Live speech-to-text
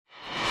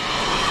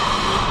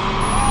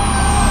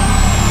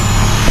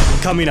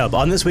Coming up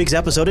on this week's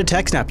episode of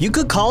TechSNAP, you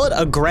could call it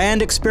a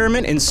grand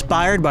experiment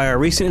inspired by our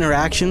recent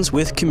interactions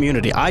with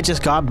community. I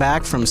just got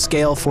back from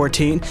Scale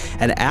 14,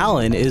 and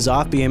Alan is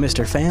off being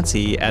Mr.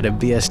 Fancy at a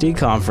BSD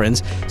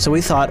conference, so we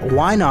thought,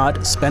 why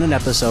not spend an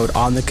episode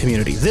on the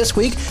community? This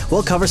week,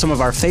 we'll cover some of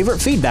our favorite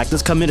feedback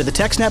that's come into the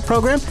TechSNAP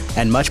program,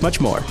 and much,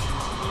 much more.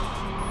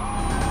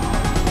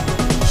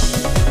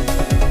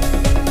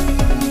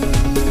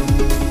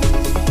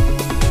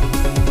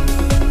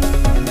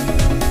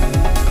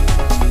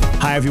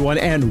 Hi, everyone,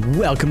 and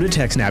welcome to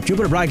TechSNAP,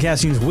 Jupiter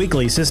Broadcasting's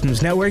weekly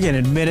systems network and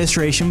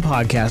administration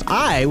podcast.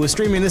 I was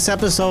streaming this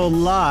episode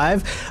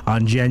live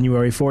on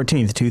January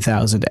 14th,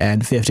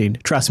 2015.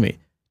 Trust me,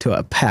 to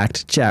a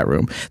packed chat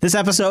room. This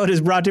episode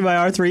is brought to you by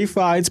our three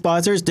fine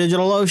sponsors,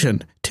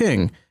 DigitalOcean,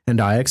 Ting, and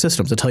IX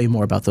Systems. I'll tell you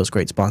more about those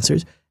great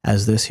sponsors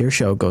as this here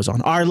show goes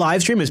on. Our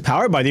live stream is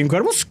powered by the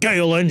incredible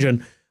Scale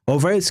Engine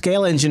over at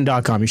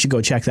scaleengine.com. You should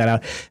go check that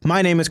out.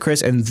 My name is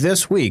Chris, and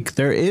this week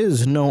there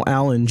is no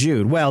Alan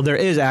Jude. Well, there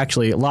is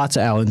actually lots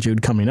of Alan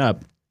Jude coming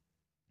up,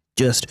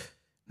 just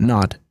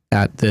not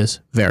at this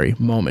very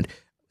moment.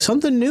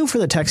 Something new for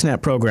the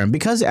TechSNAP program.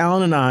 Because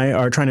Alan and I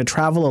are trying to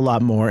travel a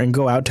lot more and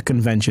go out to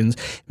conventions,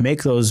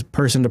 make those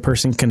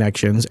person-to-person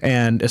connections,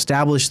 and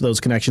establish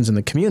those connections in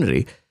the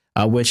community,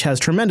 which has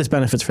tremendous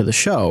benefits for the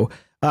show.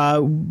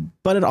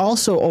 But it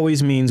also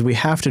always means we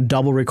have to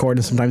double record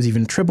and sometimes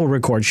even triple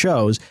record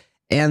shows.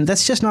 And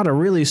that's just not a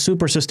really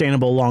super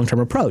sustainable long-term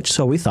approach.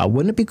 So we thought,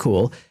 wouldn't it be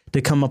cool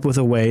to come up with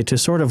a way to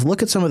sort of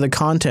look at some of the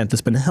content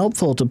that's been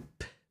helpful to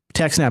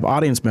TechSNAP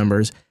audience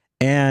members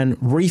and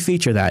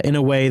refeature that in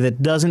a way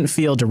that doesn't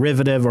feel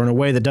derivative or in a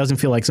way that doesn't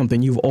feel like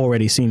something you've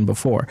already seen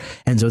before.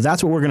 And so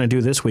that's what we're going to do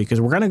this week, is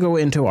we're going to go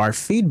into our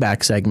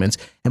feedback segments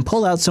and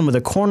pull out some of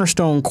the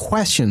cornerstone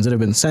questions that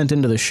have been sent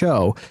into the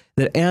show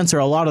that answer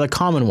a lot of the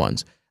common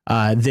ones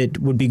that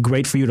would be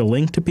great for you to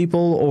link to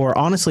people, or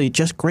honestly,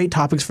 just great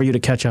topics for you to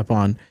catch up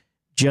on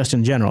just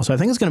in general. So I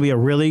think it's going to be a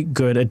really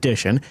good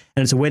addition,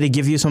 and it's a way to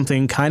give you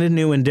something kind of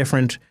new and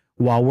different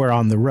while we're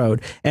on the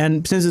road.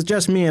 And since it's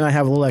just me and I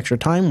have a little extra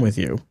time with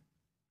you,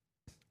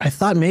 I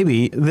thought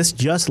maybe this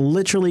just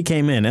literally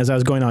came in as I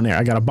was going on air.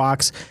 I got a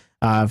box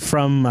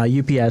from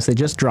UPS. They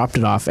just dropped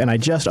it off, and I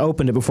just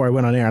opened it before I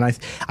went on air. And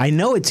I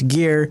know it's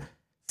gear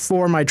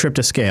for my trip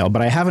to Scale,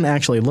 but I haven't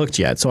actually looked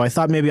yet. So I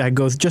thought maybe I'd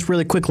go just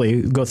really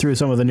quickly go through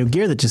some of the new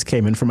gear that just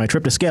came in for my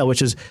trip to Scale,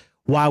 which is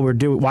why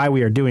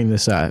we are doing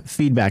this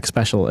feedback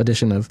special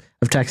edition of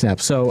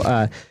TechSNAP.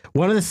 So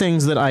one of the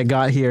things that I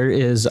got here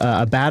is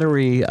a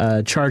battery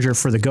charger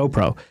for the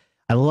GoPro.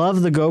 I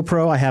love the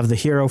GoPro. I have the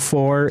Hero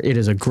 4. It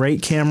is a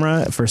great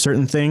camera for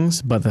certain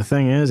things, but the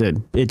thing is,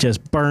 it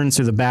just burns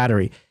through the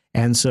battery.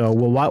 And so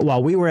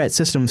while we were at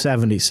System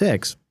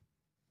 76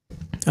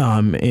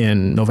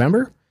 in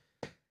November,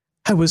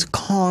 I was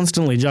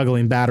constantly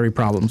juggling battery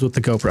problems with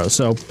the GoPro.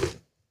 So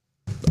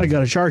I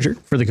got a charger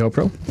for the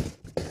GoPro.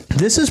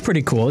 This is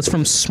pretty cool. It's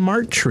from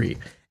Smart Tree,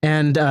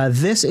 and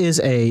this is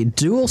a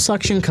dual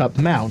suction cup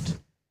mount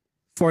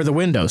for the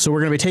window. So we're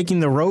going to be taking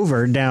the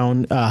rover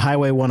down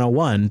Highway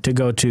 101 to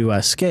go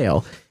to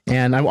Scale.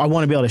 And I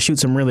want to be able to shoot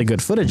some really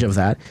good footage of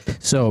that.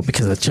 So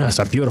because it's just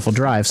a beautiful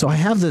drive. So I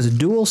have this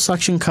dual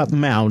suction cup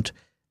mount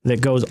that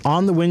goes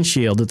on the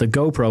windshield that the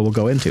GoPro will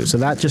go into. So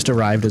that just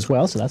arrived as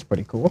well. So that's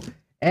pretty cool.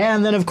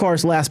 And then, of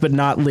course, last but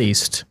not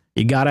least,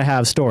 you got to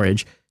have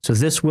storage. So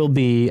this will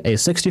be a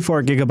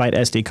 64 gigabyte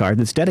SD card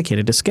that's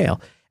dedicated to Scale.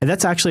 And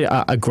that's actually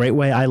a great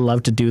way I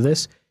love to do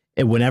this.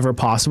 Whenever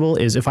possible,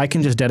 is if I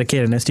can just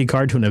dedicate an SD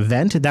card to an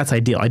event, that's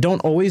ideal. I don't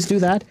always do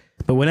that,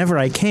 but whenever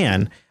I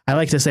can, I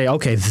like to say,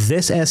 okay,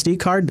 this SD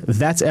card,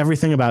 that's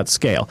everything about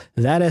Scale.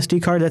 That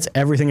SD card, that's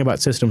everything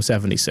about System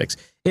 76.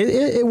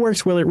 It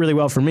works really, really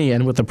well for me,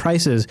 and with the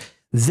prices,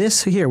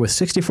 this here with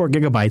 64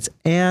 gigabytes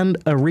and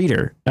a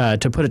reader,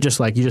 to put it just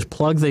like, you just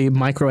plug the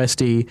micro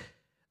SD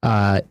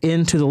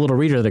into the little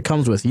reader that it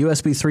comes with,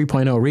 USB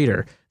 3.0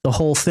 reader. The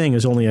whole thing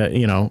is only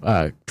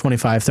 $25,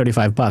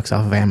 $35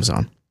 off of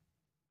Amazon.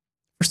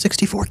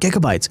 64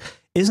 gigabytes.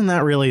 Isn't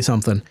that really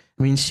something?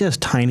 I mean, it's just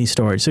tiny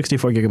storage.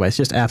 64 gigabytes,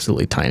 just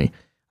absolutely tiny.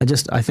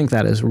 I think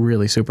that is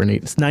really super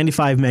neat. It's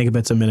 95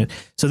 megabits a minute.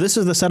 So this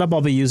is the setup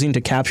I'll be using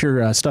to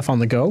capture stuff on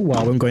the go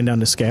while I'm going down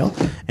to Scale.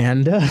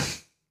 And I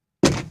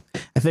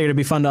figured it'd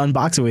be fun to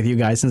unbox it with you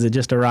guys since it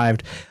just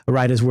arrived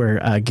right as we're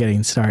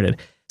getting started.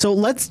 So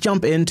let's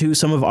jump into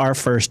some of our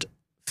first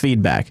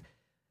feedback.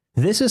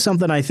 This is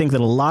something I think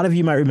that a lot of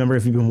you might remember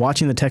if you've been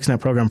watching the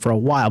TechSNAP program for a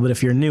while, but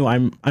if you're new,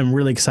 I'm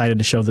really excited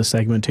to show this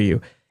segment to you.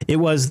 It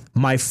was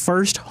my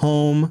first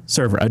home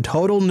server. A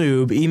total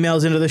noob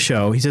emails into the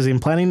show. He says, I'm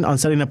planning on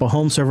setting up a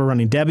home server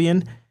running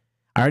Debian.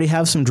 I already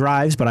have some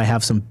drives, but I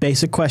have some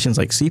basic questions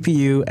like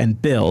CPU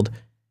and build,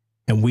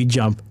 and we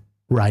jump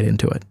right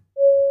into it.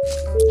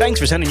 Thanks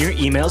for sending your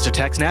emails to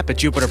TechSNAP at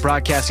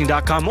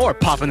jupiterbroadcasting.com or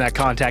popping that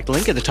contact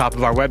link at the top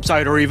of our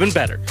website, or even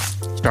better,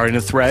 starting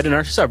a thread in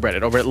our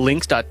subreddit over at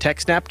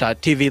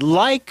links.techsnap.tv,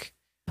 like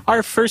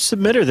our first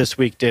submitter this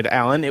week did,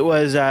 Alan. It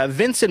was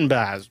Vincent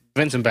Baz.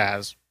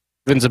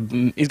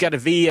 He's got a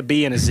V, a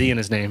B, and a Z in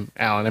his name,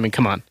 Alan. I mean,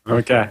 come on.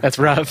 Okay. That's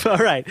rough. All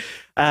right.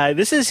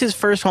 This is his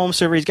first home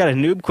server. He's got a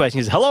noob question.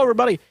 He says, hello,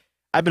 everybody.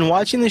 I've been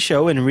watching the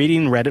show and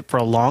reading Reddit for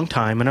a long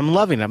time, and I'm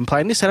loving it. I'm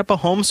planning to set up a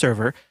home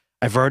server.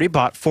 I've already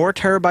bought 4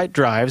 terabyte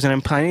drives, and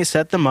I'm planning to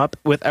set them up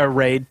with a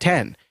RAID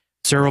 10.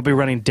 The server will be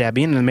running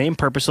Debian, and the main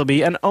purpose will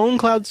be an own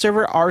cloud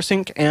server,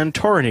 rsync, and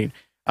torrenting.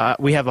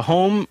 We have at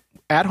home,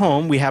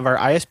 we have our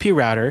ISP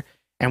router,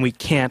 and we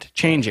can't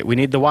change it. We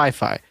need the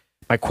Wi-Fi.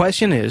 My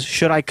question is,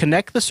 should I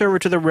connect the server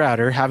to the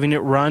router, having it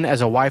run as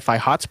a Wi-Fi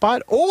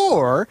hotspot,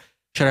 or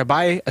should I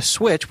buy a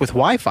switch with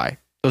Wi-Fi?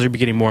 Those are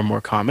getting more and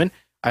more common.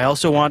 I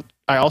also want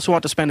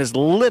to spend as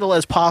little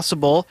as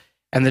possible,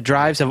 and the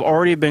drives have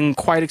already been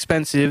quite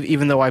expensive,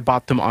 even though I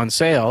bought them on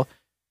sale.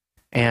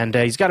 And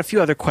he's got a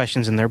few other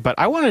questions in there, but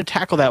I wanted to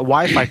tackle that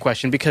Wi-Fi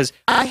question because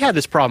I had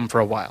this problem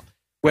for a while,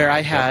 where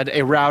I had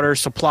a router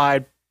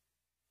supplied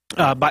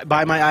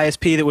by my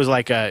ISP that was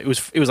like it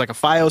was like a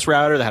FiOS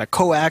router that had a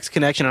coax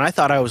connection, and I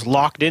thought I was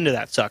locked into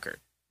that sucker.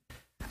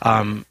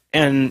 And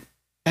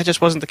that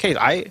just wasn't the case.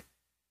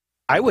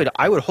 I would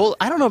hold.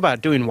 I don't know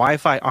about doing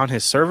Wi-Fi on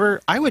his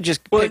server. I would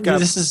just pick up.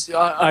 This is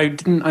I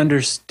didn't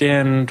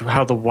understand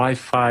how the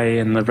Wi-Fi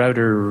and the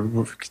router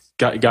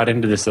got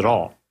into this at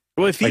all.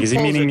 Well, if he is he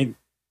meaning?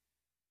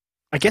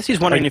 I guess he's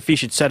wondering if he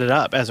should set it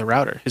up as a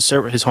router,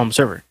 his home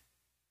server.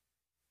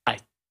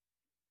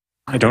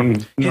 I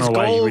don't know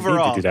why you would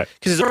need to do that.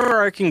 Because his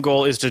overarching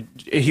goal is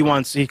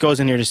he goes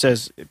in here and just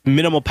says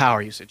minimal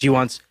power usage. He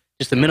wants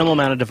just the minimal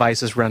amount of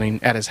devices running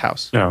at his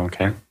house. Oh,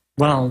 okay.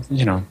 Well,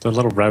 the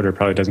little router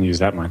probably doesn't use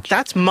that much.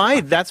 That's my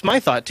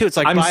thought too. It's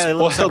like I'm buy a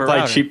little spoiled by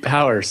router. cheap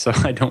power, so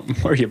I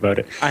don't worry about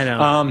it. I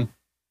know.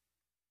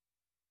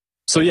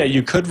 So yeah,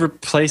 you could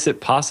replace it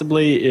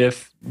possibly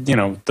if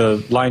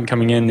the line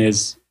coming in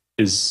is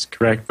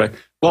correct.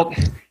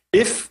 But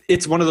if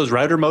it's one of those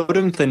router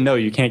modems, then no,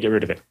 you can't get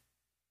rid of it.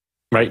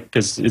 Right?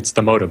 Because it's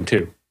the modem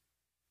too,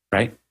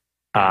 right?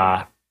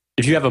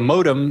 If you have a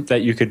modem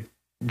that you could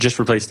just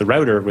replace the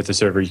router with the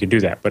server, you could do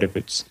that. But if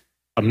it's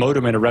a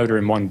modem and a router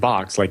in one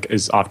box, like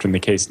is often the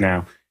case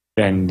now,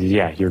 then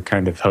yeah, you're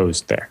kind of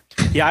hosed there.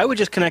 Yeah, I would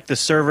just connect the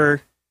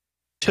server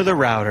to the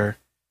router,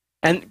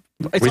 and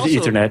with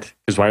Ethernet,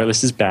 because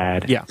wireless is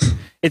bad. Yeah,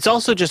 it's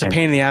also just a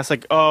pain in the ass.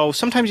 Like,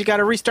 sometimes you got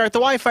to restart the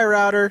Wi-Fi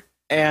router,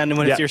 and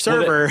when it's your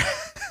server.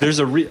 There's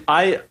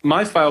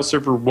my file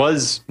server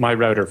was my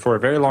router for a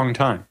very long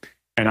time,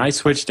 and I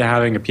switched to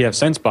having a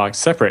pfSense box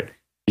separate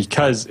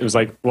because it was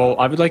like, well,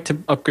 I would like to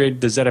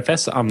upgrade the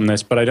ZFS on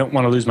this, but I don't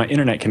want to lose my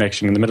internet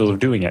connection in the middle of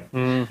doing it.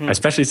 Mm-hmm.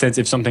 Especially since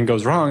if something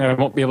goes wrong, I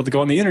won't be able to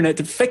go on the internet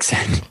to fix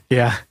it.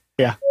 Yeah.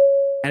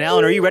 And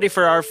Alan, are you ready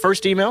for our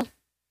first email?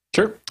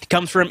 Sure. It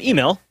comes from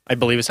email, I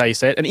believe is how you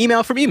say it. An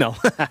email from email.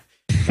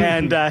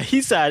 And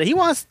he said he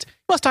wants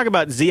to talk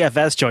about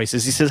ZFS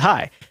choices. He says,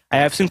 hi, I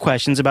have some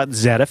questions about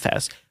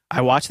ZFS. I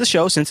watched the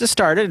show since it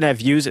started, and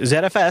I've used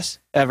ZFS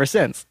ever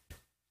since.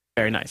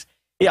 Very nice.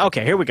 Yeah,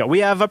 okay, here we go. We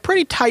have a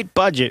pretty tight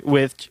budget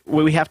with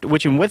we have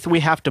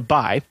to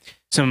buy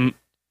some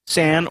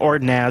SAN or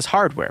NAS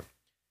hardware.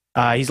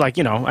 He's like,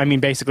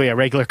 basically a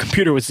regular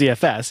computer with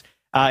ZFS.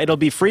 It'll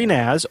be free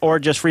NAS or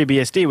just free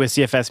BSD with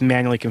ZFS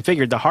manually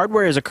configured. The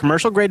hardware is a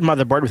commercial-grade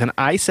motherboard with an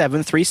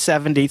i7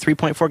 370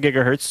 3.4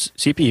 gigahertz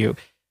CPU,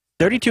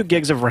 32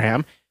 gigs of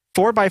RAM,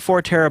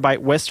 4x4 terabyte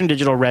Western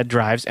Digital red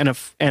drives, and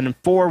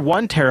 4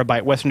 1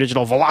 terabyte Western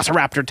Digital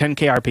Velociraptor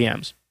 10K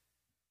RPMs.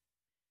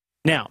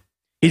 Now,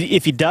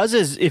 if he does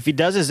a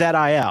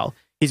ZIL,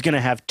 he's going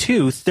to have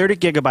 2 30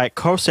 gigabyte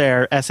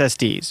Corsair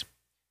SSDs.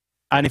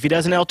 And if he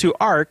does an L2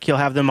 ARC, he'll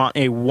have them on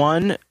a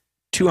 1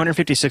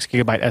 256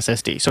 gigabyte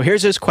SSD. So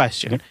here's his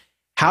question.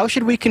 How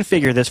should we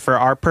configure this for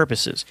our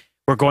purposes?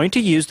 We're going to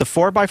use the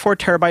 4x4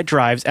 terabyte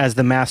drives as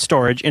the mass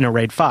storage in a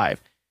RAID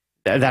 5.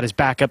 That is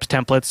backups,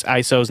 templates,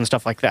 ISOs, and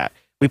stuff like that.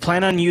 We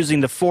plan on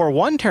using the 4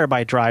 1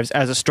 terabyte drives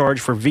as a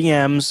storage for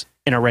VMs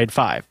in a RAID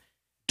 5.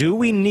 Do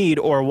we need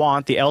or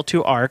want the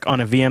L2 ARC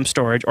on a VM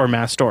storage or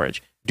mass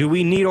storage? Do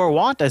we need or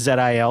want a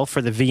ZIL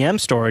for the VM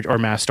storage or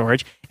mass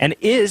storage? And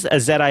is a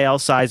ZIL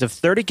size of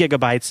 30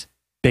 gigabytes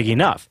big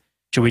enough?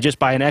 Should we just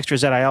buy an extra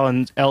ZIL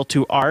and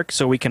L2 ARC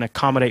so we can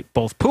accommodate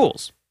both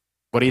pools?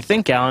 What do you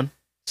think, Alan?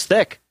 It's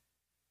thick.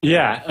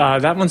 Yeah,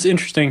 that one's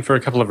interesting for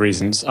a couple of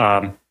reasons.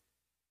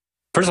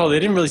 First of all, they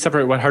didn't really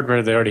separate what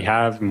hardware they already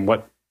have and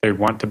what they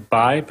want to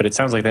buy, but it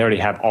sounds like they already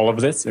have all of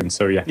this, and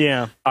so yeah.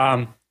 Yeah.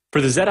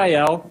 For the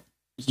ZIL,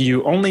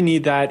 you only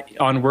need that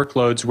on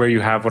workloads where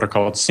you have what are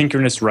called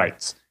synchronous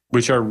writes,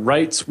 which are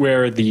writes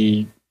where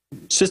the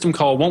system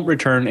call won't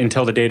return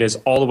until the data is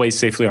all the way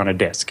safely on a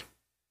disk.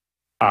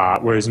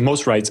 Whereas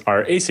most writes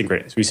are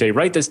asynchronous. We say,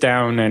 write this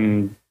down,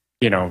 and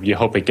you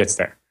hope it gets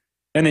there.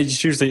 And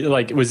it's usually,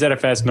 like with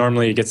ZFS,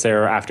 normally it gets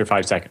there after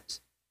 5 seconds.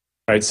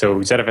 Right? So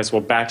ZFS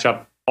will batch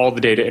up all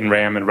the data in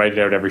RAM and write it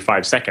out every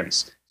 5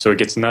 seconds. So it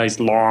gets nice,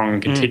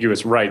 long,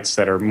 contiguous writes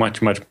that are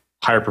much, much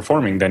higher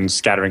performing than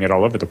scattering it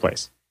all over the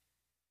place.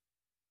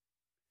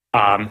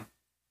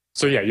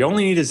 So yeah, you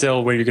only need a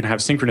ZIL where you're going to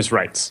have synchronous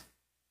writes.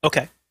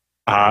 Okay.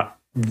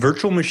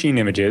 Virtual machine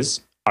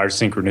images are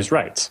synchronous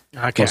writes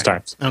most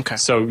times. Okay.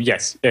 So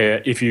yes,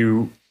 if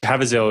you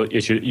have a ZIL,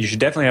 you should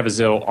definitely have a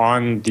ZIL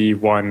on the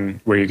one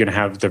where you're going to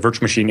have the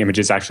virtual machine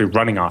images actually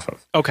running off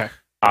of. Okay.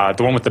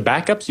 The one with the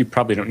backups, you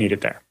probably don't need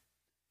it there.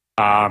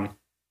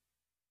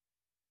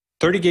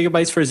 30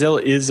 gigabytes for a ZIL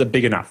is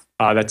big enough.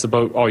 That's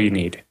about all you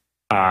need.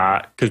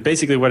 Because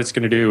basically what it's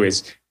going to do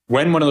is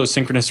when one of those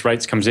synchronous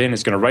writes comes in,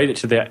 it's going to write it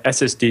to the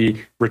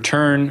SSD,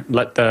 return,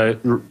 let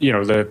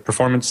the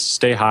performance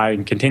stay high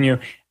and continue,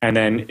 and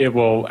then it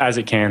will, as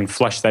it can,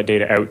 flush that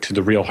data out to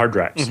the real hard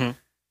drives.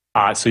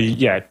 Mm-hmm. So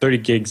yeah, 30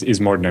 gigs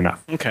is more than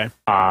enough. Okay.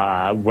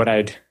 I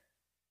would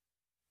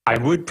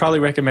probably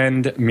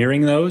recommend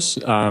mirroring those.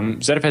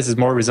 ZFS is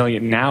more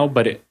resilient now,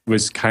 but it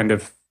was kind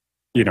of,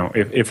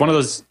 if one of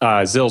those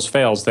ZILs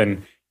fails,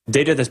 then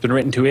data that's been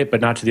written to it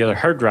but not to the other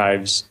hard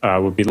drives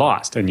would be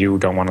lost, and you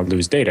don't want to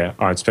lose data,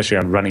 especially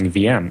on running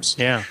VMs.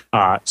 Yeah.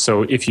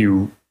 So if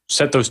you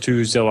set those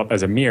two ZIL up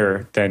as a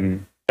mirror,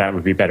 then that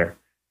would be better.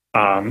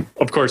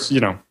 Of course,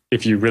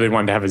 if you really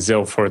wanted to have a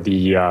ZIL for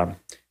the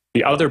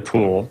other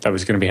pool that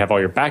was going to have all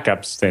your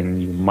backups, then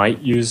you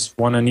might use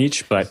one on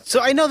each. But so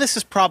I know this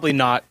is probably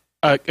not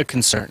a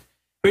concern.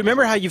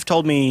 Remember how you've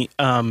told me,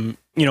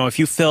 if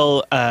you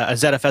fill a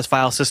ZFS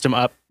file system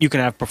up, you can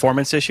have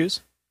performance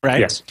issues,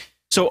 right? Yes.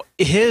 So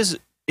his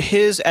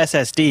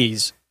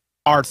SSDs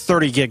are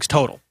 30 gigs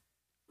total.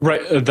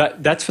 Right.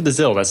 That's for the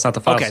ZIL. That's not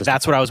the file system. Okay,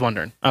 that's what I was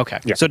wondering. Okay.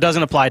 Yeah. So it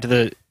doesn't apply to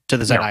the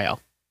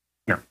ZIL.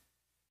 No.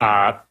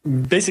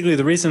 Basically,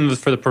 the reason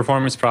for the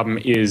performance problem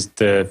is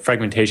the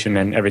fragmentation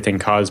and everything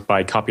caused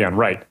by copy on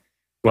write.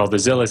 Well, the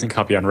ZIL isn't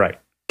copy on write.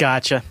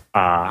 Gotcha.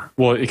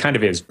 Well, it kind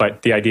of is,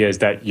 but the idea is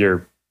that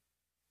you're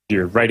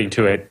writing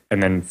to it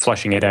and then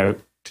flushing it out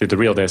to the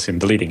real disk and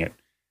deleting it.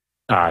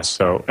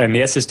 And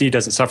the SSD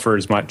doesn't suffer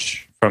as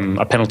much from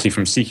a penalty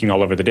from seeking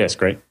all over the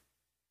disk, right?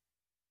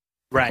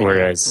 Right.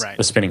 Whereas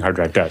a spinning hard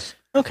drive does.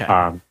 Okay.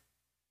 For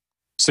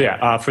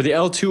the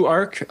L2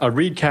 ARC, a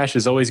read cache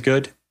is always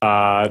good.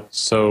 But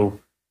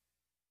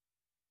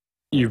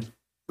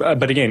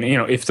again,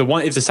 if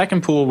the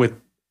second pool with,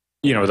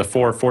 the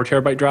 4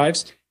 terabyte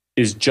drives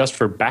is just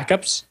for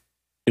backups,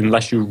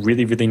 unless you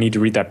really, really need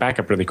to read that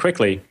backup really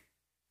quickly,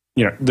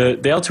 the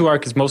L2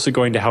 ARC is mostly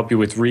going to help you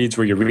with reads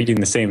where you're reading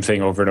the same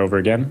thing over and over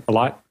again a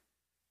lot.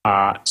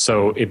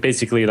 So it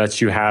basically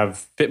lets you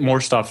fit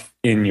more stuff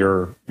in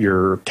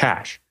your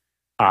cache.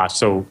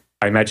 So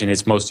I imagine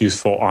it's most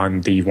useful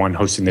on the one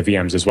hosting the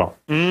VMs as well.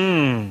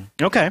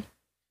 Okay.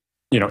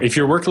 If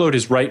your workload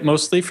is write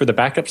mostly for the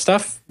backup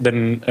stuff,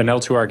 then an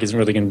L2 ARC isn't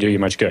really going to do you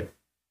much good.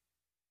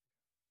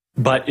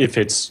 But if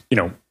it's,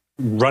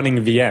 running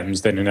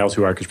VMs, then an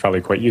L2 ARC is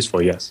probably quite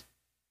useful, yes.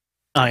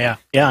 Oh, yeah.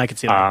 Yeah, I can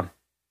see that.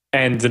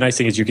 And the nice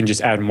thing is you can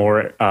just add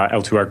more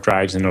L2 ARC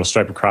drives and it'll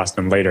stripe across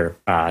them later.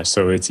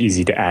 So it's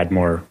easy to add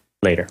more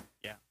later.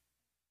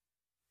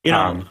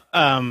 Yeah.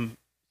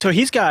 So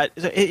he's got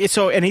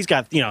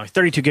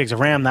 32 gigs of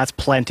RAM. That's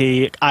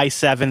plenty.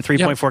 i7,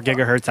 3.4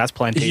 gigahertz. That's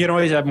plenty. You can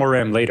always add more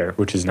RAM later,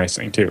 which is a nice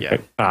thing too. Yeah.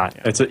 But,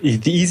 it's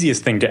the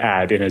easiest thing to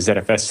add in a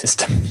ZFS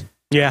system.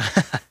 Yeah.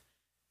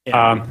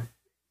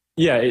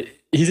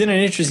 He's in an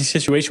interesting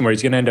situation where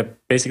he's going to end up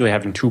basically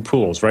having two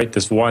pools, right?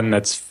 This one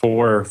that's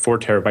 4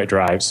 terabyte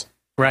drives,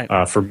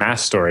 right, for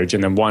mass storage,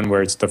 and then one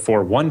where it's the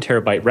 4 1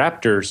 terabyte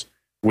Raptors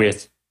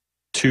with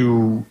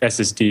 2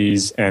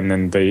 SSDs, and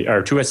then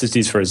two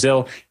SSDs for a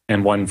ZIL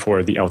and one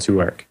for the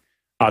L2 ARC.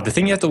 The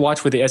thing you have to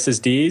watch with the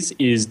SSDs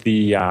is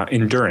the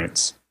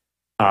endurance.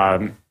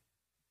 The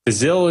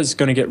ZIL is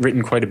going to get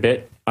written quite a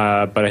bit,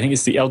 but I think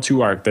it's the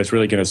L2 ARC that's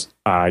really going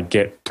to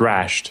get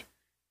thrashed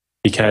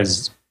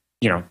because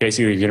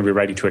basically you're going to be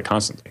writing to it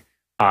constantly.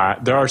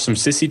 There are some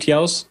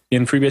sysctls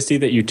in FreeBSD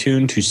that you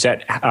tune to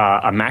set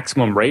a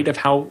maximum rate of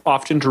how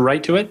often to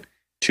write to it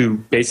to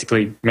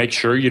basically make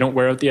sure you don't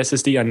wear out the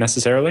SSD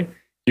unnecessarily.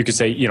 You could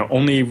say,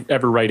 only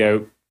ever write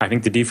out, I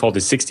think the default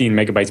is 16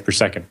 megabytes per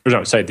second.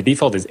 The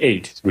default is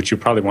 8, which you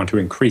probably want to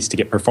increase to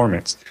get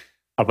performance.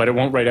 But it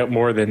won't write out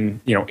more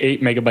than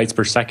 8 megabytes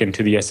per second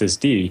to the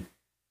SSD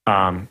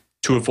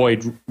to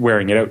avoid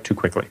wearing it out too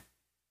quickly.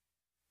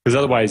 Because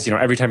otherwise,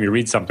 every time you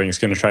read something, it's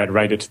going to try to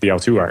write it to the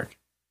L2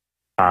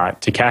 ARC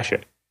to cache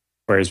it.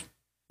 Whereas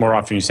more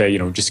often you say,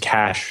 just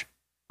cache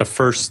the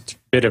first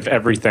bit of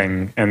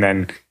everything, and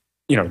then,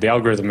 the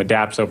algorithm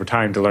adapts over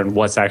time to learn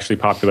what's actually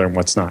popular and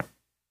what's not.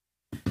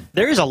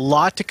 There is a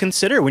lot to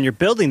consider when you're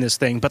building this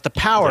thing, but the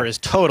power is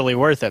totally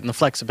worth it, and the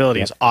flexibility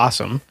is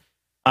awesome.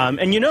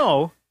 And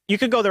you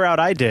could go the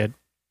route I did,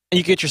 and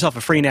you get yourself a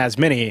FreeNAS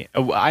Mini.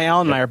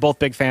 Alan and I are both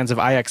big fans of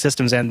IX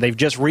Systems, and they've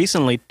just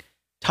recently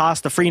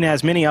tossed the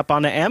FreeNAS Mini up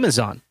onto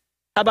Amazon.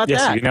 How about that?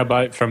 Yes, you can now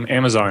buy it from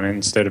Amazon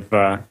instead of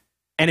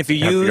and if you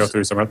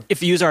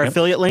use our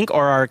affiliate link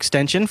or our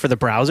extension for the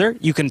browser,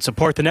 you can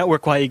support the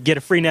network while you get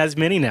a FreeNAS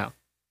Mini now.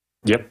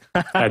 Yep.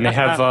 And they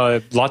have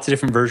lots of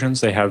different versions.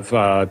 They have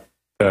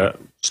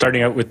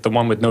starting out with the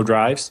one with no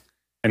drives,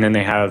 and then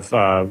they have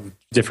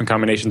different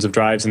combinations of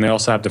drives, and they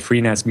also have the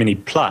FreeNAS Mini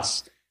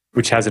Plus,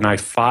 which has an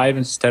i5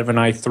 instead of an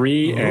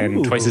i3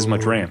 and twice as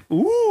much RAM.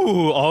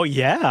 Ooh, oh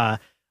yeah.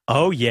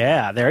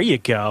 There you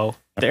go.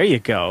 There you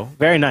go.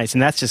 Very nice.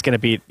 And that's just going to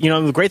be,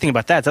 the great thing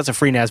about that is that's a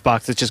free NAS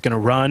box that's just going to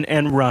run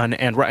and run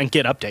and run and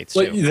get updates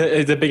Well,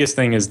 too. the biggest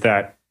thing is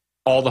that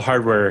all the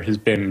hardware has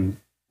been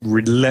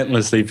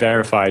relentlessly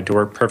verified to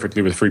work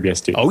perfectly with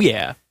FreeBSD. Oh,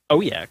 yeah.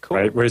 Cool.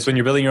 Right? Whereas when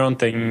you're building your own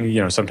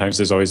thing, sometimes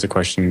there's always the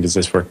question, does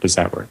this work? Does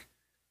that work?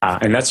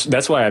 And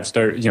that's why I've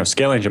started,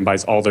 Scale Engine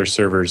buys all their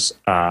servers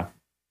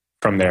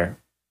from there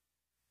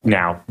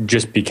now,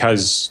 just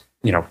because,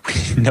 we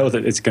know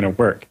that it's going to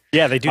work.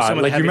 Yeah, they do some of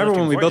the like, you heavy remember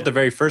lifting when we for built you. the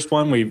very first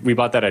one, we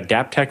bought that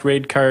Adaptec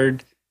RAID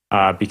card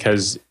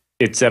because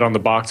it said on the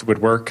box it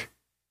would work,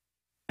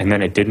 and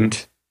then it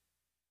didn't.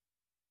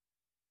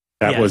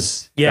 That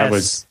was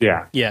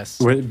Yes.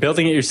 With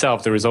building it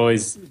yourself, there was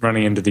always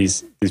running into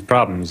these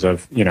problems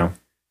of,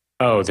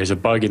 there's a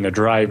bug in the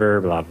driver,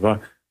 blah, blah,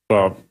 blah.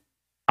 Well,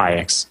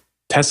 IX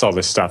tests all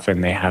this stuff,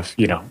 and they have,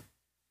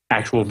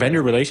 actual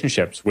vendor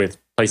relationships with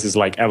places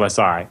like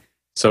LSI.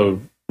 So,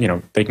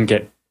 they can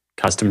get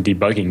custom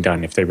debugging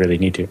done if they really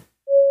need to.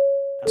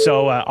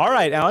 So, all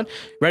right, Alan,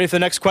 ready for the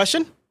next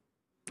question?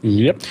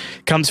 Yep.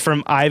 Comes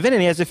from Ivan,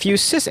 and he has a few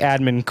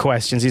sysadmin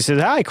questions. He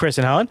says, hi, Chris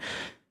and Alan.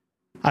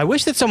 I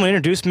wish that someone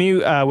introduced me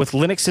with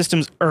Linux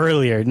systems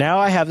earlier. Now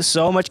I have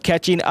so much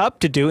catching up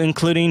to do,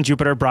 including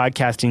Jupiter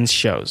Broadcasting's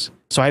shows.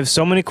 So I have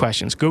so many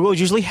questions. Google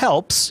usually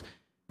helps,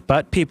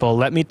 but people,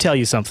 let me tell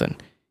you something.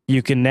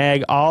 You can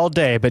nag all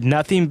day, but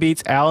nothing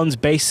beats Alan's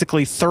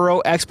basically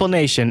thorough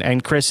explanation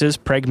and Chris's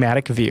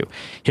pragmatic view.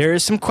 Here are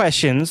some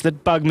questions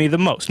that bug me the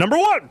most. Number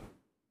 1.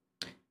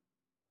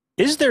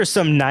 Is there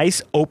some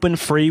nice open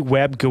free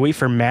web GUI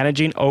for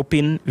managing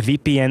open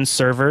VPN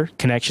server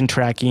connection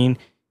tracking,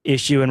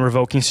 issue and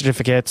revoking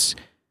certificates?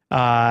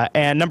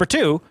 And number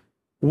 2,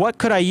 what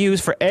could I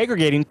use for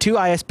aggregating 2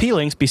 ISP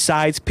links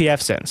besides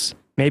pfSense?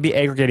 Maybe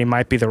aggregating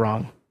might be the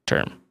wrong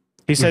term.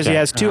 He says he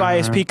has 2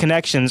 ISP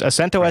connections, a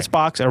CentOS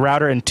box, a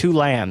router, and 2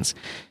 LANs.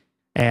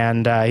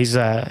 And he's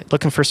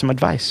looking for some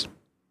advice.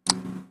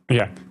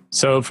 Yeah.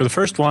 So for the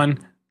first one,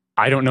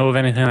 I don't know of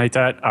anything like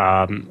that.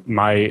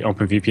 My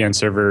OpenVPN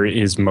server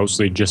is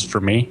mostly just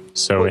for me.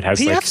 So it has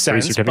like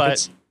 3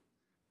 certificates.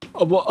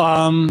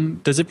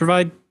 Does it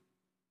provide,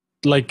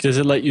 does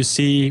it let you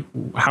see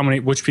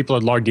which people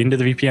are logged into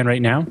the VPN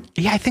right now?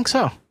 Yeah, I think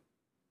so.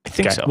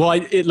 So. Well,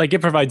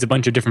 it provides a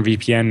bunch of different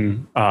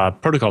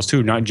VPN protocols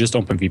too, not just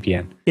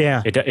OpenVPN.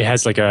 Yeah. It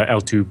has like a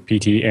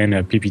L2PT and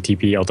a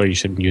PPTP, although you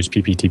shouldn't use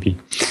PPTP.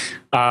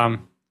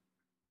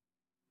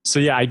 So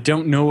yeah, I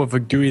don't know of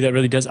a GUI that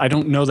really does. I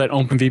don't know that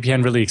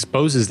OpenVPN really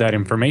exposes that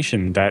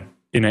information that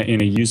in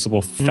a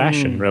usable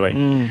fashion,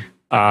 really.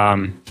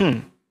 I'm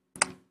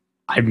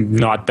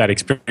not that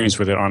experienced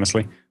with it,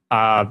 honestly.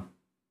 But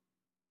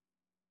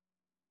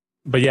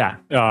yeah,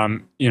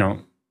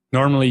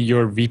 normally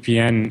your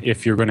VPN,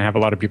 if you're going to have a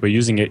lot of people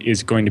using it,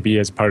 is going to be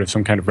as part of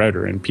some kind of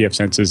router, and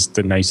pfSense is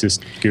the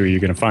nicest GUI you're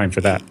going to find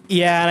for that.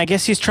 Yeah, and I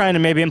guess he's trying to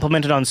maybe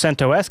implement it on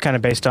CentOS, kind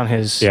of based on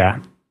his... Yeah.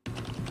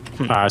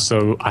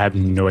 So I have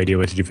no idea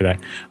what to do for that.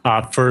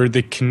 For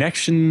the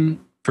connection,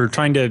 for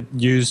trying to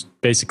use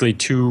basically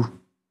 2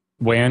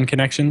 WAN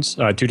connections,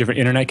 2 different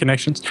internet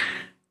connections,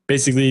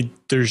 basically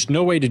there's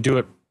no way to do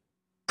it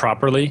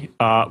properly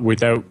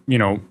without,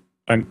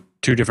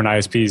 2 different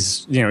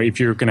ISPs. If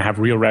you're going to have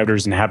real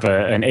routers and have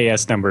an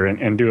AS number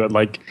and do it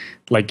like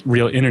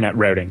real internet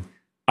routing.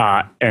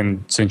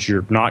 And since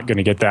you're not going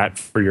to get that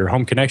for your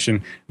home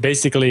connection,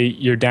 basically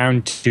you're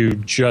down to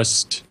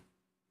just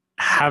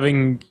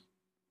having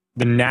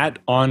the NAT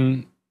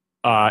on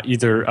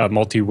either a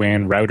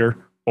multi-WAN router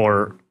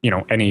or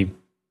any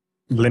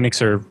Linux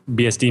or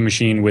BSD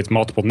machine with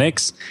multiple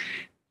NICs.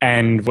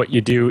 And what you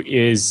do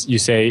is you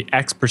say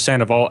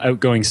X% of all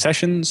outgoing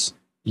sessions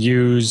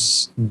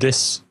use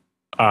this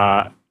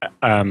NAT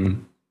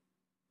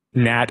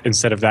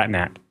instead of that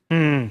NAT.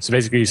 So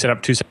basically you set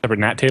up 2 separate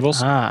NAT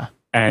tables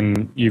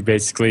and you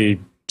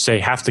basically say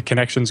half the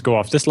connections go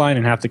off this line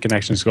and half the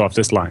connections go off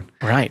this line.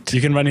 Right.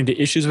 You can run into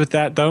issues with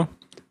that though.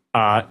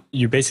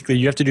 You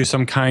have to do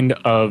some kind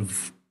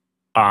of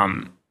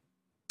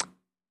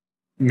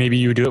maybe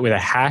you do it with a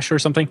hash or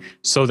something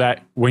so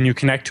that when you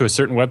connect to a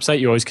certain website,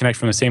 you always connect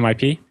from the same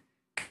IP.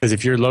 Because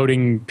if you're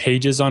loading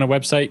pages on a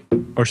website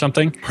or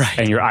something,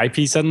 and your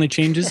IP suddenly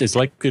changes, it's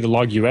likely to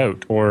log you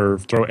out or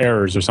throw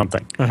errors or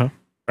something,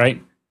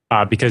 right?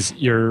 Because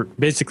your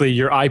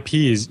IP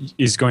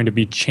is going to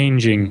be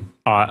changing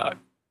on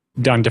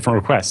different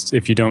requests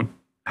if you don't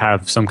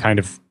have some kind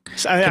of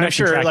I'm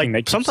sure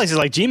some places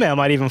like Gmail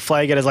might even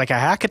flag it as like a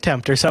hack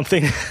attempt or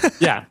something.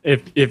 Yeah,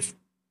 if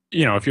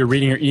you're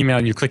reading your email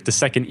and you click the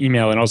second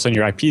email and all of a sudden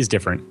your IP is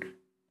different,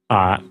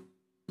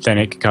 then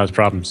it could cause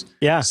problems.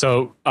 Yeah.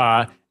 So,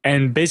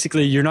 and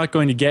basically you're not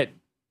going to get,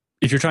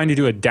 if you're trying to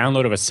do a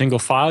download of a single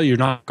file, you're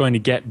not going to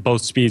get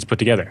both speeds put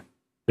together.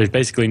 There's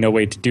basically no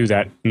way to do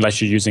that unless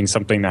you're using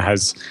something that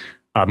has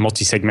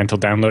multi-segmental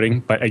downloading.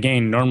 But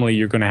again, normally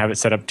you're going to have it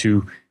set up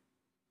to,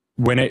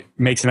 when it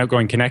makes an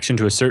outgoing connection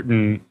to a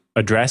certain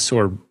address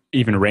or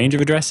even a range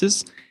of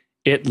addresses,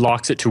 it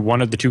locks it to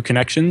one of the 2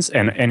 connections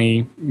and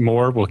any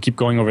more will keep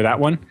going over that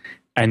one.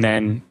 And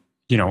then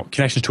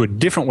connections to a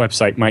different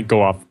website might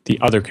go off the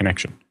other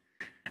connection.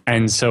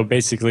 And so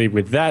basically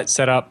with that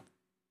setup,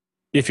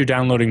 if you're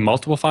downloading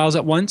multiple files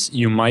at once,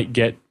 you might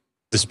get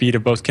the speed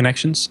of both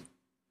connections.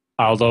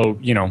 Although,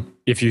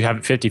 if you have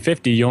it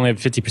 50-50, you only have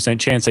a 50%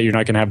 chance that you're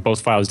not going to have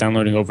both files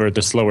downloading over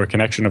the slower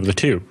connection of the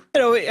two.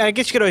 I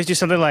guess you could always do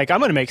something like, I'm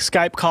going to make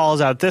Skype calls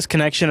out of this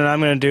connection, and I'm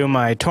going to do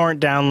my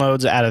torrent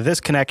downloads out of this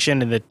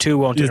connection, and the two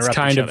won't interrupt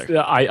each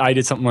other. I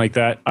did something like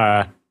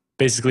that.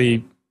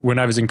 Basically, when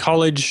I was in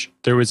college,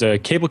 there was a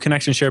cable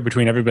connection shared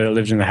between everybody that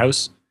lived in the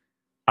house,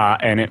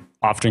 and it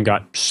often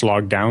got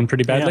slogged down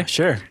pretty badly. Yeah,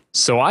 sure.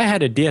 So I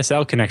had a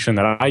DSL connection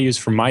that I used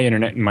for my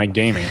internet and my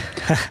gaming,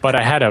 but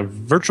I had a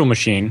virtual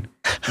machine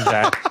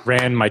that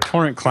ran my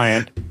torrent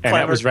client, and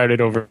that was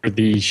routed over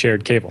the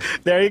shared cable.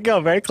 There you go.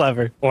 Very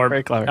clever.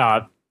 Very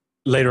clever.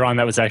 Later on,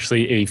 that was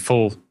actually a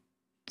full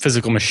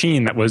physical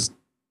machine that was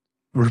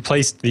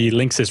replaced the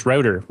Linksys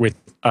router with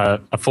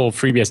a full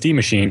FreeBSD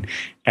machine,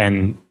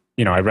 and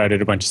I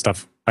routed a bunch of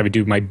stuff. I would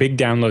do my big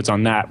downloads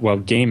on that while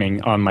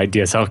gaming on my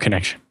DSL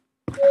connection.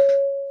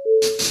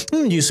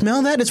 You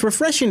smell that? It's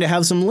refreshing to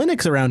have some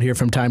Linux around here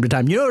from time to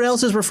time. You know what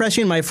else is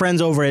refreshing? My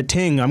friends over at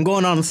Ting. I'm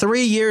going on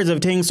 3 years of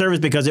Ting service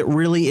because it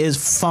really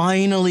is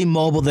finally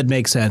mobile that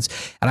makes sense.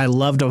 And I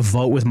love to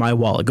vote with my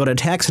wallet. Go to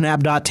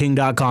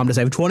techsnap.ting.com to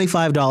save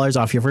 $25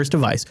 off your first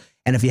device.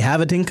 And if you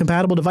have a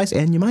Ting-compatible device,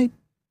 and you might,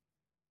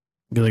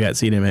 because I got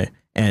CDMA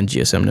and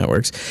GSM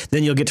networks,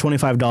 then you'll get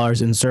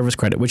 $25 in service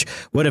credit, which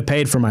would have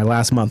paid for my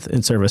last month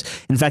in service.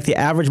 In fact, the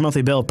average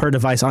monthly bill per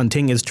device on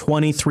Ting is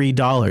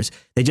 $23.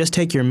 They just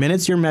take your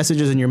minutes, your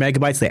messages, and your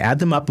megabytes, they add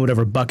them up,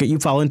 whatever bucket you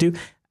fall into,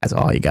 that's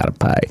all you gotta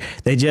pay.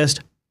 They just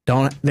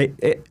don't,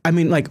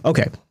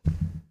 okay,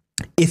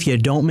 if you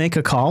don't make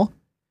a call,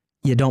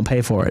 you don't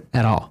pay for it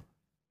at all.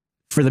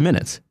 For the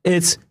minutes.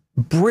 It's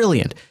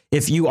brilliant.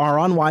 If you are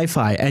on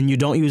Wi-Fi and you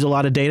don't use a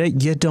lot of data,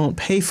 you don't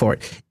pay for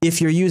it. If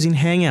you're using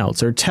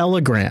Hangouts or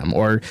Telegram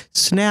or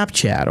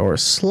Snapchat or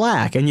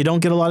Slack and you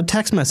don't get a lot of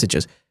text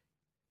messages,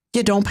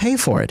 you don't pay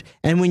for it.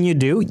 And when you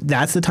do,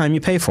 that's the time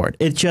you pay for it.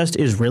 It just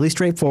is really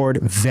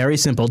straightforward, very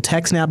simple.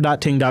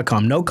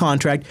 TechSNAP.ting.com. No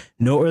contract,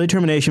 no early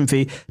termination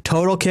fee,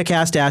 total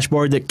kick-ass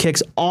dashboard that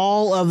kicks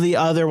all of the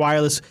other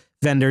wireless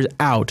vendors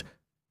out.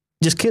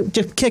 Just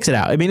kicks it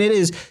out. I mean, it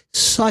is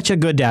such a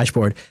good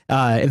dashboard.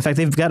 In fact,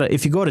 they've got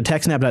if you go to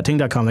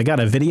techsnap.ting.com, they got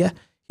a video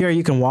here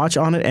you can watch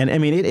on it. And I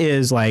mean, it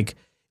is like,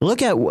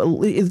 look at,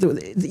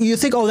 you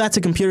think, oh, that's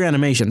a computer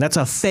animation. That's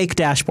a fake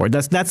dashboard.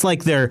 That's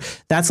like their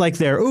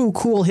ooh,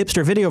 cool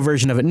hipster video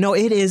version of it. No,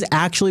 it is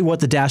actually what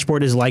the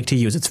dashboard is like to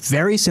use. It's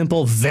very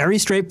simple, very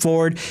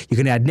straightforward. You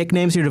can add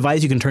nicknames to your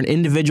device. You can turn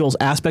individual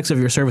aspects of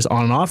your service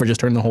on and off, or just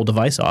turn the whole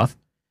device off,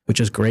 which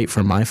is great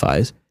for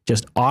MiFis.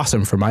 Just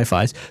awesome for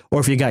MiFis. Or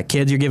if you got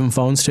kids you're giving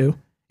phones to,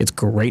 it's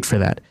great for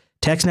that.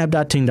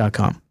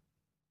 TechSNAP.ting.com.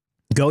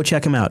 Go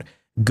check them out.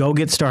 Go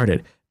get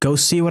started. Go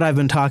see what I've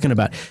been talking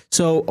about.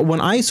 So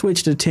when I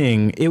switched to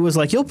Ting, it was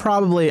like, you'll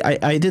probably,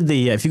 I did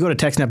if you go to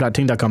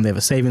TechSNAP.ting.com, they have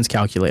a savings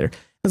calculator.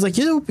 It's like,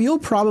 you'll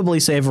probably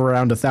save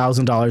around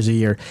 $1,000 a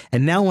year.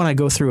 And now when I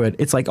go through it,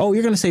 it's like, oh,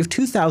 you're going to save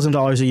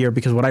 $2,000 a year,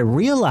 because what I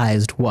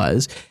realized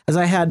was,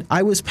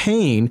 I was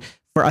paying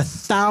for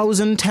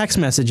 1,000 text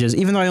messages,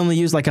 even though I only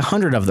use like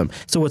 100 of them.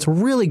 So what's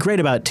really great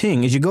about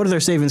Ting is you go to their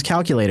savings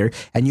calculator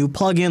and you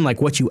plug in like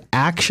what you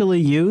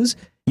actually use.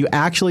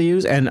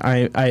 And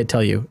I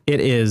tell you, it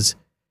is,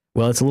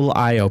 well, it's a little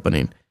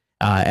eye-opening.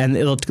 And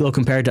it'll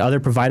compare it to other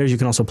providers. You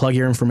can also plug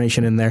your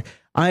information in there.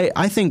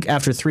 I think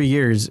after 3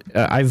 years,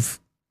 I've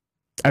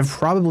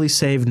probably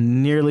saved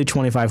nearly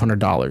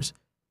 $2,500.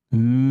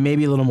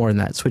 Maybe a little more than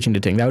that, switching to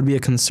Ting. That would be a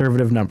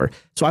conservative number.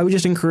 So I would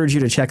just encourage you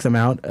to check them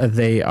out.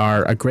 They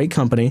are a great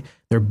company.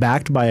 They're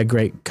backed by a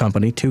great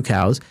company, 2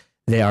 Cows.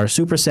 They are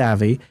super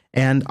savvy.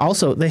 And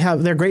also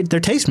they're great. They're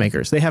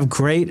tastemakers. They have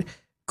great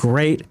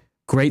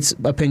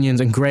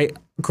opinions and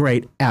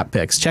great app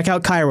picks. Check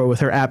out Kyra with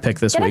her app pick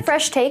this week. Get a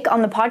fresh take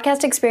on the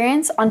podcast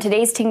experience on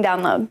today's Ting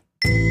Download.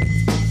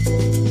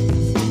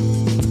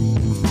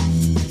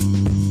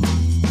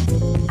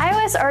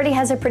 iOS already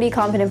has a pretty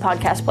competent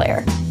podcast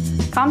player.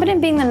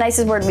 Competent being the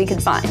nicest word we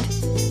could find.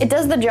 It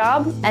does the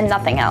job and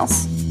nothing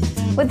else.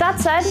 With that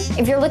said,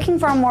 if you're looking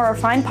for a more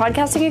refined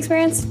podcasting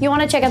experience, you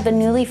want to check out the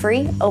newly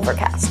free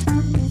Overcast.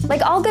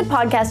 Like all good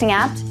podcasting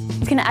apps,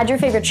 you can add your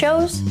favorite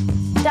shows,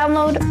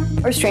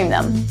 download, or stream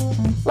them.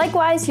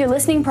 Likewise, your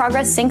listening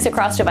progress syncs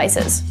across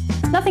devices.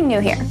 Nothing new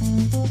here.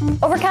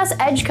 Overcast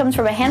Edge comes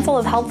from a handful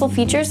of helpful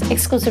features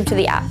exclusive to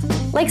the app,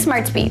 like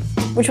Smart Speed,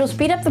 which will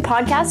speed up the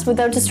podcast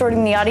without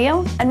distorting the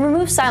audio and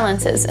remove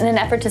silences in an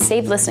effort to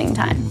save listening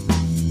time.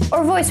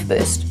 Or Voice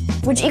Boost,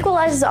 which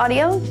equalizes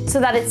audio so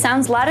that it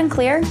sounds loud and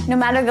clear no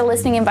matter the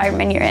listening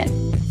environment you're in.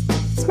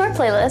 Smart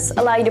Playlists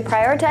allow you to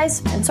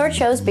prioritize and sort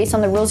shows based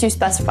on the rules you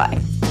specify.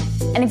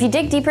 And if you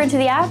dig deeper into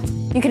the app,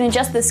 you can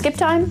adjust the skip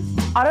time,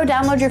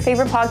 auto-download your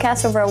favorite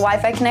podcasts over a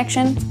Wi-Fi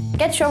connection,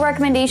 get show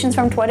recommendations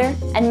from Twitter,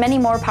 and many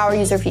more power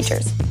user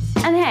features.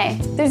 And hey,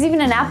 there's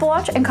even an Apple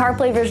Watch and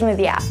CarPlay version of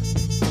the app,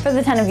 for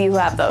the 10 of you who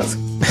have those.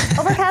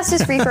 Overcast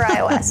is free for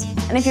iOS,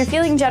 and if you're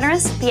feeling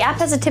generous, the app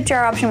has a tip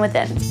jar option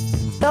within.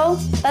 Though,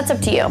 that's up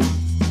to you.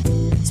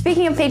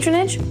 Speaking of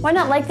patronage, why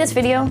not like this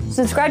video,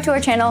 subscribe to our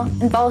channel,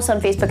 and follow us on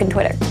Facebook and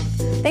Twitter.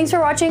 Thanks for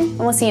watching, and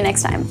we'll see you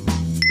next time.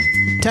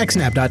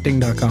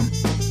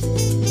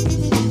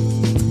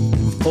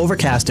 TechSNAP.ding.com.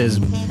 Overcast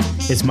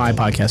it's my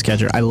podcast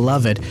catcher. I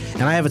love it.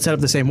 And I have it set up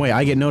the same way.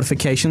 I get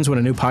notifications when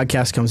a new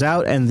podcast comes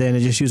out, and then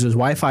it just uses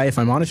Wi-Fi. If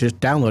I'm on it, just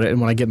download it. And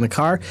when I get in the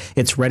car,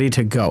 it's ready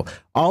to go.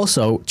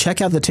 Also,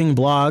 check out the Ting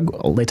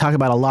blog. They talk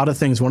about a lot of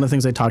things. One of the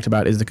things they talked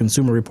about is the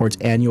Consumer Reports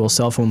annual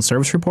cell phone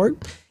service report.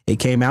 It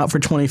came out for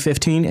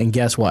 2015, and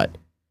guess what?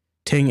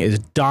 Ting is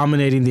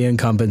dominating the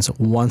incumbents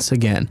once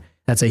again.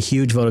 That's a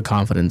huge vote of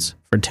confidence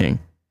for Ting.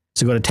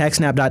 So go to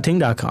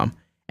TechSNAP.ting.com.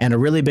 And a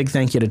really big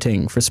thank you to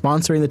Ting for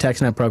sponsoring the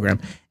TechSNAP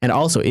program. And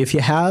also, if you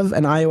have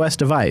an iOS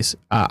device,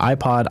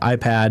 iPod,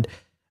 iPad,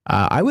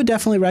 I would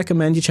definitely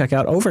recommend you check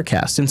out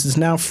Overcast. Since it's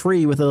now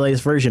free with the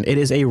latest version, it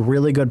is a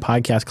really good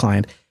podcast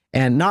client.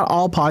 And not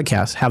all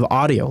podcasts have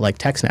audio like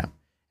TechSNAP.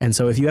 And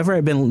so if you ever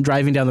have been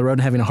driving down the road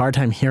and having a hard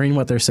time hearing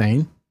what they're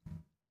saying,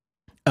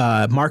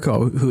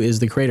 Marco, who is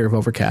the creator of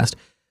Overcast,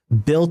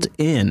 built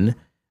in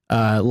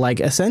like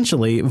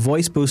essentially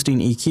voice boosting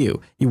EQ.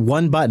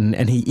 One button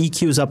and he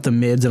EQs up the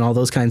mids and all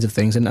those kinds of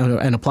things,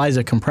 and applies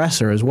a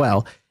compressor as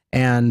well,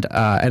 and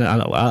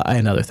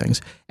other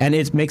things. And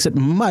it makes it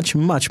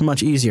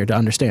much easier to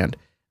understand.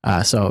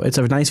 So it's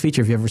a nice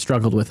feature if you ever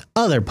struggled with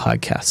other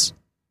podcasts'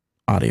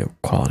 audio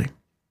quality.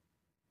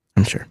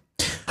 I'm sure.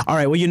 All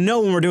right. Well, you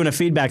know, when we're doing a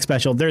feedback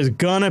special, there's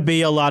gonna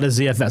be a lot of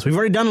ZFS. We've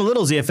already done a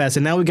little ZFS,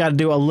 and now we got to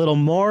do a little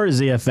more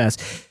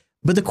ZFS.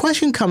 But the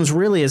question comes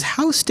really is,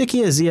 how sticky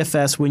is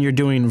ZFS when you're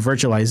doing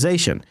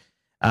virtualization?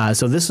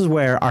 So this is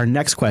where our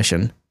next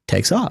question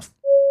takes off.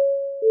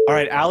 All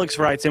right, Alex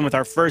writes in with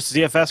our first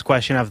ZFS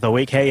question of the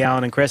week. Hey,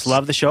 Alan and Chris,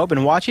 love the show.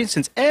 Been watching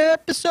since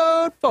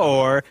episode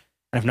 4 and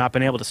have not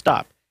been able to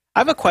stop. I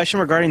have a question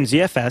regarding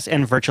ZFS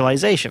and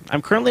virtualization.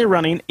 I'm currently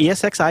running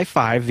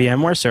ESXi5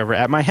 VMware server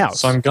at my house.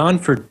 So I'm gone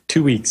for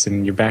 2 weeks,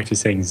 and you're back to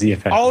saying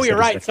ZFS. Oh, you're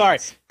right. Sorry.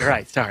 You're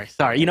right. Sorry.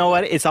 You know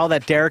what? It's all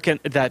that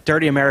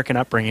dirty American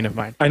upbringing of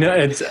mine. I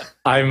know.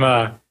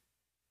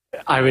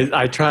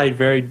 I tried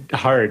very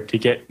hard to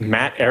get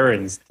Matt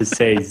Aarons to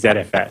say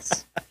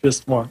ZFS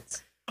just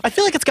once. I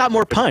feel like it's got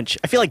more punch.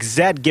 I feel like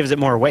Zed gives it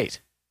more weight.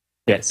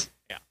 Yes.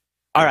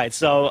 All right,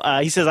 so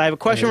he says, I have a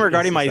question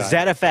regarding my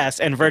ZFS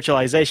and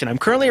virtualization. I'm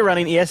currently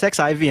running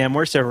ESXi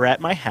VMware server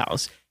at my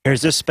house.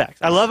 Here's the specs.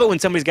 I love it when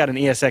somebody's got an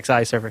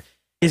ESXi server.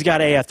 He's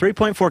got a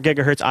 3.4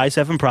 gigahertz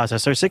i7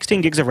 processor,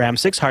 16 gigs of RAM,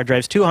 6 hard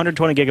drives,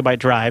 220 gigabyte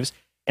drives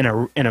in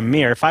a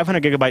mirror,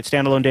 500 gigabyte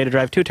standalone data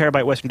drive, 2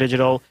 terabyte Western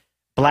Digital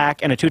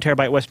black, and a 2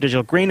 terabyte Western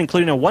Digital green,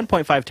 including a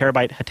 1.5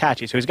 terabyte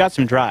Hitachi. So he's got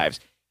some drives.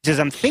 He says,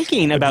 I'm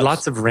thinking about...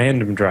 lots of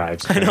random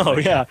drives. I know,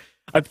 yeah.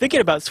 I'm thinking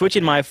about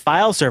switching my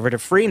file server to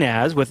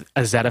FreeNAS with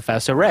a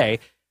ZFS array,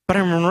 but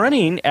I'm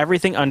running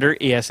everything under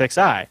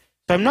ESXi.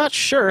 So I'm not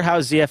sure how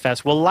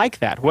ZFS will like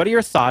that. What are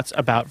your thoughts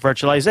about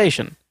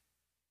virtualization?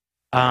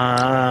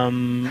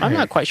 I'm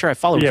not quite sure I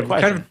followed the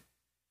question.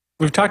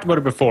 We've talked about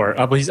it before.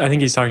 I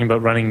think he's talking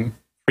about running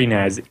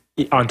FreeNAS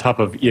on top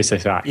of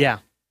ESXi. Yeah.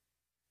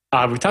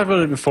 We've talked about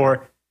it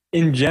before.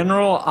 In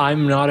general,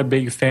 I'm not a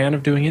big fan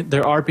of doing it.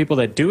 There are people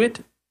that do it,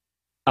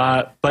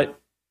 but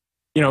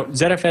you know,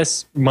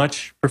 ZFS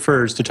much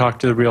prefers to talk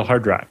to the real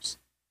hard drives.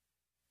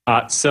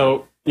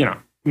 So, you know,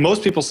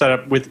 most people set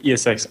up with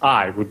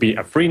ESXi would be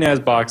a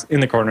FreeNAS box in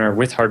the corner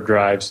with hard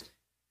drives,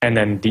 and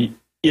then the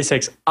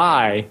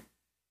ESXi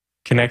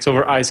connects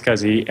over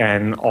iSCSI,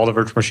 and all the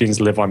virtual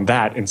machines live on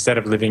that instead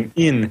of living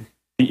in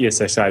the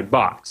ESXi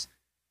box.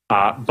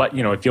 But,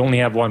 you know, if you only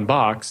have one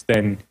box,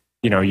 then,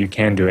 you know, you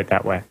can do it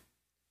that way.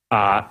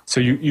 So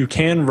you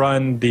can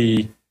run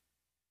the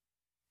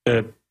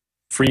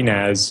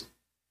FreeNAS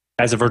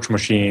as a virtual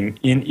machine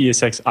in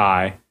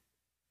ESXi,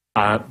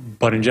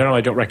 but in general,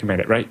 I don't recommend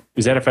it, right?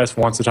 ZFS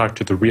wants to talk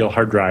to the real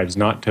hard drives,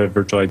 not to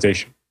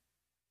virtualization.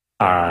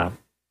 And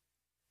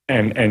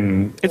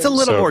it's a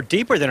little more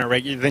deeper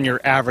than your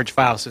average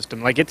file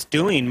system. Like, it's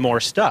doing more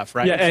stuff,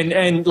 right? Yeah,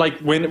 and like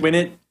when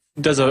it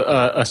does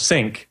a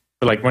sync,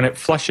 like when it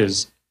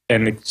flushes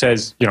and it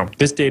says, you know,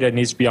 this data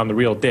needs to be on the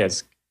real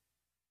disk,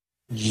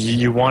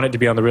 you want it to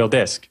be on the real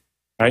disk,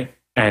 right?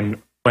 And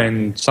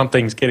when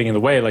something's getting in the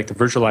way, like the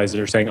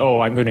virtualizer saying, oh,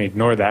 I'm going to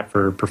ignore that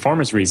for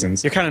performance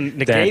reasons. You're kind of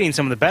negating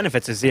some of the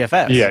benefits of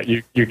ZFS. Yeah,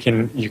 you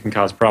can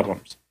cause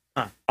problems.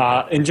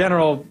 Huh. In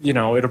general, you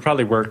know, it'll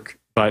probably work,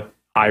 but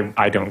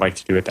I don't like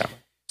to do it that way.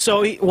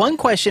 So one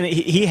question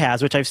he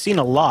has, which I've seen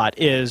a lot,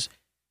 is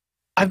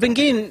I've been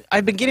getting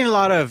a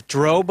lot of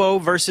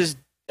Drobo versus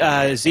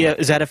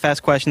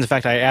ZFS questions. In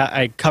fact,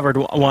 I covered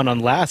one on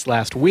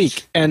last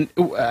week. And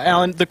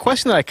Alan, the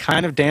question that I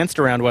kind of danced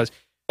around was,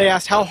 they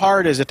asked, how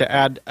hard is it to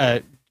add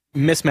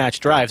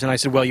mismatched drives? And I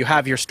said, well, you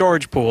have your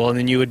storage pool, and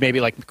then you would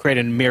maybe like create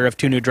a mirror of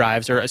 2 new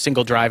drives or a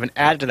single drive and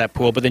add it to that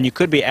pool, but then you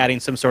could be adding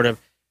some sort of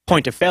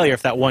point of failure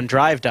if that one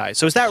drive dies.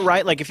 So is that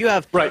right? Like if you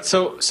have... Right.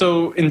 So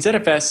in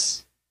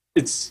ZFS,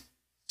 it's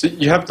So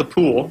you have the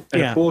pool,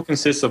 and Yeah. a pool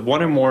consists of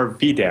one or more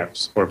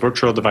VDEVs, or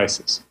virtual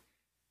devices.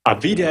 A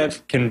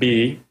VDEV can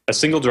be a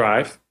single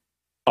drive,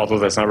 although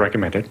that's not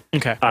recommended.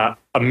 Okay.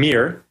 A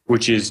mirror,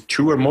 which is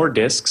two or more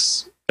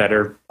disks that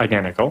are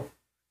identical,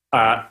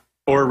 or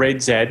a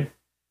RAID Z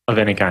of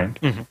any kind,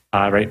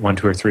 right? 1,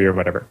 2, or 3, or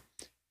whatever.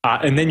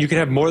 And then you can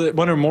have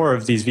one or more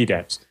of these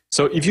VDEVs.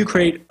 So if you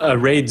create a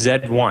RAID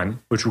Z1,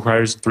 which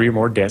requires 3 or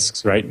more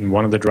disks, right, and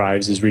one of the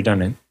drives is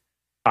redundant,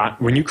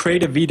 when you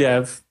create a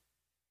VDEV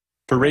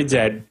for RAID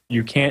Z,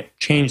 you can't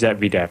change that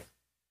VDEV.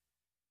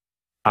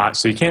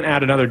 So you can't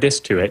add another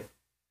disk to it,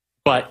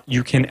 but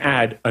you can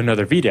add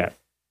another VDEV.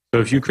 So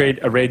if you create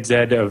a RAID Z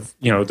of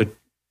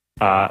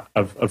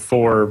of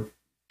 4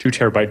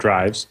 2-terabyte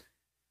drives,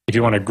 if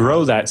you want to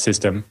grow that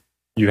system,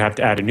 you have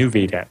to add a new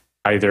VDEV,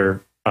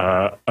 either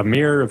a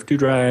mirror of 2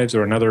 drives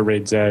or another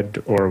RAID Z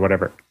or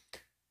whatever.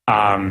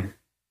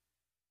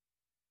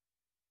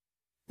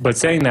 But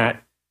saying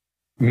that,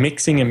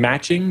 mixing and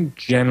matching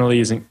generally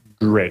isn't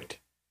great,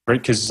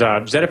 right? Because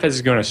ZFS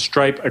is going to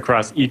stripe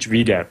across each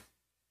VDEV,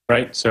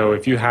 right? So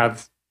if you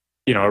have,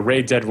 a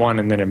RAID Z1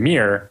 and then a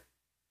mirror,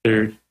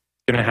 they're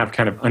going to have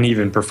kind of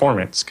uneven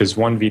performance because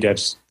one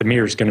VDEV, the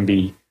mirror is going to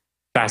be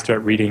faster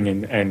at reading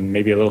and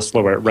maybe a little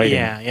slower at writing,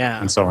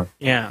 and so on.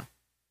 Yeah.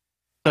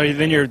 So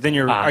then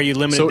you're are you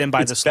limited then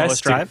by the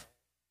slowest drive?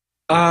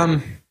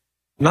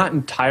 Not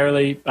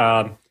entirely.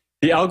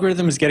 The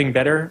algorithm is getting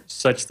better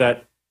such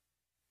that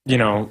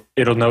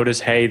it'll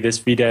notice, hey, this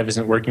VDEV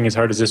isn't working as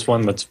hard as this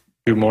one. Let's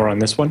do more on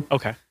this one.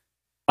 Okay.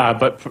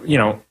 But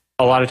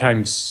a lot of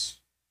times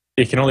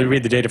it can only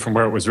read the data from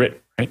where it was written,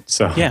 right?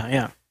 So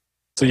yeah.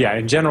 So yeah,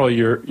 in general,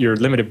 you're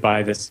limited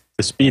by the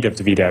speed of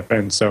the VDEV,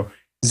 and so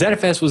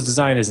ZFS was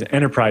designed as an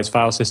enterprise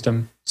file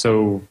system.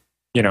 So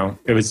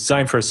it was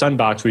designed for a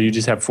Sunbox where you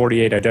just have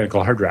 48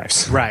 identical hard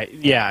drives. Right.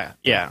 Yeah.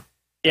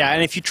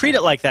 And if you treat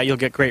it like that, you'll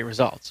get great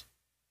results.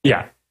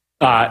 Yeah.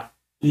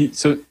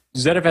 So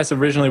ZFS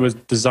originally was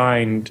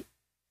designed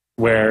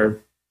where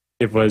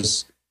it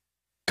was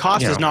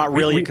cost is not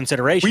really a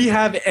consideration. We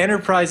have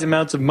enterprise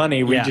amounts of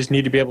money. We just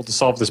need to be able to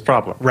solve this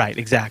problem. Right.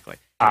 Exactly.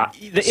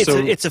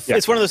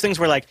 It's one of those things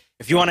where, like,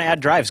 if you want to add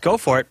drives, go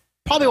for it.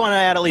 Probably want to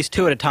add at least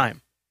 2 at a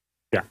time.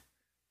 Yeah.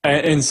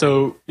 And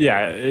so,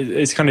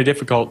 it's kind of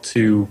difficult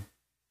to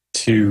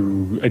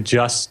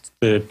adjust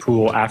the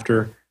pool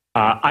after.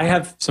 I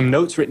have some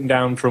notes written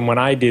down from when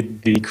I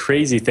did the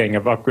crazy thing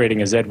of upgrading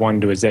a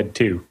Z1 to a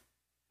Z2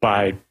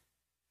 by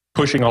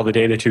pushing all the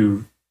data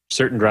to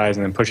certain drives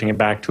and then pushing it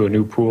back to a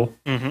new pool.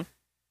 Mm-hmm.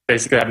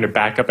 Basically having to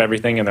back up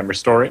everything and then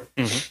restore it,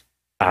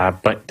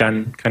 but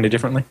done kind of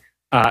differently.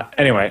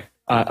 Anyway,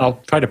 I'll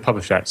try to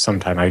publish that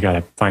sometime. I got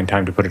to find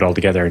time to put it all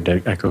together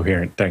into a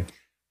coherent thing.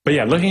 But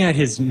yeah, looking at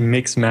his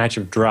mix match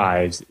of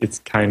drives, it's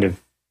kind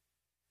of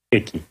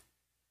icky.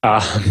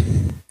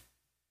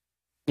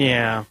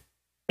 Yeah.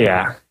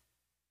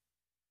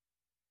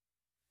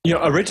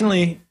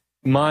 Originally,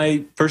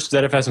 my first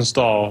ZFS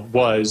install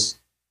was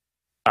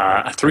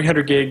a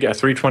 300 gig, a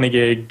 320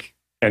 gig,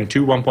 and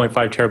 2 1.5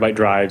 terabyte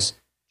drives,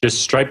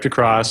 just striped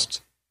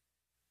across,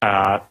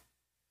 so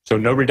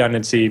no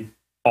redundancy,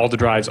 all the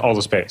drives, all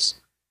the space.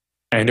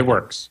 And it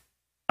works.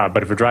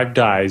 But if a drive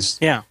dies,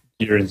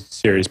 you're in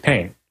serious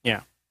pain.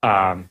 Yeah.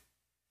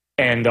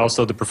 And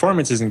also the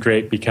performance isn't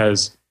great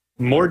because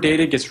more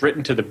data gets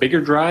written to the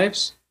bigger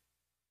drives,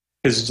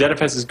 because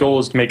ZFS's goal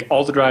is to make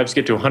all the drives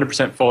get to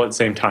 100% full at the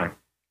same time.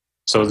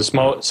 So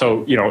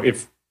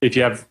if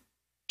you have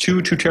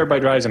 2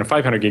 2-terabyte drives and a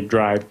 500 gig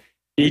drive,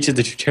 each of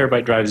the 2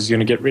 terabyte drives is going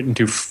to get written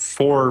to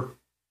 4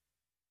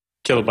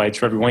 kilobytes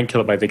for every 1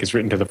 kilobyte that gets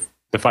written to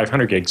the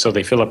 500 gig, so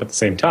they fill up at the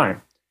same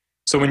time.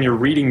 So when you're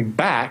reading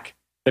back,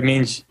 that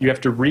means you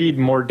have to read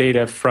more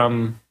data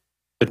from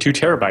the 2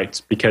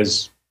 terabytes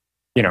because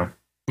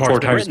 4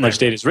 times as much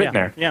data is written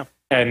there. Yeah.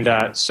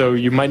 And so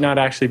you might not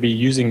actually be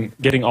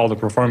getting all the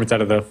performance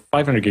out of the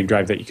 500 gig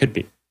drive that you could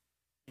be.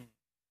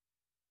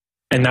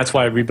 And that's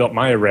why I rebuilt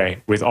my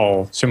array with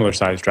all similar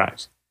sized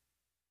drives.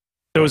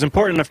 So it was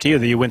important enough to you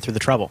that you went through the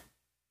trouble.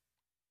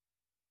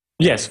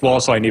 Yes, well,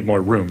 also I need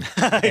more room.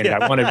 And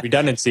I wanted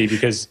redundancy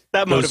because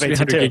that those motivates 300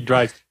 you too. gig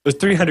drives, those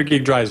 300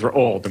 gig drives were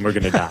old and we're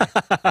going to die.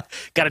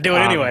 Got to do it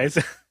anyways.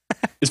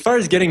 As far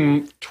as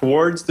getting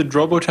towards the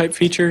Drobo type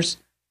features,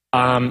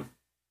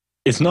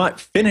 it's not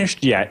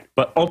finished yet,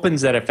 but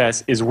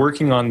OpenZFS is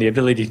working on the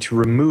ability to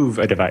remove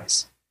a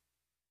device.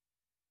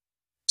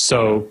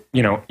 So,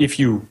 if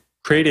you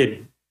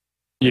created,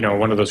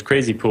 one of those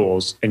crazy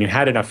pools and you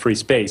had enough free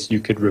space, you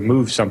could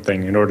remove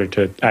something in order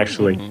to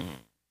actually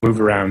move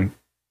around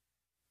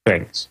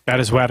things.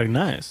 That is rather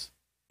nice.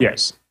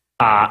 Yes.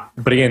 But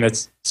again,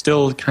 that's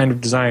still kind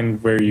of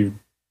designed where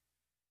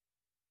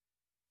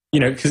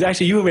because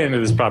actually you ran into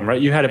this problem,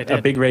 right? You had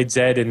a big RAID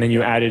Z and then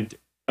you added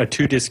a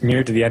 2-disk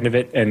mirror to the end of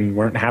it and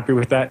weren't happy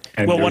with that.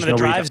 And well, one of the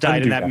drives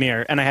died in that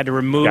mirror, and I had to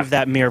remove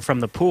that mirror from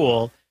the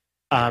pool.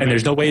 And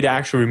there's no way to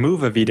actually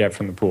remove a VDEV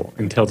from the pool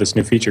until this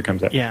new feature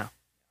comes up. Yeah.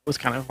 It was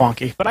kind of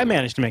wonky, but I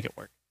managed to make it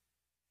work.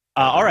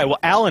 All right. Well,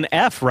 Alan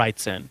F.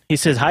 writes in. He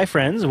says, "Hi,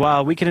 friends.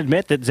 While we can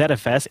admit that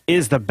ZFS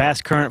is the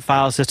best current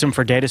file system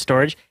for data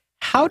storage,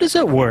 how does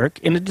it work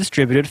in a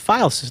distributed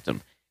file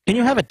system? Can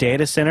you have a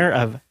data center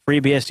of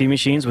FreeBSD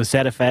machines with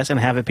ZFS and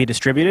have it be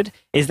distributed?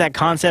 Is that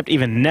concept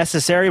even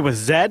necessary with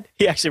Z?"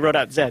 He actually wrote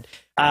out Z.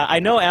 I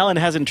know Alan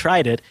hasn't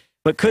tried it,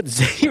 but could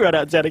Z, he wrote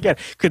out Z again.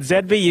 Could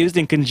Z be used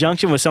in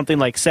conjunction with something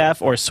like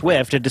Ceph or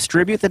Swift to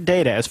distribute the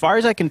data? As far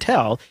as I can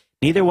tell,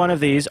 neither one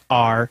of these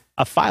are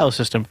a file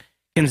system.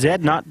 Can Z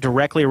not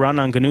directly run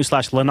on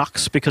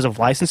GNU/Linux because of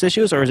license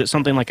issues, or is it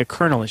something like a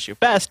kernel issue?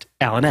 Best,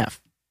 Alan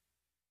F.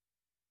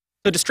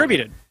 So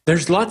distributed.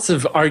 There's lots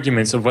of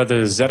arguments of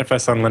whether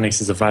ZFS on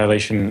Linux is a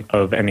violation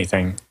of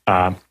anything.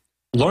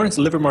 Lawrence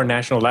Livermore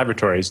National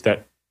Laboratories,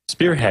 that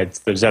spearheads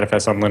the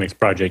ZFS on Linux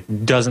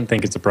project, doesn't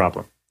think it's a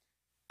problem.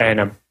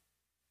 And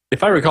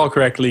if I recall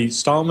correctly,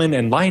 Stallman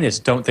and Linus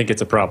don't think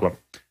it's a problem.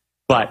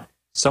 But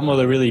some of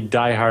the really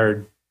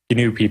diehard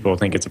GNU people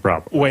think it's a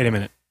problem. Wait a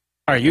minute.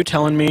 Are you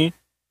telling me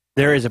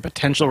there is a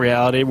potential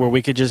reality where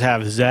we could just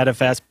have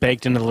ZFS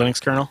baked into the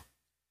Linux kernel?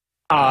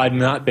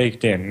 Not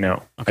baked in,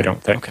 no. Okay. I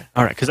don't think. Okay.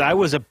 All right, because I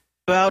was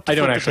about to I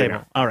don't flip the actually table.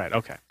 know. All right,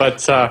 okay. But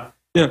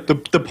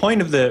the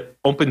point of the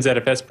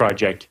OpenZFS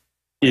project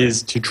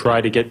is to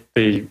try to get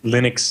the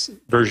Linux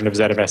version of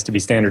ZFS to be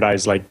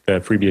standardized like the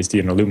FreeBSD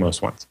and the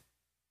Lumos ones.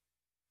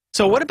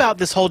 So what about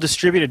this whole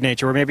distributed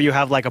nature where maybe you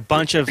have like a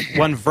bunch of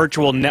one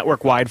virtual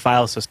network-wide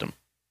file system?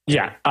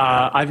 Yeah,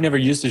 I've never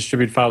used a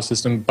distributed file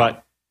system,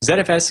 but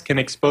ZFS can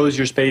expose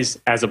your space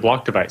as a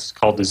block device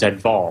called the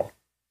ZVOL,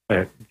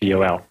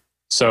 VOL.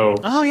 So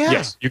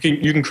yes, you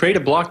can create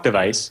a block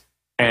device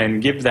and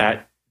give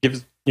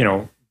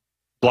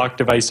block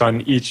device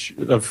on each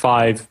of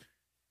 5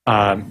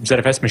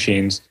 ZFS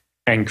machines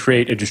and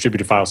create a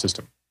distributed file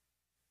system,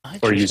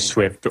 or use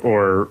Swift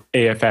or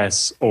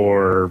AFS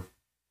or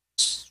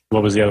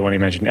what was the other one you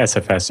mentioned,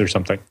 SFS or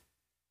something,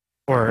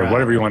 or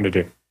whatever you wanted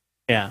to do.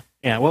 Yeah.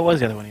 What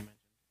was the other one you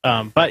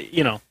mentioned? But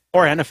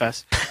or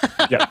NFS.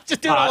 Yeah,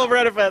 just do it all over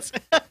NFS.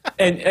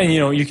 and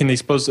you can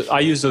expose. I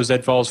use those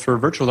ZVols for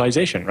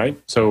virtualization, right?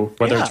 So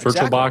whether it's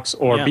VirtualBox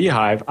or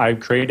Beehive, I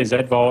create a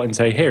ZVol and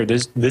say, "Here,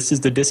 this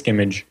is the disk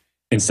image.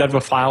 Instead of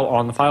a file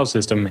on the file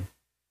system,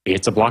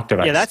 it's a block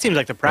device." Yeah, that seems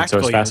like the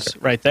practical use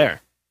right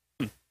there.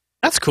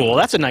 That's cool.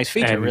 That's a nice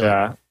feature,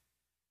 really.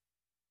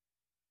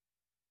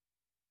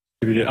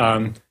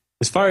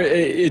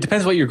 It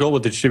depends what your goal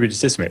with the distributed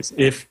system is.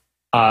 If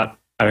I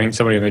think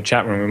somebody in the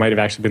chat room, it might have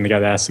actually been the guy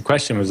that asked the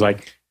question, was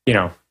like,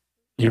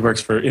 he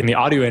works in the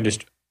audio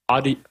industry.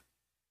 Was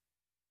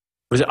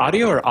it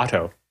audio or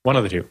auto? One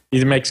of the two.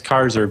 Either makes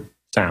cars or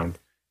sound.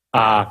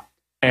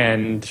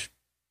 And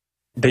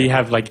they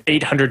have like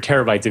 800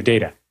 terabytes of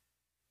data.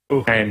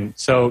 Ooh. And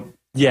so,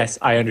 yes,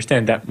 I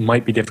understand that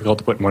might be difficult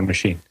to put in one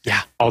machine.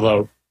 Yeah.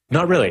 Although,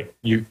 not really.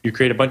 You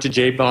create a bunch of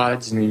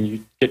JBODs and then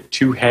you get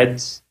 2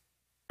 heads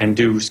and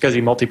do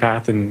SCSI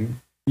multipath, and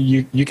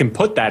you can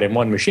put that in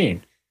one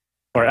machine.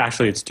 Or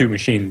actually, it's 2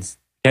 machines.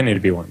 Can need to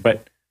be one.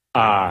 But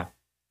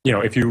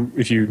if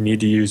you need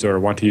to use or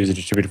want to use a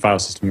distributed file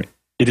system,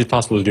 it is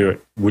possible to do it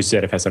with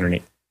ZFS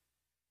underneath.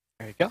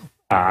 There you go.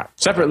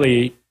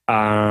 Separately,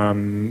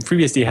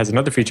 FreeBSD has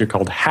another feature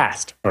called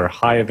HAST, or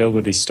High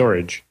Availability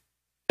Storage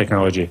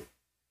technology,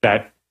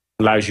 that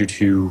allows you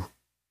to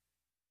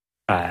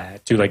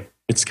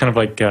it's kind of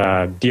like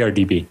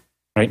DRDB,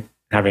 right?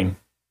 Having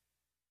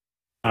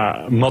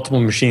multiple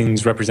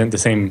machines represent the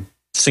same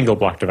single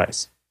block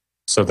device,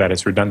 so that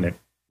it's redundant.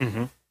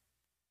 Mm-hmm.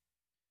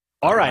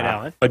 All right,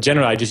 Alan. But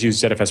generally, I just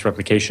use ZFS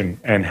replication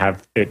and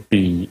have it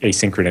be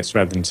asynchronous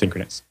rather than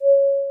synchronous.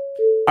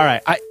 All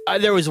right.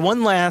 There was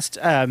one last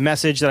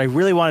message that I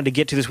really wanted to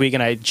get to this week,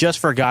 and I just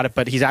forgot it,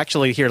 but he's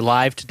actually here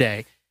live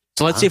today.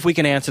 So let's see if we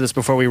can answer this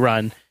before we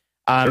run.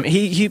 Sure.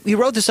 He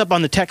wrote this up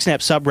on the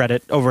TechSNAP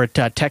subreddit over at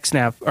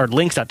TechSNAP, or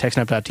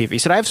links.techsnap.tv. He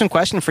said, "I have some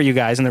question for you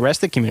guys and the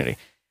rest of the community.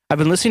 I've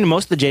been listening to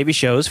most of the JB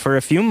shows for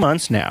a few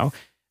months now,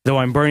 though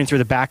I'm burning through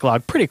the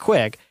backlog pretty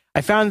quick.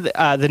 I found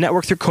the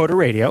network through Coda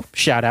Radio.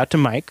 Shout out to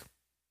Mike,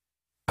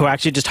 who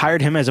actually just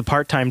hired him as a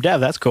part-time dev.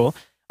 That's cool.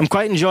 I'm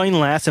quite enjoying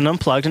Last and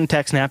Unplugged and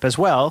TechSNAP as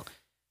well."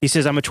 He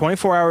says, "I'm a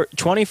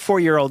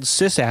 24-year-old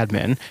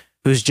sysadmin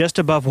who's just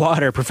above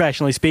water,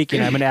 professionally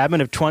speaking. I'm an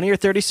admin of 20 or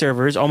 30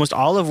 servers, almost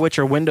all of which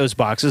are Windows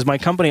boxes. My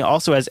company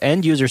also has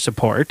end-user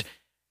support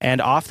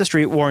and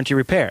off-the-street warranty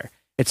repair.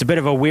 It's a bit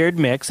of a weird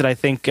mix that I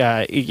think,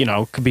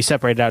 could be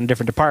separated out in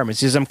different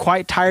departments. He says, I'm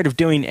quite tired of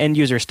doing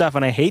end-user stuff,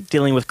 and I hate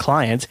dealing with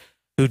clients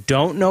who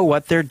don't know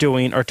what they're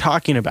doing or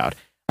talking about.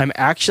 I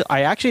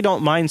actually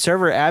don't mind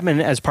server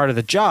admin as part of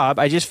the job.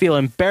 I just feel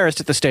embarrassed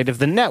at the state of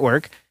the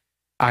network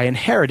I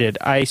inherited.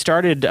 I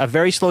started a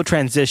very slow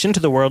transition to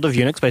the world of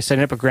Unix by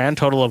setting up a grand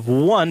total of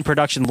 1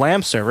 production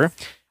LAMP server.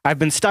 I've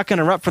been stuck in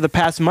a rut for the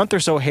past month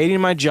or so,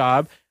 hating my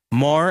job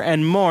more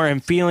and more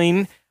and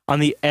feeling on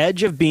the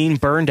edge of being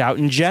burned out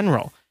in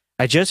general.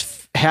 I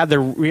just had the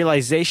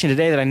realization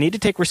today that I need to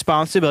take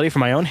responsibility for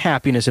my own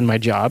happiness in my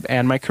job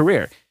and my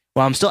career.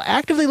 While I'm still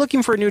actively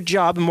looking for a new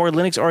job, a more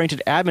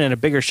Linux-oriented admin in a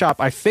bigger shop,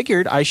 I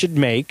figured I should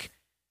make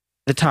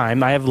the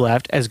time I have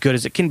left as good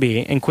as it can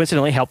be, and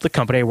coincidentally help the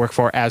company I work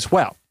for as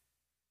well.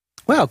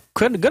 Well,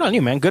 good on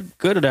you, man.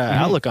 Good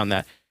outlook on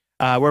that.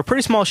 We're a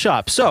pretty small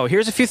shop, so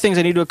here's a few things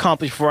I need to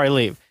accomplish before I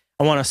leave.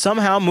 I want to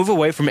somehow move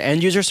away from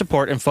end-user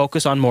support and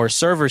focus on more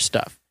server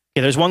stuff.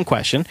 Okay, there's one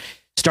question.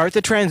 Start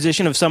the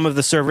transition of some of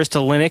the servers to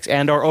Linux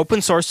and or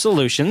open source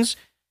solutions,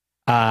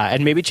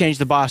 and maybe change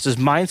the boss's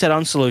mindset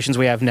on solutions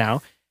we have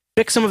now.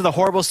 Fix some of the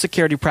horrible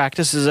security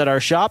practices at our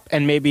shop,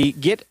 and maybe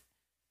get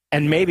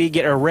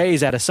a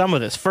raise out of some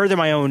of this. Further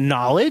my own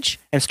knowledge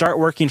and start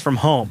working from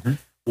home.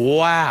 Mm-hmm.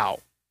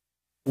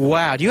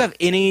 Wow. Do you have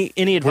any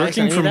advice?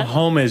 Working from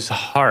home is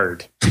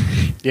hard.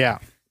 Yeah.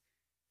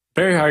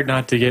 Very hard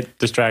not to get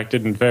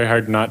distracted, and very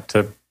hard not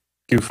to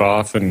goof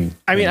off and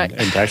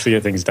actually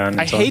get things done.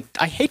 I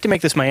hate to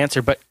make this my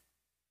answer, but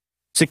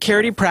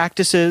security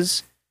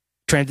practices,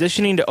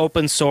 transitioning to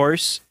open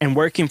source, and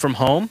working from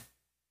home,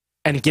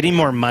 and getting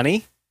more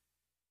money,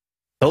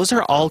 those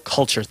are all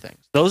culture things.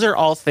 Those are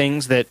all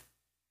things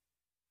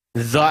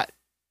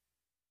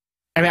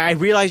I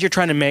realize you're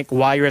trying to make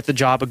while you're at the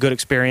job a good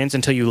experience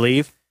until you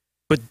leave,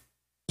 but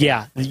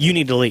yeah, you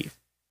need to leave.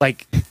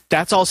 Like,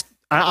 that's all.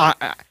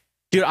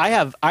 Dude, I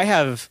have.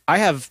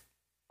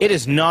 It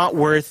is not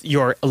worth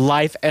your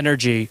life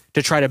energy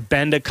to try to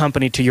bend a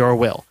company to your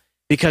will,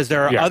 because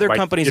there are other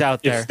companies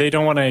out there. If they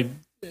don't want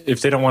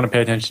to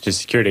pay attention to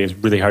security, it's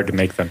really hard to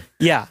make them.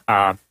 Yeah.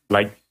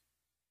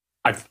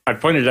 I've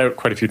pointed it out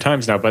quite a few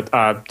times now, but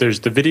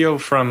there's the video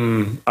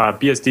from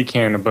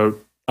BSDCan about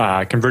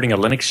converting a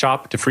Linux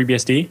shop to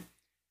FreeBSD.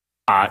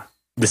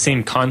 The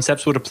same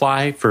concepts would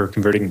apply for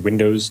converting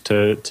Windows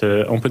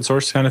to open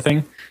source kind of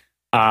thing.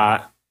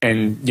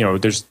 And,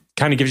 there's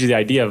kind of gives you the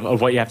idea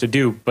of what you have to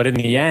do. But in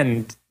the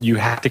end, you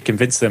have to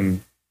convince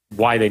them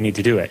why they need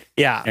to do it.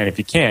 Yeah. And if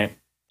you can't,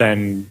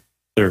 then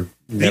they're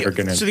never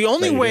going to. So the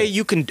only way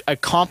you can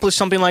accomplish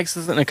something like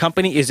this in a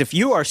company is if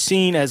you are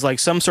seen as like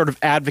some sort of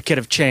advocate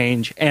of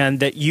change,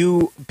 and that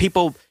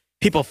people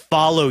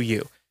follow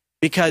you.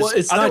 Because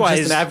it's not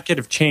just an advocate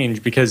of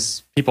change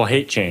because people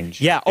hate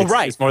change. Yeah.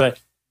 Right. It's more that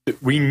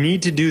we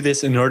need to do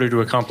this in order to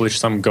accomplish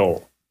some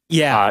goal.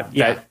 Yeah.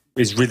 That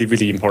is really,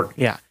 really important.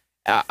 Yeah.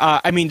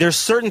 There's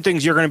certain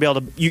things you're going to be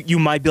able to, you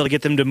might be able to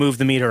get them to move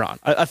the meter on.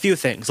 A few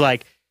things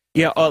like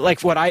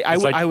what I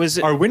was.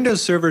 Our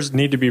Windows servers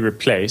need to be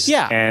replaced.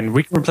 Yeah. And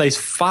we can replace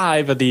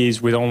 5 of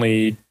these with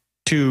only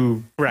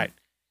 2. Right.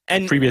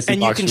 And previously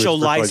you can show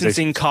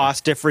licensing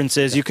cost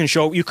differences. You can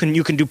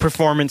do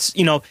performance.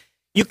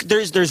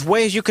 There's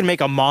ways you can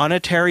make a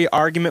monetary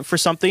argument for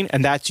something,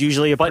 and that's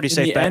usually a pretty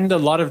safe bet. And a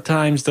lot of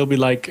times they'll be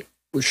like,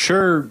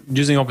 sure,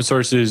 using open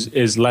source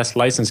is less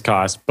license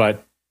cost,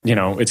 but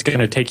it's going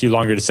to take you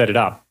longer to set it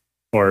up,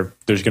 or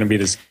there's going to be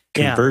this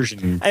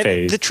conversion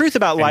phase. The truth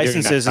about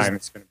licenses is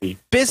it's going to be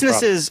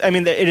businesses,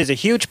 it is a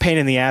huge pain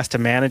in the ass to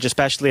manage,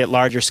 especially at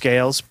larger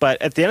scales.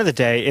 But at the end of the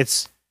day,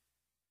 it's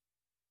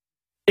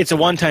a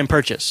one-time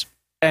purchase,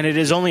 and it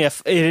is only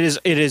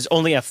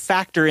a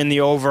factor in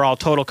the overall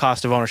total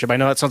cost of ownership. I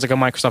know that sounds like a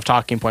Microsoft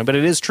talking point, but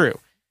it is true.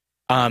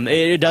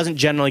 It doesn't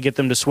generally get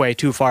them to sway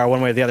too far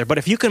one way or the other. But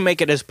if you can make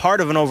it as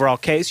part of an overall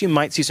case, you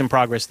might see some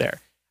progress there.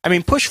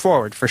 Push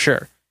forward for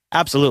sure.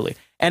 Absolutely.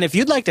 And if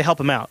you'd like to help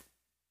them out,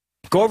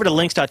 go over to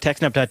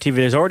links.techsnap.tv.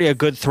 There's already a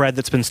good thread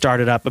that's been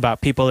started up about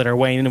people that are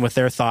weighing in with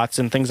their thoughts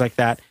and things like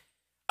that.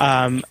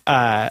 I'll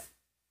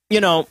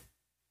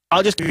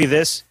just give you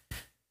this.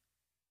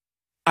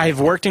 I've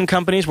worked in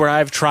companies where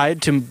I've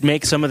tried to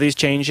make some of these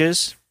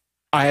changes.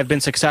 I have been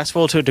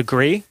successful to a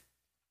degree.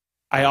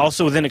 I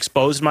also then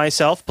exposed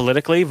myself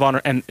politically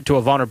and to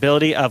a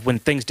vulnerability of when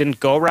things didn't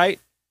go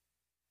right.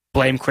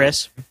 Blame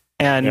Chris.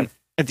 And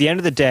at the end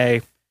of the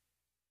day,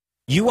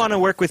 you want to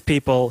work with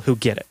people who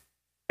get it.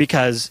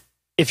 Because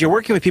if you're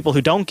working with people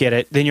who don't get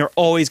it, then you're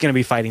always going to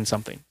be fighting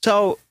something.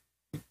 So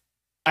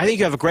I think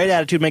you have a great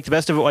attitude. Make the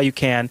best of it while you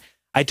can.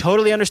 I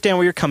totally understand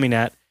where you're coming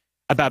at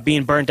about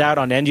being burnt out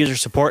on end-user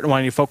support and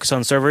wanting to focus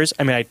on servers.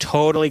 I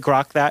totally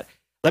grok that.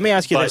 Let me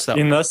ask you this, though.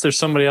 Unless there's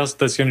somebody else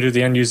that's going to do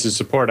the end-user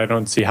support, I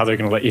don't see how they're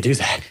going to let you do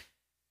that.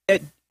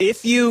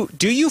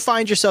 Do you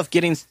find yourself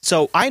getting...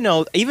 So I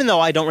know, even though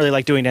I don't really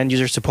like doing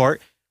end-user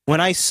support, when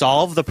I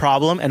solve the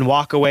problem and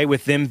walk away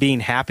with them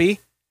being happy,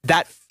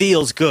 that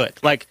feels good.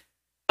 Like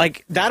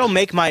that'll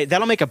make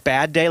a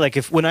bad day. Like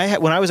when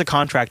I was a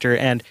contractor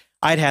and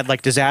I'd had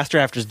like disaster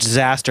after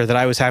disaster that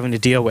I was having to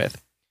deal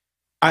with.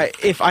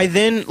 If I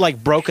then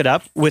like broke it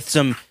up with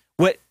some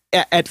what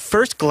at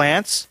first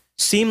glance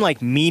seem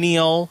like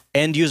menial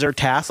end user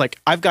tasks, like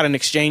I've got an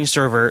Exchange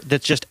server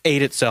that just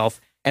ate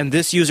itself, and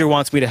this user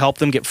wants me to help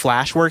them get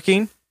Flash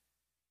working.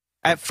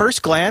 At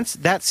first glance,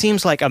 that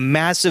seems like a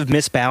massive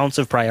misbalance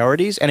of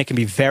priorities, and it can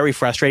be very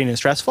frustrating and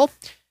stressful.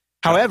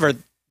 However,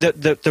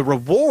 the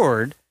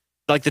reward,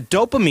 like the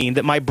dopamine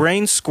that my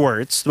brain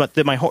squirts,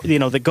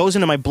 that goes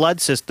into my blood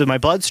system, my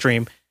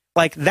bloodstream,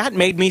 like that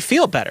made me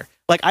feel better.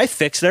 Like I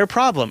fixed their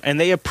problem, and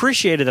they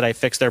appreciated that I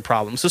fixed their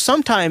problem. So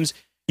sometimes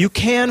you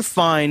can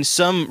find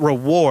some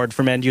reward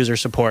from end user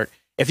support.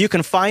 If you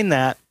can find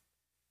that,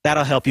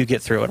 that'll help you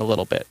get through it a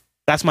little bit.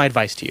 That's my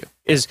advice to you: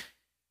 is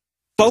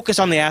focus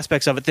on the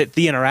aspects of it, that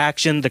the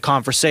interaction, the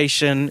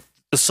conversation,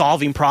 the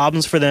solving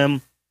problems for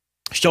them,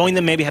 showing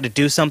them maybe how to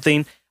do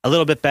something a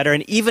little bit better.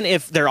 And even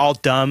if they're all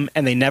dumb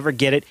and they never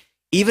get it,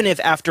 even if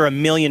after a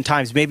million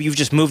times, maybe you've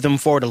just moved them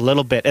forward a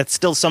little bit, it's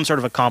still some sort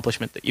of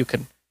accomplishment that you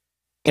can,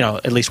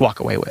 at least walk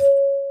away with.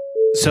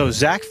 So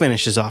Zach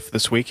finishes off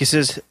this week. He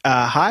says,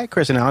 hi,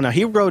 Chris and Alan. Now,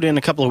 he wrote in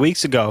a couple of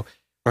weeks ago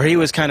where he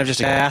was kind of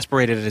just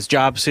exasperated at his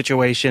job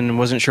situation and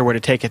wasn't sure where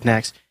to take it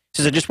next. He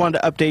says, I just wanted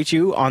to update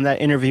you on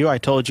that interview I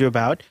told you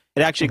about.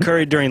 It actually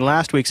occurred during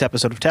last week's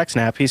episode of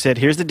TechSNAP. He said,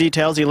 here's the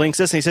details. He links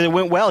this, and he said it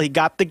went well. He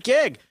got the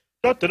gig.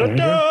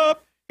 Da-da-da-da.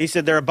 He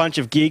said they're a bunch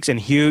of geeks and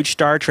huge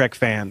Star Trek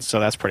fans, so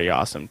that's pretty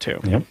awesome, too.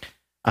 Yep.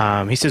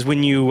 He says,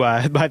 when you,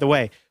 by the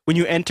way, when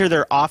you enter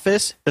their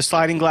office, the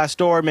sliding glass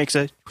door makes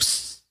a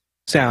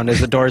sound as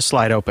the doors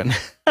slide open.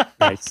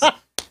 Nice.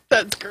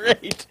 That's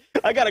great.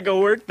 I got to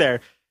go work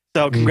there.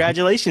 So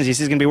congratulations. He says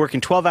he's going to be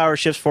working 12-hour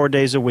shifts 4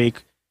 days a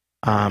week,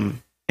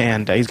 and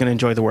he's going to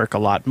enjoy the work a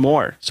lot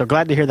more. So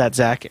glad to hear that,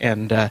 Zach.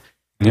 And good.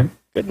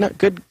 And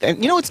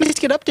it's nice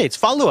to get updates,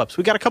 follow-ups.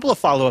 We got a couple of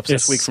follow-ups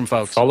this week from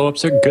folks.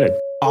 Follow-ups are good.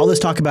 All this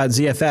talk about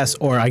ZFS,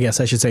 or I guess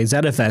I should say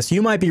ZFS,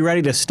 you might be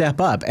ready to step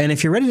up. And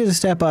if you're ready to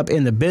step up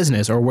in the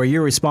business or where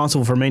you're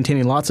responsible for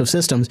maintaining lots of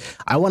systems,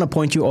 I want to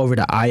point you over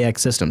to iX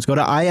Systems. Go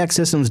to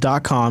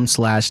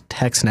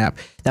ixsystems.com/TechSNAP.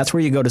 That's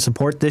where you go to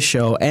support this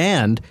show,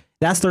 and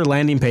that's their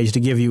landing page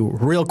to give you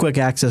real quick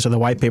access to the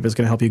white paper that's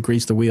going to help you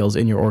grease the wheels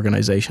in your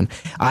organization.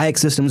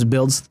 iX Systems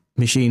builds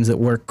machines that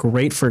work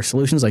great for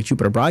solutions like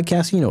Jupiter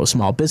Broadcasting, a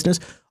small business,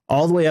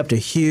 all the way up to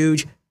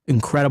huge,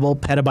 incredible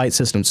petabyte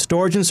systems,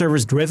 storage and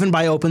servers driven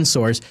by open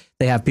source.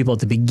 They have people at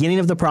the beginning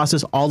of the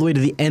process all the way to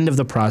the end of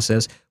the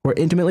process who are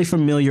intimately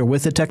familiar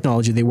with the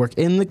technology. They work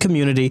in the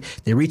community.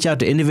 They reach out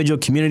to individual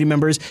community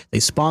members. They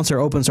sponsor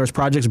open source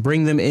projects,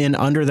 bring them in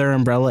under their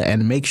umbrella,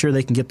 and make sure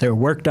they can get their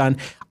work done.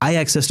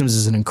 iX Systems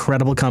is an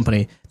incredible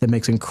company that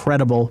makes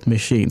incredible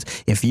machines.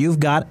 If you've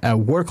got a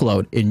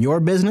workload in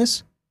your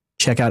business,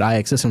 check out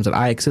iX Systems at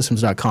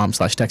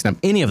ixsystems.com/TechSNAP.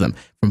 Any of them,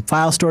 from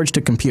file storage to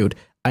compute,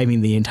 I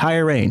mean, the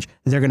entire range,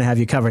 they're going to have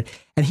you covered.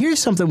 And here's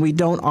something we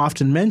don't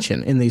often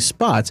mention in these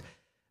spots,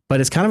 but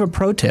it's kind of a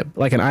pro tip,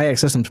 like an iX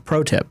Systems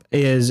pro tip,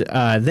 is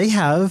they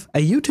have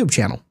a YouTube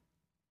channel.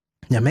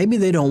 Now, maybe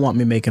they don't want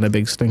me making a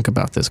big stink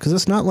about this because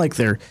it's not like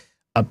they're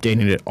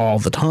updating it all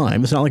the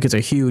time. It's not like it's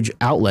a huge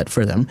outlet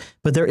for them,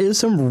 but there is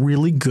some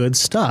really good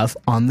stuff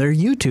on their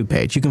YouTube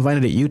page. You can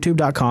find it at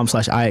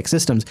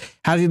youtube.com/ixsystems.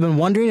 Have you been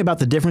wondering about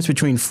the difference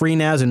between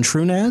FreeNAS and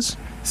TrueNAS?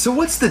 So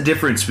what's the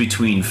difference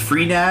between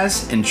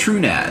FreeNAS and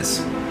TrueNAS?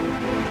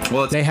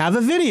 Well, They have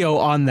a video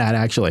on that,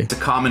 actually. it's a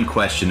common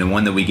question and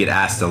one that we get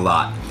asked a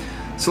lot.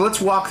 So let's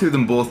walk through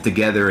them both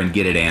together and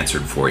get it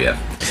answered for you.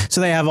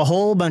 So they have a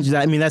whole bunch of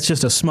that. I mean, that's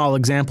just a small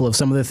example of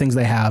some of the things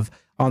they have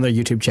on their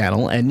YouTube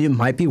channel, and it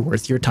might be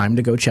worth your time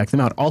to go check them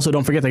out. Also,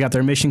 don't forget they got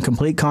their Mission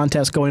Complete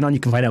contest going on. You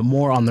can find out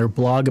more on their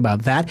blog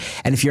about that.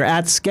 And if you're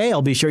at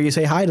scale, be sure you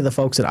say hi to the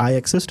folks at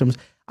iX Systems,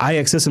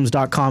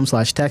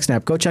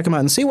 ixsystems.com/TechSNAP. Go check them out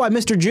and see why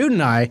Mr. Jude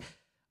and I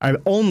are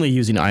only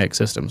using iX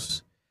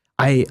Systems.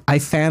 I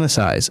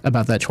fantasize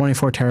about that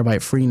 24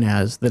 terabyte free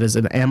NAS that is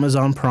an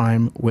Amazon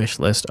Prime wish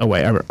list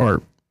away,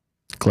 or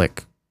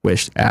click,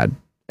 wish, add.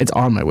 It's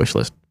on my wish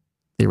list,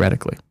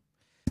 theoretically.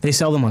 They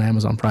sell them on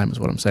Amazon Prime is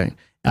what I'm saying.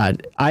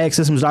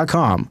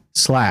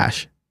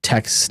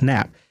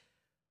 ixsystems.com/TechSNAP.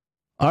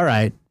 All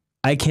right,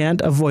 I can't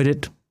avoid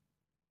it.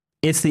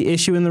 It's the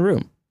issue in the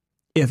room.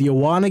 If you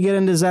want to get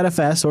into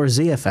ZFS or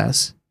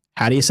ZFS,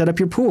 how do you set up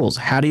your pools?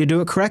 How do you do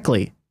it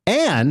correctly?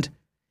 And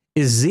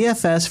is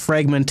ZFS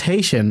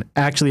fragmentation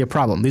actually a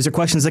problem? These are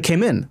questions that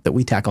came in that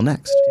we tackle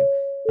next.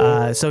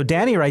 So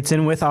Danny writes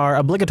in with our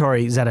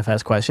obligatory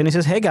ZFS question. He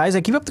says, "Hey guys,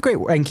 keep up the great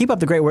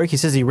work." He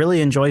says he really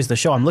enjoys the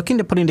show. I'm looking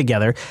to putting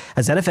together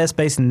a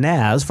ZFS-based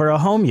NAS for a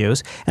home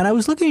use, and I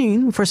was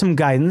looking for some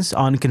guidance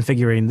on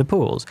configuring the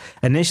pools.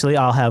 Initially,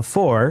 I'll have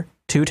 4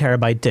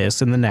 2-terabyte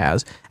disks in the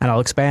NAS, and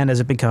I'll expand as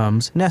it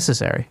becomes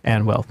necessary.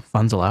 And, well,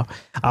 funds allow.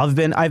 I've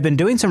been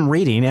doing some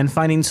reading and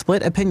finding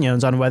split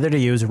opinions on whether to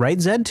use RAID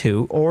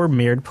Z2 or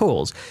mirrored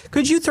pools.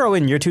 Could you throw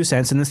in your 2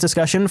 cents in this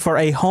discussion? For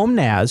a home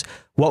NAS,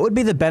 what would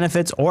be the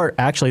benefits, or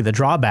actually the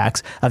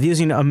drawbacks, of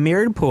using a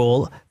mirrored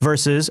pool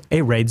versus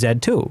a RAID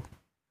Z2?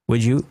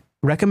 Would you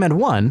recommend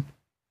one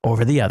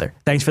over the other?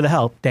 Thanks for the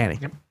help, Danny.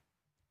 Yep.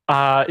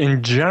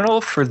 In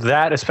general, for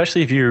that,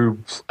 especially if you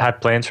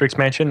have plans for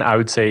expansion, I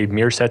would say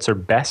mirror sets are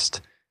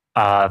best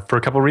for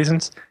a couple of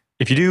reasons.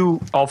 If you do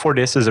all 4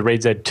 disks as a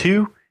RAID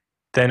Z2,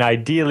 then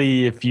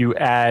ideally, if you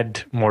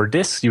add more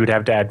disks, you would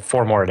have to add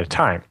 4 more at a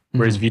time.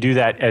 Whereas if you do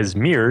that as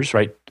mirrors,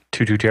 right,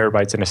 2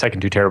 terabytes and a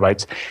second 2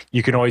 terabytes,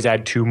 you can always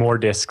add 2 more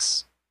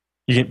disks.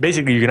 You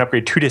can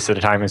upgrade 2 disks at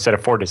a time instead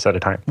of 4 disks at a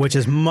time, which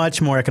is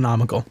much more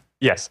economical.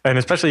 Yes, and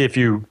especially if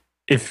you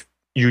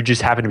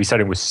just happen to be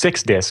starting with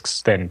 6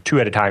 disks, then 2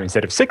 at a time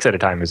instead of 6 at a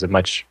time is a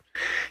much.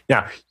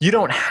 Now, you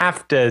don't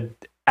have to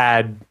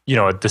add,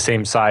 the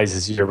same size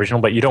as your original,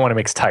 but you don't want to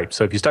mix types.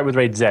 So if you start with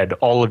RAID Z,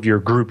 all of your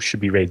groups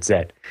should be RAID Z.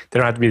 They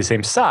don't have to be the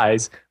same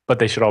size, but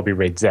they should all be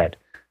RAID Z.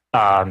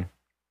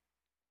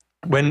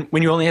 when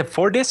you only have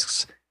 4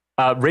 disks,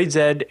 RAID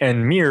Z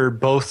and Mir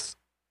both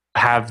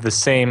have the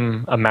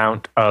same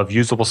amount of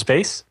usable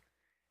space.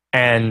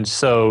 And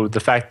so the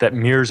fact that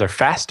Mirs are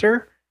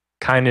faster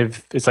kind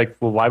of, it's like,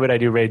 well, why would I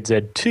do RAID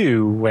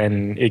Z2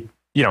 when it,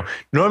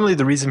 normally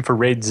the reason for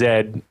RAID Z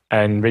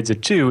and RAID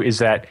Z2 is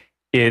that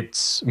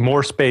it's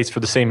more space for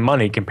the same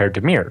money compared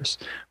to Mirs.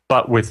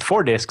 But with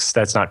 4 disks,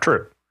 that's not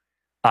true.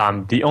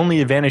 The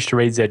only advantage to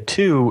RAID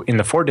Z2 in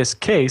the 4-disk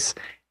case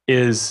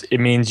is it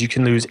means you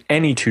can lose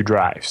any 2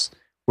 drives.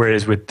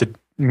 Whereas with the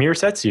Mir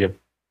sets, you have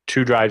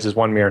 2 drives as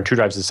one Mir and 2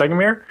 drives as a second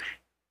Mir.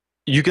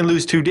 You can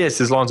lose 2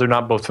 disks as long as they're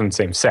not both from the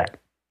same set,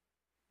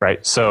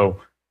 right? So,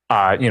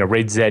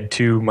 RAID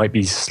Z2 might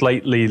be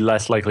slightly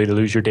less likely to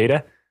lose your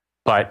data,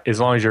 but as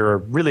long as you're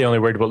really only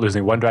worried about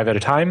losing 1 drive at a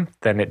time,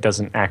 then it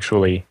doesn't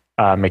actually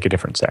make a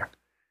difference there.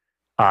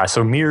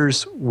 So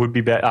Mirs would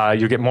be better.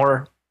 You'll get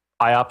more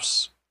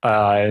IOPS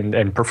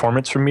and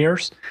performance from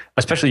Mirs,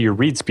 especially your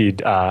read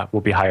speed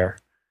will be higher.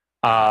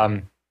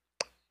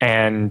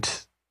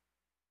 And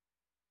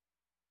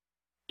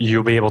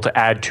you'll be able to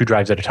add 2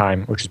 drives at a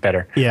time, which is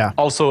better. Yeah.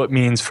 Also, it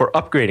means for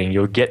upgrading,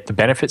 you'll get the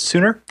benefits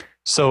sooner.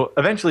 So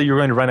eventually you're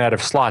going to run out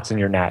of slots in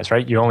your NAS,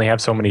 right? You only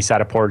have so many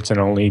SATA ports and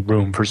only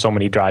room for so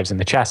many drives in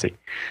the chassis.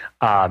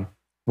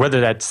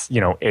 Whether that's,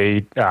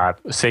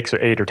 6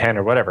 or 8 or 10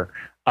 or whatever.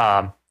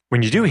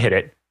 When you do hit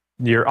it,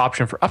 your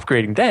option for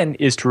upgrading then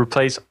is to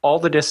replace all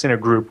the disks in a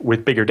group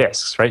with bigger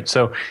disks, right?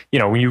 So,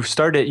 when you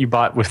start it, you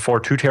bought with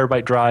 4 2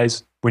 terabyte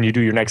drives. When you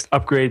do your next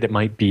upgrade, that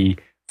might be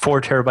 4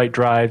 terabyte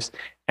drives.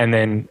 And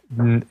then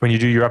when you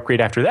do your upgrade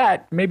after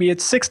that, maybe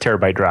it's 6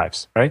 terabyte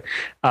drives, right?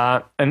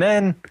 And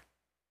then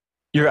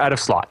you're out of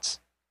slots.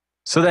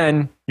 So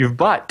then you've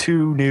bought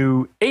 2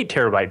 new 8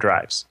 terabyte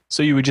drives.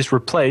 So you would just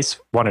replace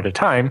one at a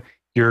time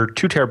your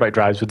 2 terabyte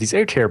drives with these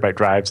 8 terabyte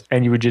drives,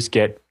 and you would just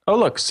get,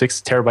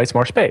 6 terabytes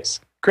more space.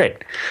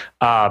 Great.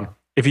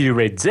 If you do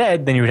RAID Z,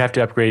 then you would have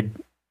to upgrade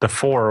the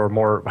 4 or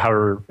more,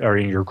 however, are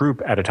in your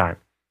group at a time.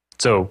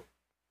 So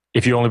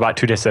if you only bought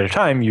 2 disks at a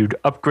time, you'd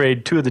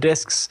upgrade 2 of the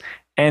disks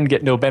and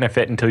get no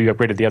benefit until you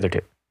upgraded the other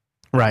 2.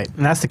 Right.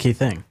 And that's the key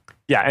thing.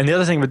 Yeah. And the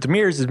other thing with the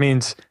Mirs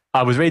means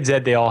with RAID Z,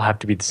 they all have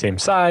to be the same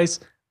size.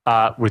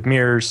 With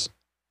Mirs,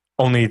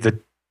 only the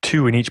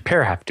 2 in each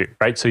pair have to,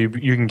 right? So you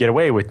can get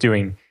away with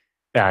doing,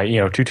 2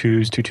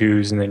 2s, 2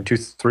 2s, and then 2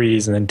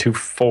 3s, and then 2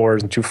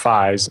 4s, and 2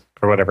 5s,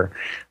 or whatever.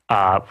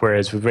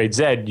 Whereas with RAID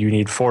Z, you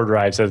need 4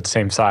 drives of the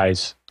same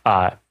size,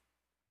 at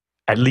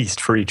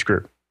least for each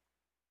group.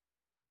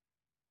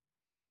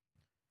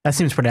 That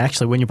seems pretty,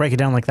 actually, when you break it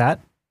down like that,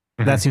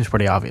 that seems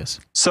pretty obvious.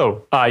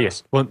 So,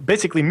 yes. Well,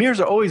 basically, Mirs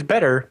are always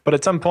better, but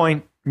at some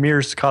point,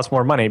 Mirs cost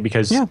more money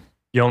because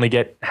you only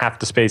get half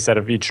the space out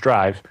of each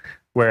drive.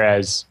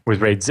 Whereas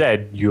with RAID Z,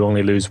 you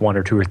only lose 1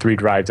 or 2 or 3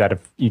 drives out of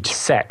each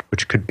set,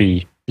 which could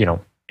be,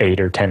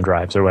 8 or 10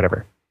 drives or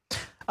whatever.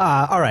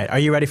 All right. Are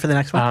you ready for the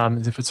next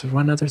one? If it's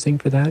one other thing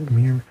for that,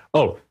 Mir.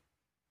 Oh,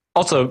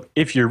 also,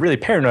 if you're really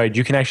paranoid,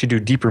 you can actually do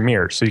deeper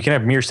Mirs. So you can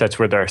have Mir sets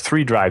where there are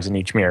 3 drives in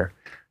each Mir,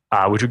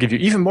 which will give you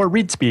even more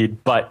read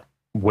speed, but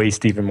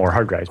waste even more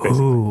hard drives,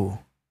 basically. Ooh,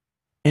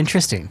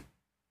 interesting.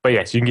 But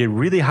yes, you can get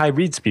really high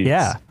read speeds.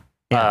 Yeah.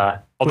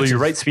 Although your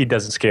write speed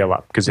doesn't scale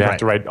up because you have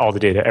to write all the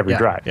data every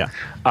drive. Yeah.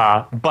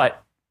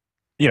 But,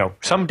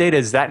 some data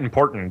is that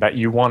important that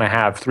you want to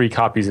have 3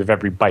 copies of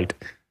every byte.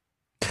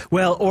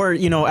 Well, or,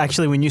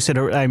 actually, when you said,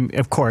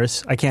 of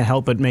course, I can't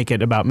help but make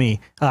it about me.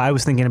 I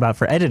was thinking about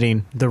for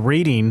editing, the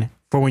reading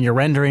for when you're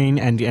rendering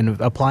and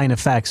applying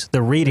effects,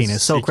 the reading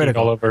is so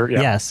critical. All over,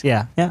 yeah. Yes,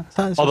 yeah.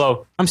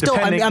 Although,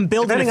 I'm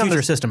building a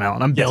future system,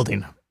 Alan. I'm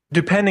building.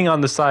 Depending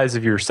on the size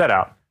of your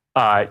setup,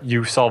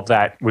 you solve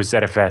that with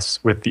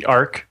ZFS with the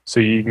ARC, so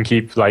you can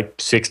keep like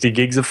 60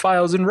 gigs of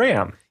files in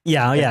RAM.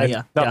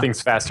 Yeah.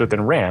 Nothing's faster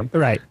than RAM.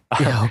 Right.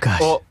 Oh,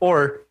 gosh.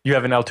 Or you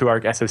have an L2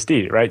 ARC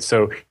SSD, right?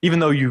 So even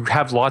though you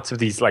have lots of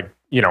these,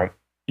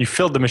 you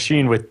filled the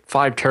machine with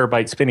 5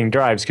 terabyte spinning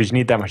drives because you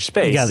need that much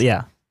space.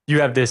 You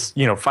have this,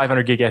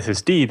 500 gig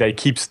SSD that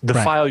keeps the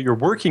file you're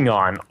working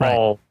on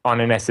all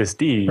on an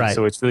SSD. Right.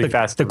 So it's really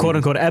fast. The quote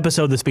unquote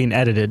episode that's being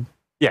edited.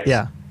 Yes.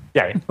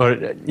 Yeah.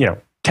 Or,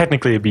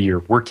 technically it'd be your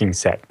working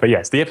set. But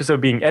yes, the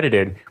episode being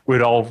edited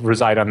would all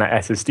reside on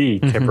that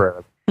SSD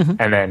temporarily.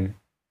 And then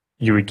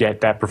you would get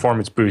that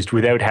performance boost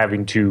without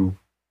having to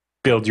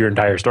build your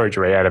entire storage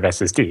array out of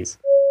SSDs.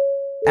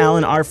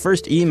 Alan, our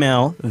first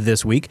email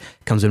this week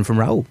comes in from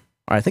Raul.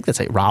 I think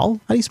that's it. Raul?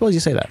 How do you suppose you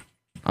say that?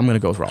 I'm going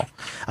to go with Raul.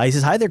 He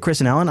says, hi there, Chris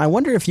and Alan. I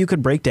wonder if you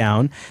could break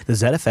down the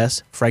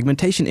ZFS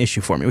fragmentation issue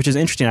for me, which is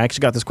interesting. I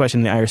actually got this question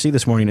in the IRC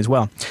this morning as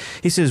well.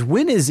 He says,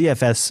 when is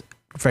ZFS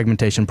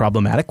fragmentation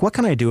problematic? What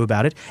can I do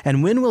about it?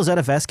 And when will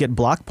ZFS get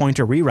block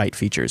pointer rewrite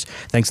features?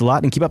 Thanks a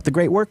lot and keep up the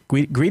great work.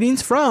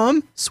 Greetings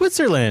from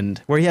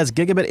Switzerland, where he has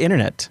gigabit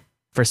internet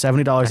for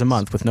 $70 a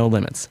month with no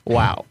limits.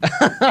 Wow.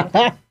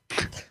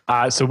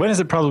 So when is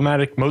it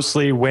problematic?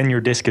 Mostly when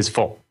your disk is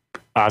full.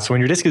 So when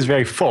your disk is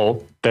very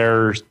full,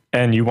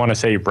 and you want to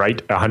say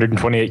write a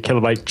 128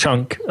 kilobyte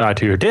chunk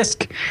to your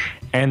disk,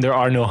 and there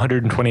are no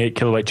 128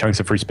 kilobyte chunks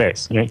of free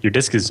space. You know, your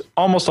disk is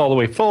almost all the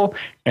way full,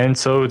 and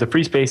so the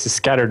free space is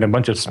scattered in a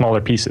bunch of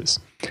smaller pieces.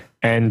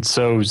 And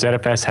so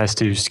ZFS has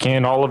to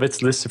scan all of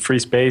its lists of free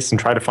space and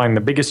try to find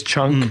the biggest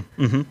chunk,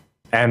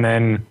 and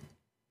then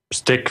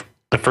stick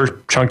the first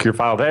chunk of your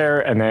file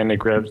there, and then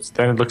it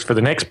looks for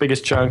the next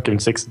biggest chunk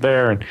and sticks it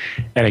there, and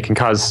it can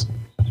cause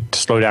to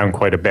slow down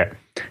quite a bit.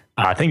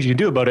 Things you can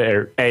do about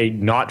it are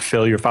not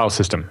fill your file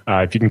system.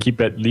 If you can keep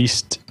at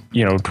least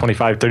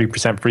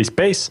 25-30% free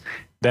space,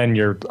 then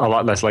you're a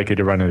lot less likely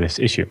to run into this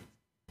issue.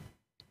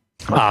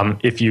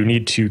 If you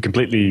need to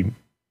completely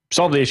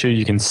solve the issue,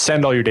 you can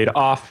send all your data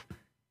off,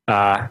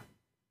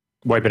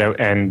 wipe it out,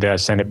 and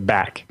send it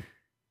back,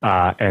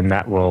 and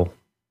that will.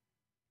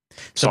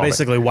 So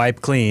basically,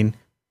 wipe clean,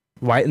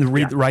 write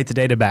the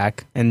data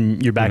back,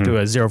 and you're back to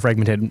a zero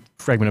fragmented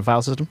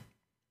file system.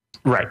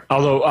 Right.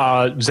 Although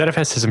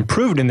ZFS has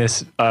improved in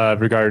this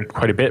regard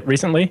quite a bit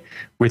recently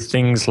with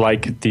things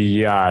like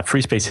the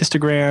free space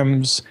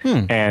histograms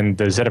and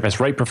the ZFS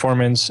write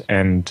performance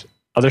and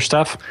other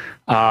stuff.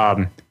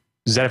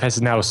 ZFS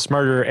is now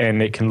smarter,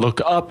 and it can look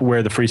up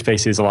where the free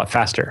space is a lot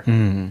faster.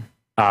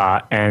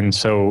 And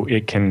so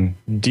it can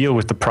deal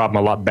with the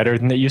problem a lot better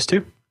than it used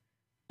to.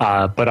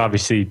 But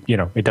obviously,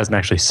 it doesn't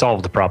actually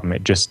solve the problem.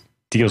 It just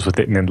deals with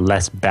it in a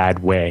less bad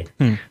way.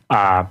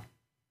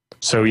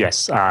 So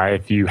yes,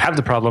 if you have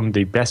the problem,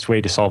 the best way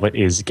to solve it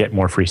is get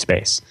more free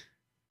space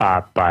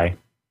by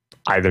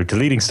either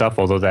deleting stuff,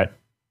 although that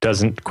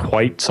doesn't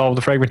quite solve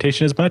the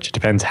fragmentation as much. It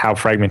depends how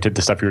fragmented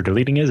the stuff you're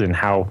deleting is, and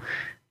how,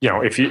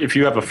 if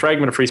you have a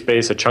fragment of free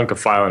space, a chunk of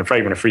file, and a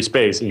fragment of free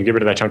space, and you get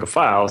rid of that chunk of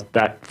files,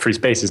 that free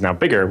space is now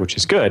bigger, which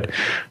is good.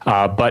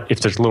 But if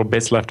there's little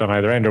bits left on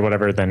either end or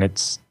whatever, then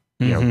it's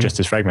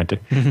just as fragmented.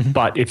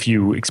 But if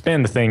you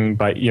expand the thing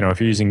by, if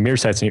you're using mirror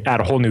sets and you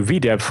add a whole new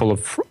VDEV full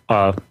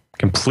of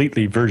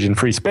completely virgin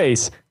free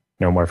space,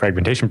 no more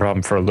fragmentation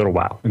problem for a little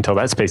while until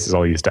that space is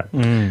all used up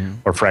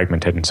or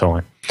fragmented and so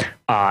on.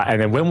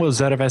 And then when will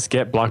ZFS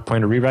get block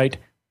pointer rewrite?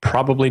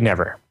 Probably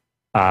never.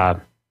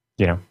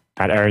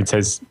 Aaron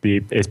says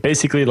it's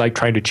basically like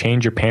trying to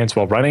change your pants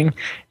while running,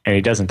 and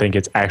he doesn't think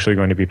it's actually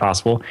going to be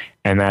possible.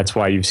 And that's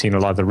why you've seen a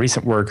lot of the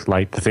recent work,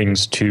 like the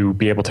things to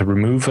be able to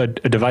remove a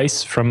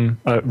device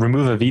remove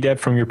a VDEV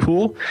from your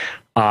pool,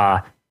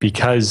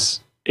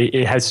 because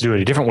it has to do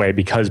it a different way,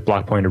 because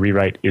block pointer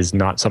rewrite is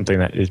not something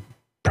that is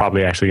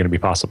probably actually going to be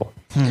possible.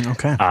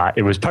 Okay.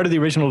 It was part of the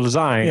original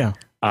design,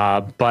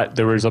 but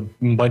there was a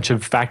bunch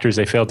of factors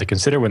they failed to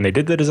consider when they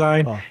did the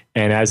design.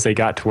 And as they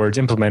got towards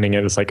implementing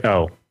it, it's like,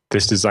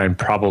 this design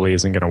probably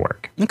isn't going to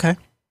work. Okay.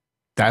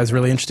 That was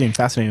really interesting,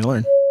 fascinating to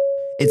learn.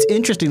 It's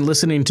interesting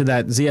listening to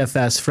that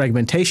ZFS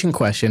fragmentation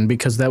question,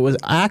 because that was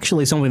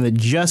actually something that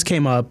just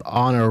came up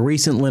on a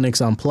recent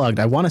Linux Unplugged.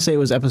 I want to say it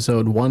was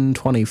episode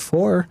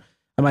 124.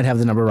 I might have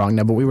the number wrong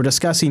now, but we were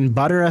discussing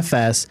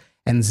ButterFS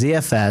and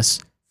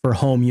ZFS for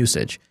home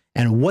usage,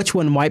 and which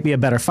one might be a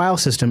better file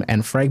system.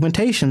 And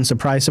fragmentation,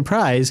 surprise,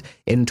 surprise,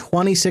 in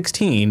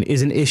 2016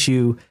 is an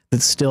issue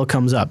that still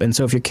comes up. And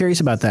so if you're curious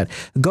about that,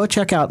 go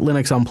check out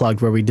Linux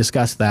Unplugged, where we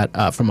discuss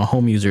that from a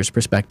home user's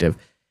perspective.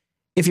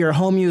 If you're a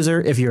home user,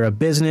 if you're a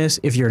business,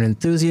 if you're an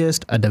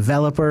enthusiast, a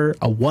developer,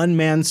 a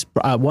one-man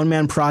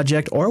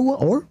project,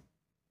 or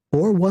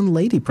one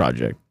lady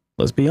project,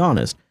 let's be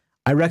honest,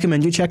 I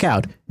recommend you check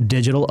out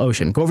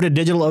DigitalOcean. Go over to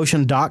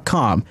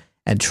DigitalOcean.com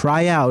and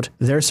try out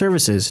their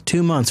services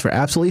 2 months for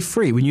absolutely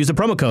free when you use the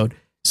promo code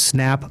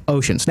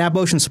SNAPOcean.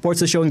 SNAPOcean supports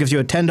the show and gives you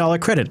a $10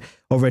 credit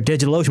over at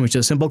DigitalOcean, which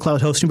is a simple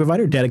cloud hosting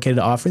provider dedicated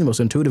to offering the most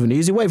intuitive and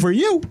easy way for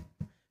you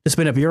to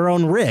spin up your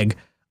own rig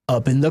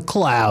up in the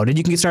cloud. And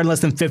you can get started in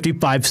less than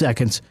 55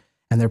 seconds.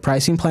 And their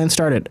pricing plans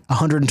start at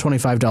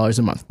 $125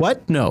 a month.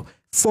 What? No.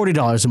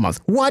 $40 a month.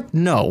 What?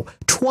 No.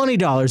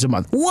 $20 a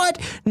month. What?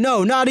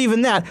 No, not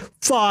even that.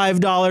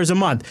 $5 a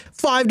month.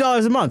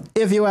 $5 a month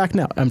if you act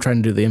now. I'm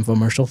trying to do the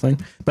infomercial thing,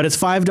 but it's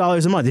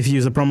 $5 a month. If you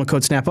use the promo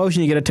code SNAPOcean,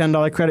 you get a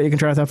 $10 credit. You can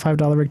try out that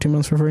 $5 rig 2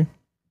 months for free.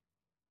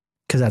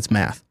 Because that's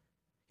math.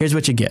 Here's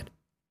what you get.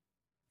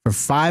 For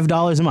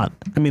 $5 a month,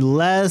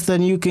 less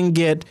than you can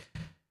get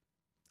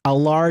a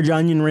large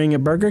onion ring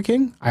at Burger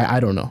King. I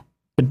don't know.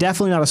 But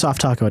definitely not a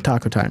soft taco at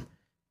Taco Time.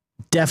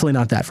 Definitely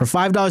not that. For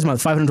 $5 a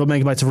month, 512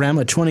 megabytes of RAM,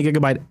 a 20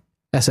 gigabyte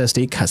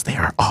SSD, because they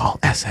are all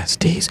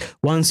SSDs,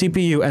 1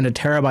 CPU, and a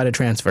terabyte of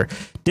transfer.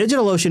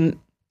 DigitalOcean,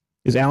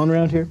 is Alan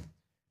around here?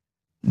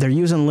 They're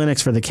using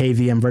Linux for the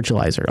KVM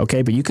virtualizer,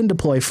 okay? But you can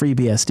deploy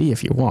FreeBSD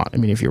if you want.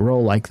 If you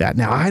roll like that.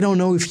 Now, I don't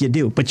know if you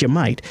do, but you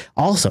might.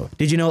 Also,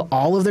 did you know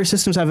all of their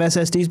systems have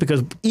SSDs?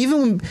 Because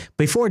even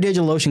before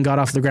DigitalOcean got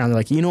off the ground, they're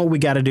like, you know what we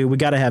got to do? We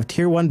got to have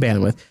tier 1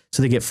 bandwidth,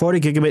 so they get 40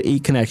 gigabit E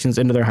connections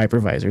into their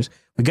hypervisors.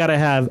 We got to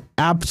have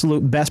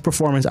absolute best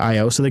performance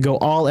I/O, so they go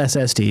all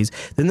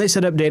SSDs. Then they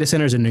set up data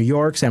centers in New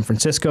York, San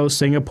Francisco,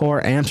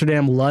 Singapore,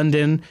 Amsterdam,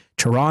 London,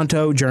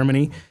 Toronto,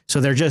 Germany. So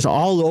they're just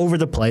all over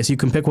the place. You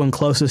can pick one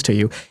closest to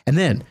you. And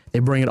then they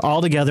bring it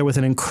all together with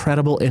an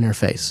incredible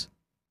interface.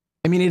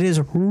 It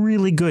is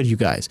really good, you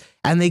guys.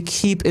 And they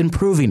keep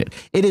improving it.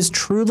 It is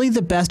truly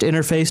the best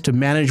interface to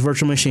manage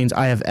virtual machines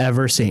I have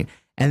ever seen.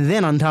 And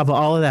then on top of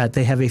all of that,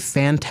 they have a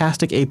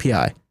fantastic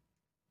API.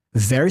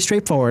 Very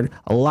straightforward,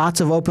 lots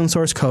of open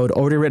source code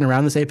already written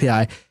around this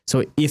API.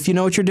 So if you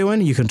know what you're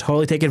doing, you can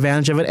totally take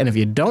advantage of it. And if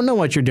you don't know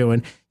what you're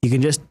doing, you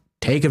can just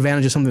take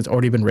advantage of something that's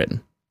already been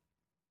written.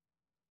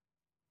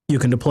 You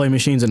can deploy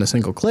machines in a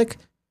single click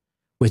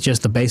with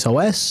just the base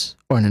OS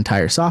or an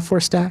entire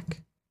software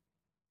stack.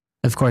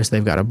 Of course,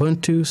 they've got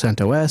Ubuntu,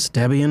 CentOS,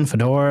 Debian,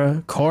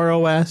 Fedora,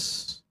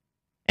 CoreOS,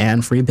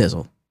 and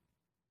FreeBSD.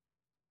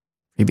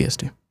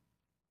 FreeBSD.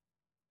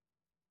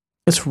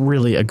 It's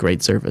really a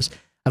great service.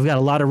 I've got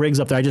a lot of rigs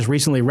up there. I just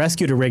recently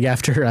rescued a rig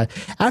after a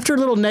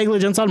little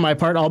negligence on my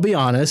part, I'll be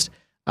honest.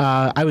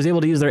 I was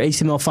able to use their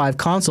HTML5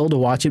 console to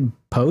watch it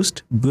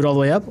post, boot all the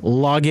way up,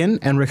 log in,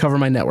 and recover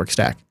my network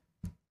stack.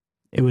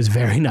 It was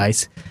very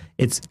nice.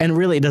 And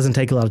really, it doesn't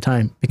take a lot of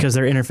time because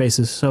their interface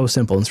is so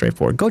simple and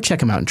straightforward. Go check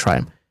them out and try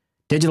them.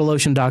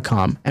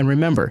 DigitalOcean.com. And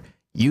remember,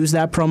 use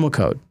that promo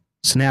code,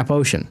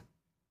 SNAPOcean.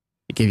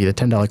 It give you the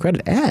 $10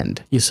 credit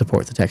and you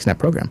support the TechSNAP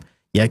program.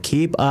 Yeah,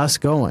 keep us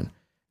going.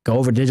 Go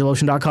over to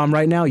DigitalOcean.com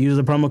right now. Use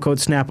the promo code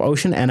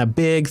SNAPOcean. And a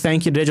big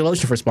thank you to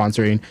DigitalOcean for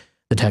sponsoring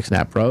the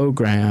TechSNAP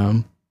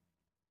program.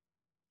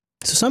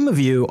 So some of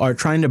you are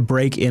trying to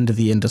break into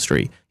the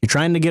industry. You're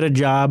trying to get a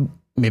job.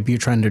 Maybe you're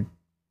trying to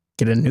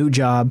get a new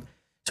job.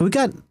 So we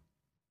got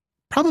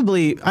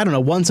probably, I don't know,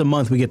 once a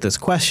month we get this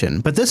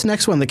question. But this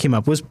next one that came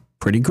up was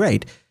pretty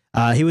great.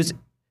 He was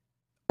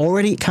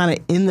already kind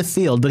of in the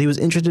field, but he was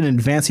interested in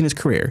advancing his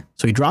career.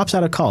 So he drops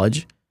out of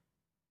college.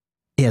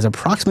 He has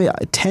approximately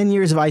 10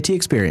 years of IT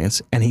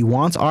experience, and he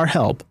wants our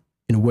help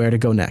in where to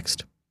go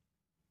next.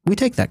 We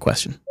take that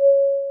question.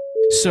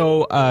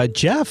 So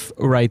Jeff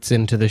writes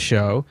into the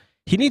show.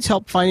 He needs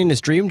help finding his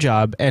dream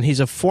job, and he's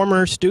a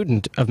former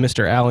student of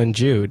Mr. Alan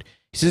Jude.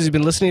 He says he's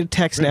been listening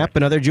to TechSNAP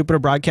and other Jupiter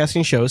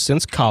Broadcasting shows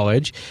since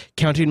college,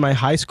 counting my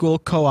high school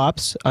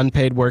co-ops,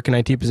 unpaid work and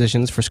IT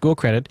positions for school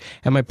credit,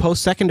 and my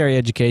post-secondary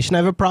education. I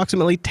have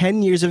approximately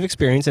 10 years of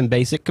experience in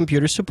basic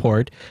computer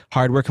support,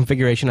 hardware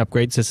configuration,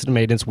 upgrade, system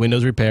maintenance,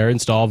 Windows repair,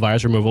 install,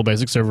 virus removal,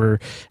 basic server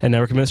and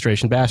network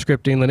administration, bash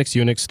scripting,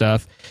 Linux, Unix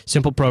stuff,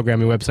 simple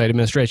programming, website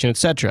administration,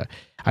 etc.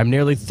 I'm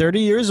nearly 30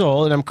 years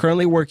old, and I'm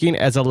currently working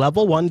as a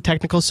level 1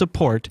 technical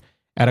support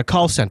at a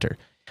call center.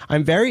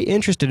 I'm very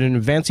interested in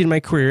advancing my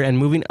career and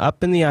moving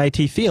up in the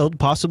IT field,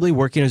 possibly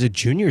working as a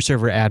junior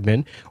server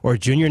admin or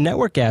junior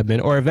network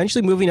admin, or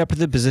eventually moving up to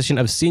the position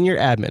of senior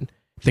admin.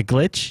 The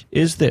glitch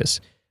is this.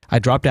 I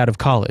dropped out of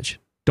college.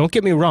 Don't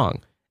get me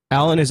wrong.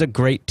 Alan is a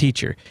great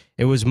teacher.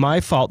 It was my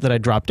fault that I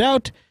dropped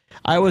out.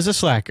 I was a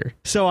slacker.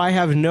 So I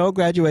have no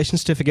graduation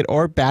certificate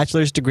or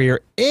bachelor's degree or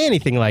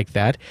anything like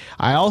that.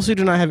 I also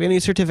do not have any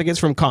certificates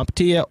from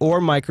CompTIA or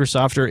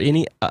Microsoft or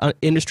any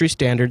industry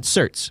standard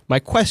certs. My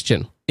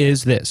question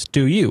is this.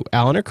 Do you,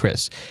 Alan or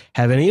Chris,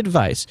 have any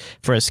advice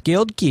for a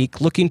skilled geek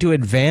looking to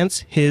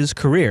advance his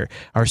career?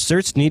 Are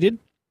certs needed?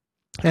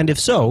 And if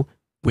so,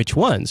 which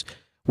ones?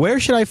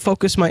 Where should I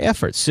focus my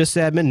efforts?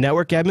 Sysadmin,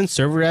 network admin,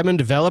 server admin,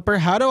 developer?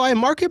 How do I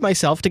market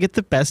myself to get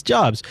the best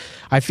jobs?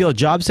 I feel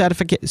job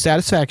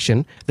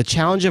satisfaction, the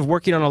challenge of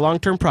working on a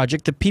long-term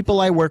project, the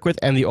people I work with,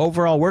 and the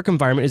overall work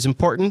environment is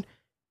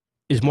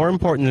more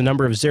important than the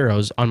number of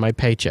zeros on my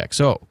paycheck.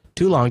 So,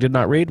 too long, did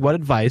not read. What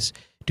advice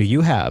do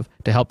you have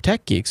to help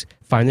tech geeks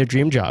find their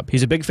dream job?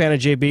 He's a big fan of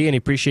JB, and he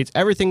appreciates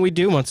everything we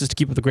do, wants us to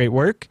keep up the great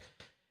work.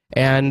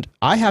 And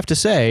I have to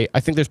say, I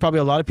think there's probably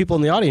a lot of people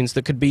in the audience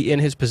that could be in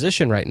his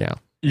position right now.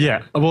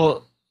 Yeah.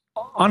 Well,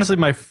 honestly,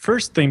 my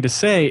first thing to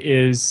say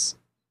is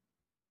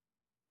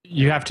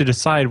you have to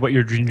decide what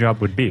your dream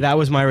job would be. That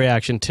was my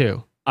reaction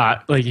too.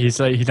 He's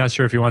not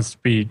sure if he wants to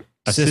be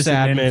a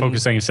sysadmin,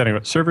 focusing on setting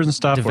up servers and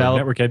stuff, or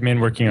network admin,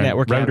 working on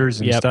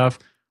routers and stuff,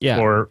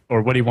 or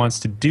what he wants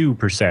to do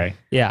per se.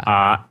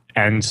 Yeah.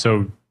 And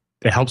so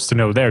it helps to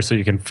know there so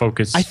you can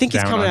focus. I think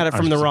he's coming at it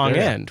from the wrong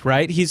end,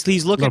 right?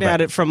 He's looking at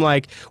it from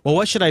like, well,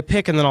 what should I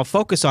pick and then I'll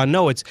focus on?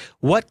 No, it's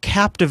what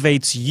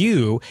captivates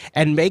you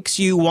and makes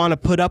you want to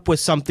put up with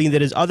something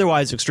that is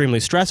otherwise extremely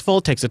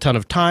stressful, takes a ton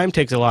of time,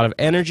 takes a lot of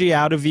energy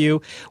out of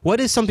you. What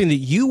is something that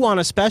you want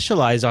to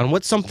specialize on?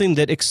 What's something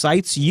that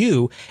excites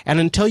you? And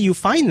until you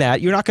find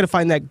that, you're not going to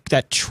find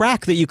that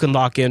track that you can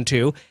lock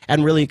into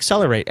and really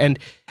accelerate. And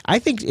I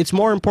think it's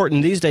more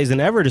important these days than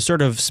ever to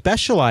sort of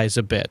specialize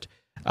a bit.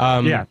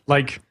 Yeah,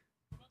 like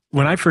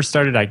when I first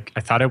started, I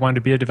thought I wanted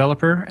to be a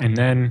developer, and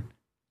then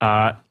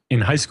in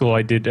high school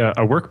I did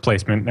a work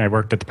placement, and I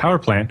worked at the power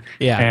plant,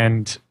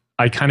 and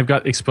I kind of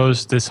got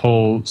exposed to this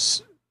whole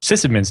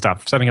sysadmin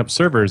stuff, setting up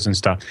servers and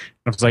stuff. And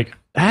I was like,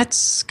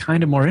 that's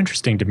kind of more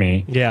interesting to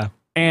me. Yeah.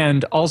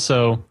 And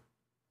also,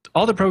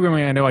 all the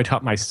programming I know I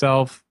taught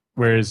myself,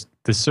 whereas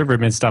the server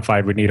admin stuff,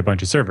 I would need a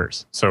bunch of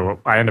servers.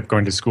 So I ended up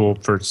going to school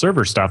for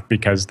server stuff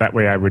because that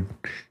way I would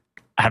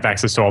have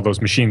access to all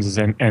those machines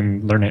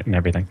and learn it and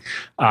everything.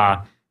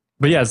 But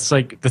yeah, it's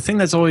like the thing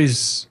that's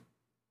always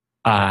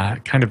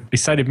kind of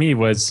excited me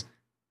was,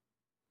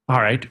 all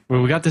right,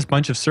 well, we got this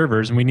bunch of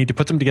servers and we need to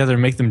put them together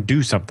and make them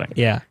do something.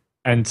 Yeah.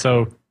 And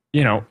so,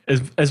 you know,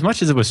 as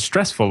much as it was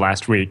stressful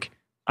last week,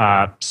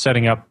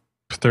 setting up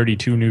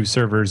 32 new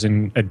servers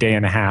in a day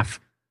and a half,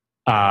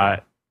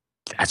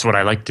 That's what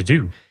I like to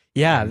do.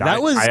 Yeah, And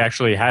that was. I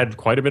actually had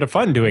quite a bit of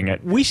fun doing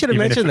it. We should have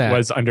even mentioned if it that.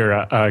 was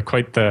under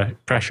quite the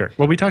pressure.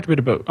 Well, we talked a bit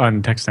about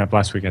on TechSNAP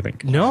last week, I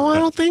think. No, I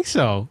don't think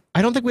so.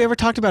 I don't think we ever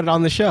talked about it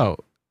on the show.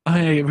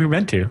 We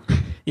meant to.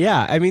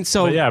 Yeah, I mean,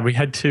 so But yeah, we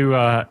had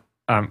to.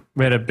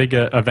 We had a big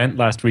event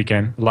last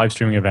weekend, a live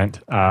streaming event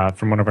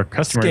from one of our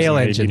customers. Scale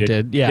and they Engine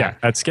did, yeah. Yeah,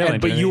 at Scale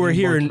Engine. But you were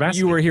here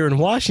in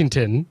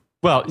Washington.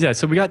 Well, yeah.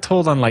 So we got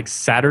told on like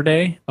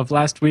Saturday of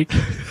last week.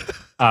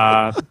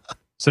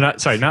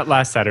 Not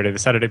last Saturday, the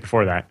Saturday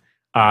before that.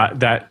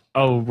 That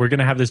we're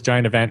gonna have this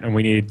giant event and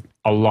we need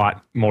a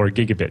lot more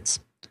gigabits.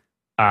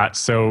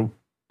 So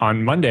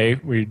on Monday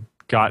we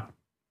got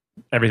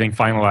everything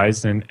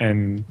finalized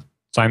and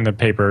signed the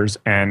papers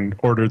and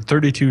ordered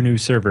 32 new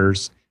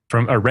servers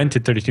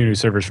rented 32 new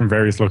servers from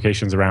various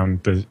locations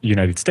around the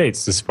United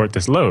States to support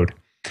this load.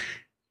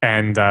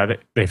 And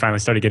they finally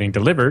started getting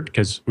delivered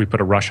because we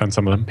put a rush on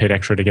some of them, paid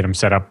extra to get them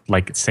set up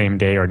like same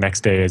day or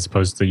next day as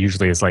opposed to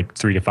usually is like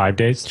 3 to 5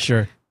 days.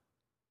 Sure.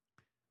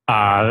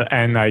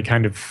 And I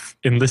kind of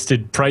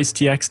enlisted Price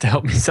TX to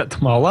help me set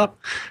them all up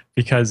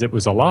because it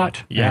was a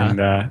lot.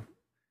 Yeah.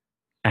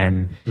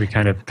 And we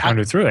kind of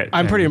pounded through it.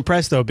 I'm pretty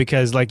impressed though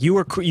because like you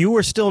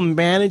were still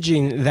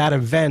managing that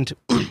event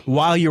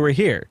while you were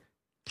here.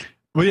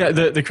 Well, yeah,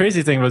 the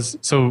crazy thing was,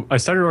 so I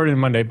started ordering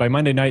Monday. By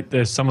Monday night,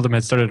 some of them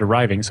had started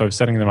arriving, so I was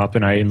setting them up,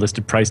 and I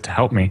enlisted Price to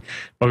help me.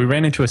 But we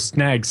ran into a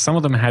snag. Some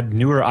of them had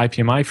newer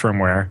IPMI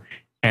firmware,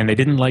 and they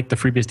didn't like the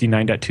FreeBSD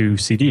 9.2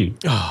 CD.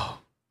 Oh.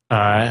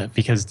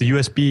 Because the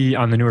USB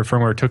on the newer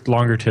firmware took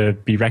longer to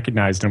be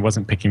recognized and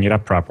wasn't picking it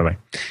up properly.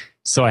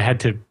 So I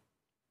had to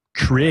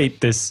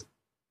create this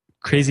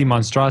crazy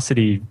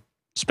monstrosity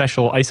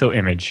special ISO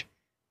image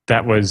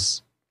that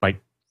was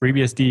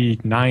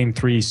FreeBSD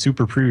 9.3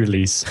 super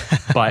pre-release,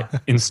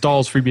 but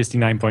installs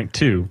FreeBSD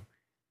 9.2,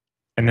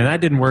 and then that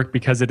didn't work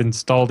because it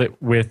installed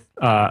it with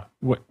because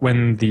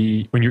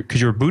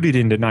you were booted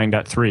into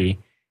 9.3,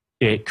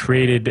 it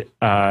created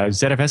a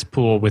ZFS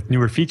pool with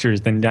newer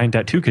features than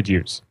 9.2 could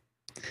use.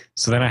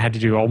 So then I had to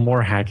do all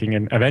more hacking,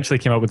 and eventually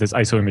came up with this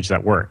ISO image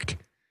that worked.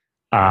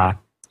 And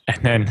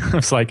then I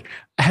was like,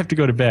 I have to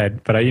go to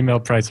bed, but I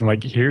emailed Price. I'm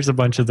like, here's a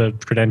bunch of the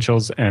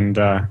credentials and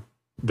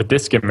the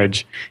disk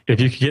image. If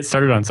you could get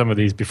started on some of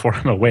these before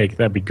I'm awake,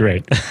 that'd be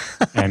great.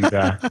 And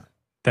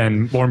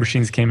then more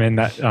machines came in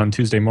on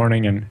Tuesday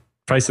morning, and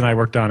Price and I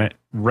worked on it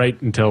right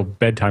until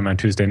bedtime on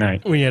Tuesday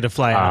night. When you had to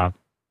fly out.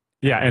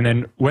 Yeah, and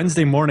then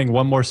Wednesday morning,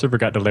 one more server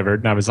got delivered,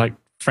 and I was like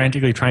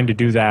frantically trying to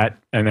do that,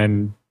 and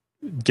then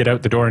get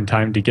out the door in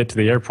time to get to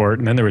the airport,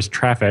 and then there was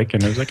traffic,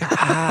 and I was like, But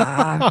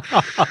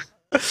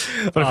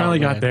I finally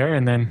got there,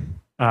 and then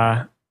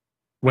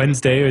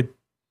Wednesday,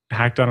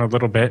 hacked on a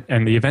little bit,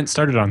 and the event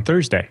started on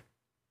Thursday,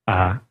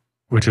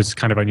 which was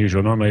kind of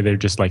unusual. Normally they're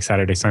just like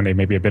Saturday, Sunday,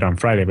 maybe a bit on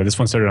Friday, but this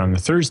one started on the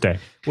Thursday.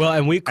 Well,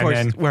 and we're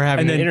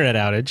having an internet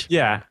outage.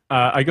 Yeah,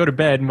 I go to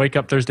bed and wake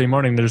up Thursday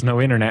morning, there's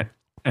no internet,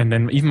 and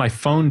then even my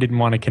phone didn't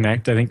want to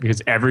connect, I think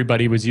because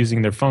everybody was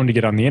using their phone to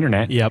get on the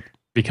internet. Yep.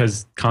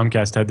 Because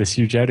Comcast had this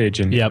huge outage,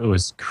 and it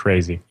was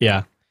crazy.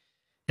 Yeah.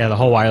 Yeah, the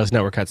whole wireless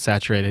network got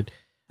saturated.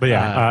 But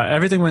yeah,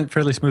 everything went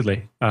fairly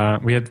smoothly.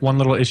 We had one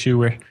little issue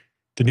where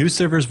the new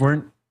servers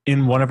weren't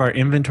in one of our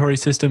inventory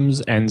systems,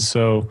 and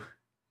so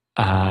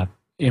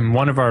in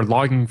one of our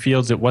logging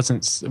fields, it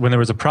wasn't, when there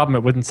was a problem,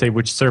 it wouldn't say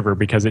which server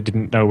because it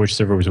didn't know which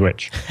server was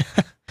which.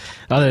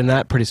 Other than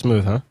that, pretty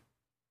smooth, huh?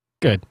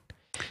 Good.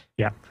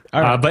 Yeah.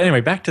 All right. But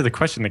anyway, back to the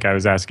question the guy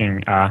was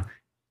asking.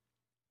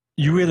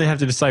 You really have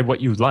to decide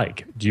what you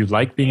like. Do you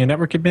like being a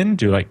network admin?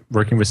 Do you like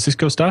working with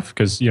Cisco stuff?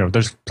 Because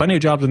there's plenty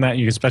of jobs in that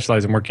you can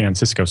specialize in working on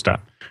Cisco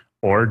stuff.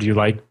 Or do you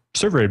like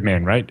server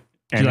admin, right?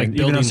 And like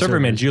even on server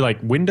admin, do you like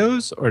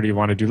Windows, or do you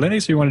want to do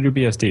Linux, or you want to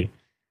do BSD?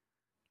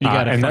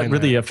 And that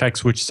really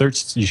affects which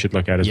certs you should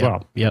look at as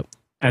well. Yep.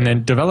 And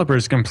then developer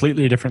is a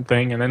completely different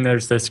thing. And then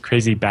there's this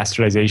crazy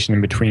bastardization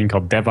in between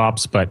called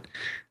DevOps, but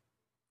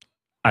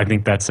I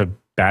think that's a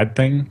bad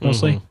thing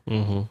mostly.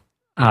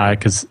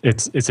 Because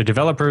it's a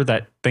developer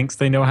that thinks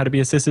they know how to be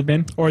a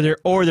sysadmin,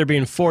 or they're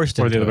being forced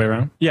into or the other way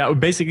around. Yeah,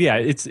 basically, yeah,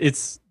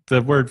 it's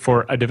the word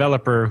for a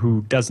developer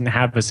who doesn't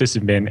have a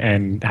sysadmin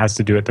and has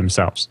to do it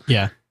themselves.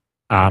 Yeah.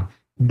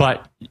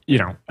 But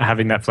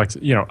having that flex,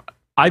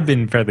 I've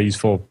been fairly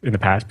useful in the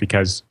past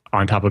because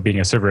on top of being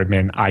a server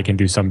admin, I can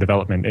do some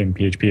development in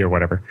PHP or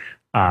whatever.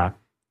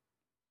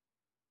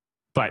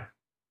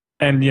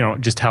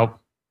 Just help,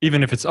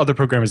 even if it's other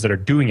programmers that are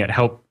doing it,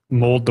 help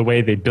mold the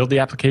way they build the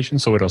application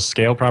so it'll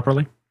scale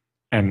properly,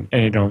 and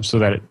so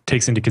that it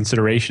takes into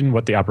consideration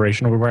what the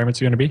operational requirements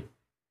are going to be.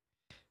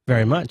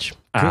 Very much.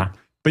 Cool.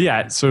 But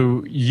yeah,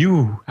 so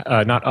you,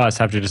 not us,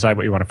 have to decide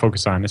what you want to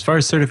focus on. As far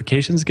as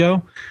certifications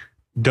go,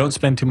 don't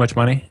spend too much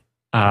money.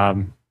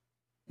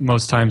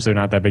 Most times they're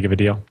not that big of a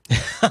deal.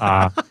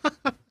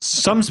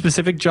 Some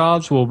specific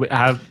jobs will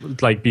have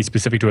be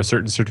specific to a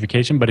certain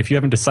certification, but if you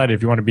haven't decided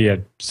if you want to be a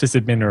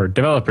sysadmin or a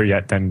developer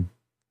yet, then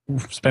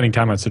spending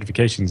time on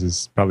certifications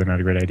is probably not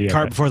a great idea.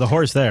 Cart before the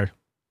horse there.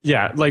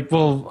 Yeah, like,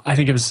 well, I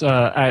think it was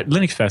at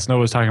Linux Fest. Noah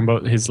was talking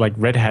about his like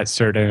Red Hat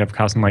cert ended up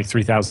costing like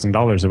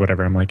 $3,000 or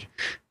whatever. I'm like,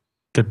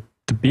 the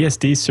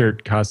BSD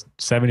cert cost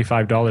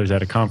 $75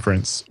 at a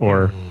conference,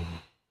 or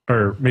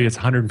maybe it's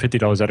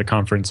 $150 at a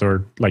conference,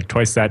 or like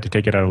twice that to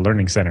take it at a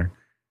learning center.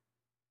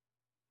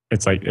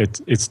 It's like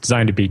it's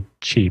designed to be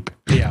cheap.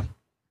 Yeah.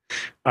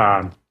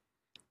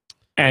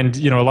 And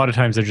you know, a lot of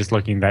times they're just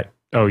looking that,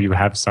 oh, you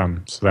have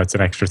some, so that's an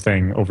extra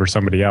thing over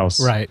somebody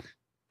else. Right.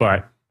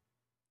 But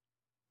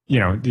you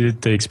know,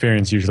 the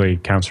experience usually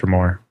counts for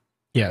more.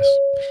 Yes.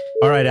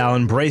 All right,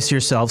 Alan, brace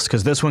yourselves,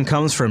 because this one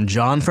comes from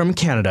John from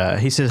Canada.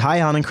 He says, "Hi,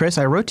 Alan and Chris.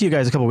 I wrote to you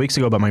guys a couple weeks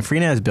ago about my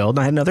FreeNAS build,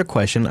 and I had another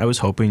question I was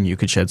hoping you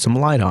could shed some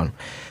light on.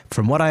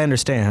 From what I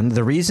understand,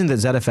 the reason that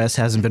ZFS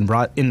hasn't been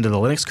brought into the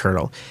Linux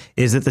kernel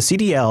is that the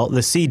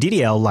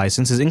CDDL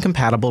license is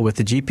incompatible with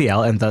the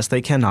GPL, and thus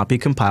they cannot be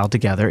compiled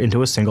together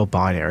into a single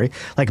binary,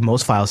 like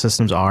most file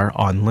systems are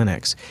on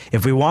Linux.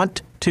 If we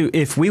want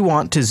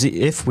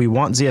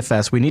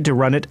ZFS, we need to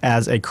run it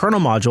as a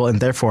kernel module, and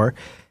therefore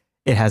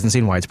it hasn't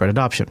seen widespread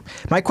adoption.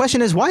 My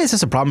question is, why is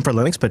this a problem for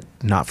Linux but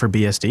not for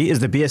BSD? Is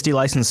the BSD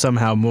license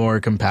somehow more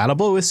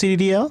compatible with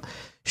CDDL?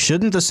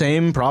 Shouldn't the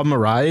same problem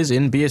arise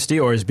in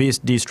BSD, or is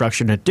BSD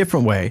structured in a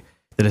different way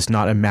that it's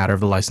not a matter of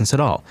the license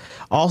at all?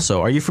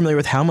 Also, are you familiar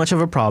with how much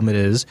of a problem it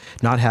is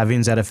not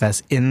having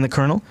ZFS in the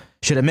kernel?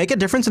 Should it make a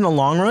difference in the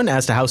long run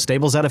as to how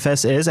stable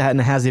ZFS is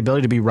and has the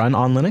ability to be run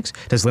on Linux?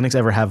 Does Linux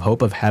ever have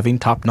hope of having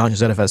top-notch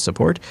ZFS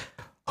support?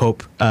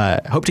 Hope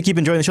to keep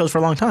enjoying the shows for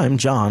a long time.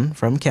 John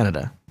from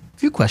Canada." A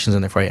few questions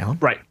in there for you, Alan.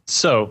 Right.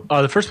 So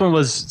the first one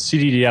was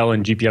CDDL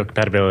and GPL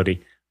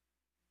compatibility.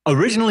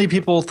 Originally,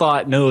 people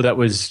thought, no, that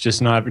was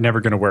just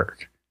never going to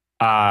work.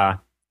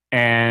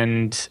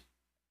 And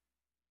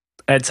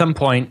at some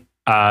point,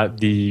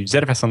 the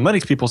ZFS on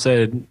Linux people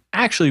said,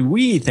 actually,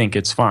 we think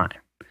it's fine.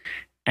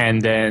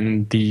 And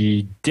then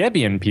the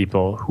Debian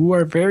people, who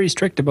are very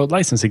strict about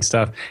licensing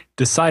stuff,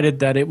 decided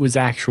that it was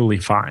actually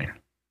fine.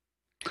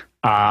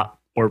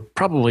 Or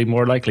probably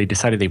more likely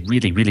decided they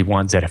really, really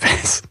want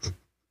ZFS.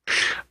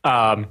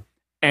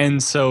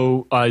 And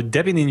so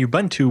Debian and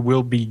Ubuntu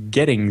will be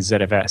getting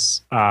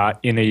ZFS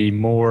in a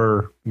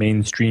more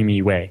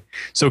mainstreamy way.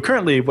 So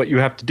currently what you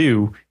have to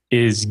do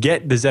is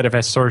get the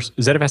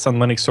ZFS on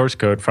Linux source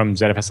code from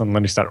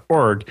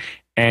zfsonlinux.org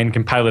and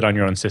compile it on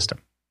your own system.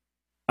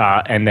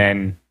 And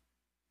then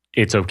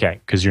it's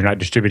okay, because you're not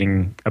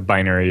distributing a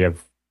binary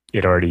of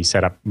it already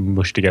set up,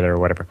 mushed together or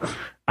whatever.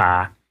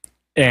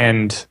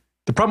 And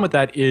the problem with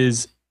that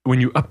is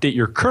when you update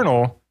your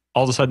kernel,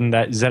 all of a sudden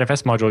that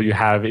ZFS module you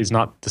have is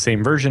not the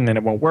same version, and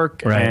it won't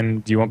work, right.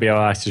 And you won't be able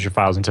to access your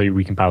files until you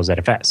recompile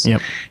ZFS. Yep.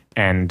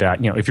 And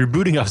if you're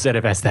booting off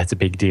ZFS, that's a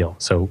big deal.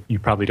 So you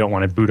probably don't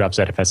want to boot up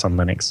ZFS on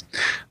Linux.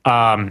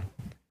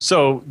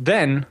 So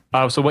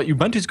what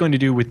Ubuntu is going to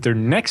do with their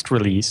next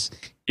release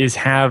is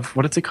have,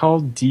 what is it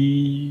called?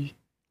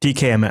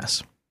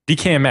 DKMS.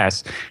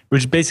 DKMS,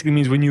 which basically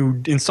means when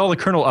you install a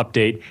kernel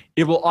update,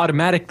 it will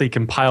automatically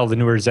compile the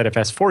newer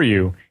ZFS for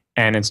you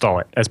and install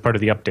it as part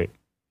of the update.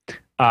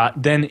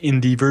 Then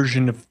in the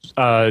version of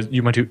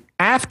Ubuntu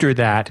after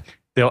that,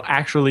 they'll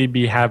actually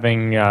be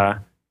having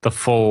the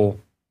full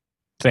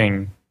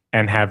thing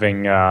and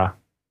having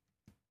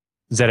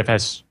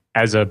ZFS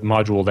as a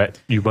module that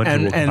Ubuntu will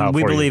compile and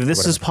we for believe you,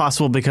 this is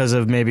possible because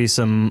of maybe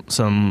some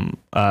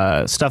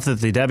stuff that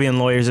the Debian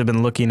lawyers have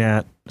been looking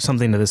at,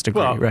 something to this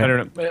degree, right? I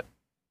don't know.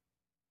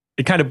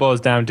 It kind of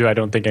boils down to, I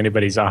don't think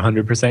anybody's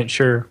 100%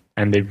 sure,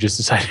 and they've just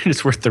decided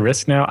it's worth the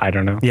risk now. I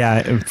don't know.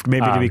 Yeah,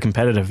 maybe to be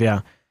competitive,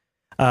 yeah.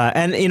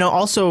 And,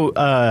 also,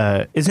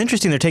 it's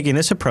interesting they're taking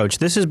this approach.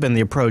 This has been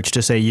the approach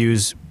to, say,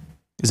 use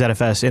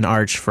ZFS in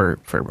Arch for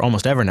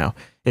almost ever now,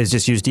 is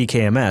just use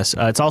DKMS.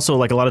 It's also,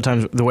 like, a lot of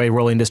times the way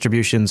rolling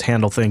distributions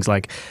handle things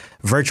like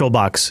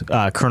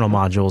VirtualBox kernel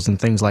modules and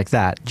things like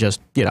that.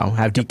 Just,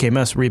 have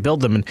DKMS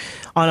rebuild them. And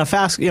on a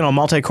fast,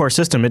 multi-core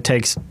system, it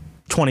takes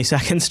 20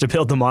 seconds to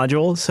build the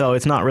module, so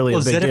it's not really a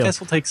big deal. ZFS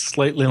will take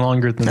slightly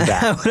longer than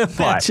that. I would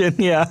imagine,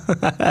 yeah.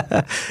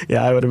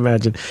 Yeah, I would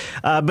imagine.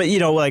 But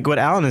like what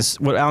Alan is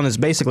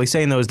basically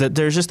saying though is that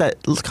there's just that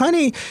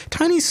tiny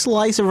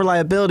slice of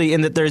reliability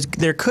in that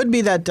there could be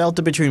that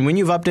delta between when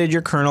you've updated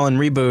your kernel and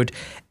reboot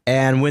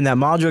and when that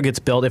module gets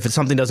built, if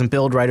something doesn't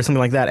build right or something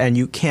like that, and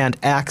you can't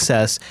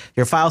access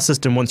your file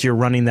system once you're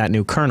running that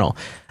new kernel.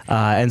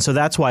 And so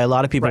that's why a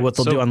lot of people, what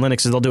they'll do on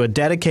Linux is they'll do a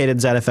dedicated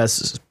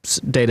ZFS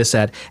data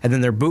set, and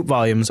then their boot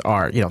volumes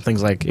are,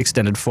 things like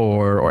Extended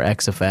 4 or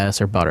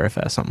XFS or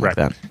Btrfs, something like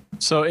that.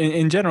 So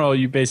in general,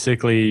 you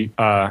basically,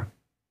 So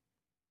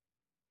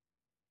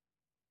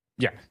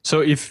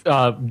if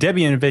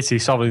Debian is basically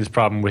solving this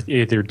problem with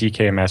either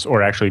DKMS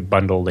or actually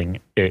bundling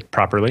it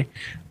properly.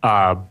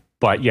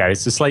 But yeah,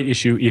 it's a slight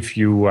issue if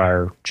you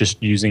are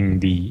just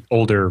using the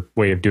older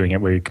way of doing it,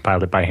 where you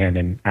compile it by hand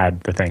and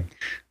add the thing.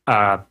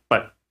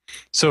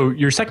 So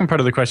your second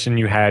part of the question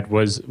you had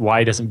was,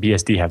 why doesn't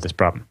BSD have this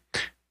problem?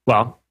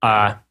 Well,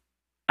 I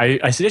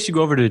suggest you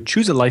go over to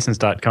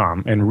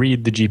choosealicense.com and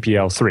read the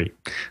GPL 3.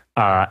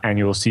 And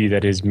you will see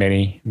that is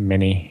many,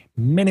 many,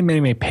 many, many,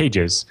 many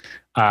pages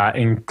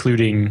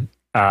including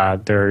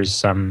there's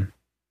some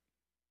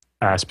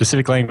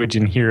specific language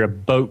in here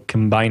about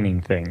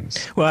combining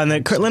things. Well, and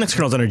the Linux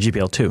kernel's under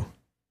GPL2.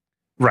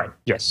 Right.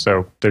 Yes.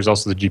 So there's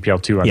also the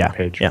GPL2 on the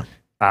page,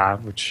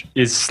 which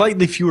is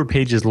slightly fewer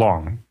pages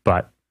long,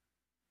 but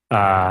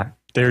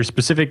there's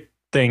specific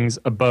things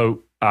about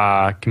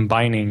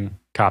combining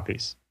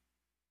copies,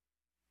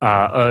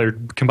 or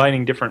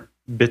combining different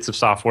bits of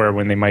software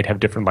when they might have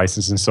different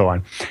licenses and so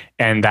on.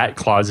 And that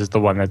clause is the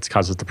one that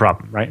causes the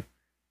problem, right?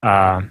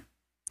 I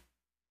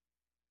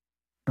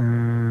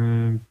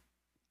don't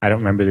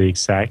remember the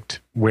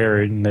exact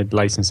where in the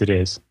license it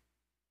is.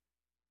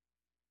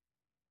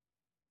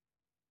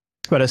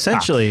 But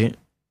essentially...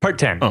 Part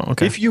 10. Oh,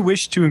 okay. If you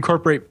wish to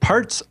incorporate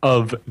parts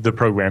of the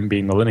program,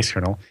 being the Linux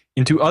kernel,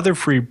 into other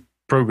free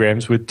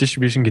programs with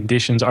distribution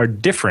conditions are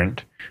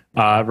different,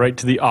 write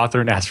to the author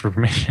and ask for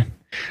permission.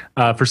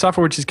 For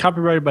software which is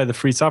copyrighted by the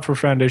Free Software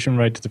Foundation,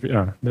 write to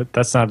the...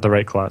 that's not the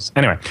right clause.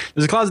 Anyway,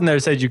 there's a clause in there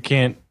that says you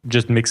can't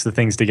just mix the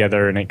things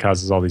together and it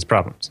causes all these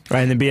problems.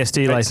 Right, and the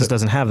BSD license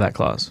doesn't have that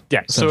clause.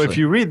 Yeah, so if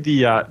you read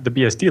the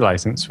BSD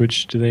license,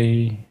 which do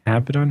they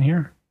have it on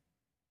here?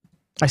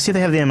 I see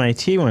they have the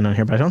MIT one on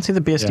here, but I don't see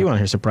the BSD one on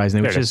here,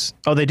 surprisingly, which is...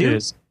 Oh, they do? It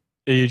is.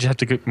 You just have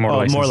to get more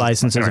licenses. More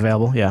licenses anyway.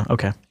 available. Yeah,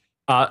 okay.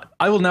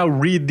 I will now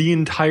read the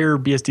entire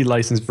BSD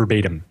license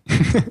verbatim.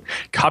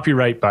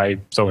 Copyright by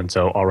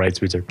so-and-so, all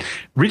rights reserved.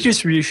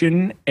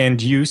 Redistribution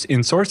and use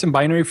in source and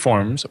binary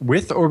forms,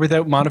 with or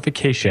without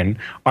modification,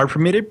 are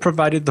permitted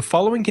provided the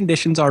following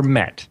conditions are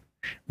met.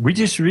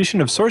 Redistribution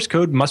of source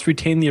code must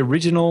retain the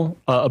original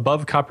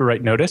above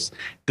copyright notice,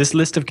 this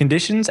list of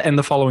conditions, and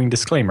the following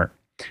disclaimer.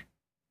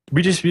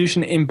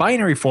 Redistribution in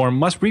binary form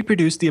must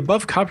reproduce the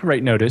above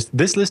copyright notice,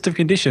 this list of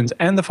conditions,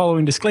 and the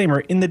following disclaimer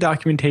in the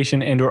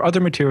documentation and or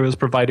other materials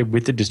provided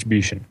with the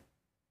distribution.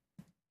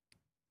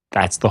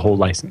 That's the whole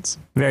license.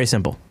 Very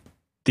simple.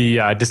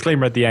 The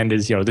disclaimer at the end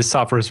is, this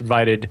software is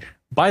provided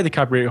by the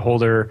copyright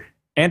holder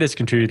and its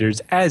contributors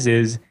as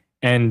is,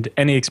 and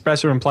any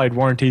express or implied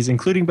warranties,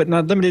 including but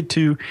not limited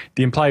to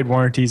the implied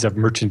warranties of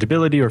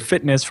merchantability or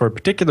fitness for a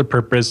particular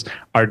purpose,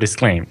 are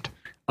disclaimed.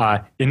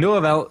 In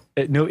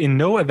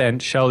no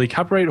event shall the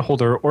copyright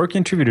holder or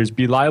contributors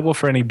be liable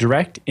for any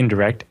direct,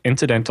 indirect,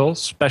 incidental,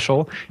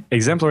 special,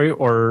 exemplary,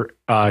 or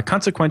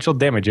consequential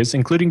damages,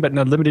 including but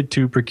not limited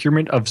to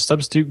procurement of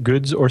substitute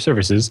goods or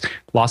services,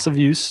 loss of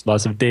use,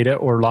 loss of data,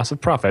 or loss of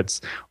profits,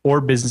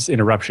 or business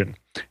interruption.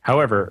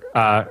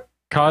 However,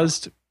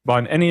 caused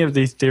on any of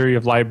these theory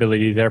of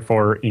liability,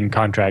 therefore in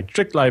contract,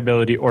 strict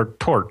liability, or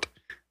tort,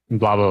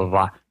 blah, blah, blah,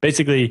 blah.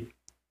 Basically,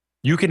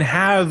 you can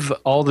have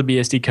all the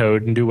BSD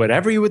code and do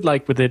whatever you would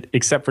like with it,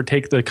 except for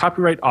take the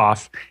copyright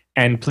off,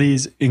 and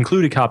please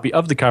include a copy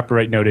of the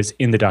copyright notice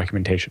in the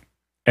documentation.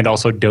 And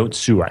also don't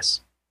sue us.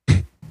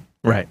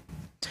 Right.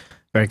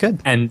 Very good.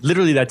 And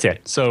literally that's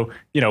it. So,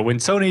 when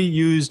Sony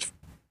used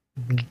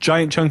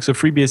giant chunks of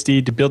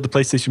FreeBSD to build the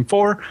PlayStation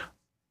 4,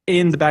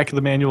 in the back of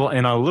the manual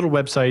and on a little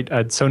website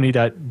at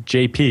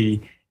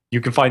sony.jp,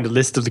 you can find a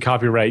list of the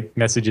copyright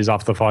messages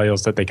off the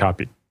files that they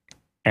copied.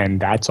 And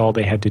that's all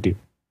they had to do.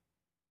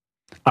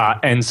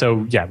 And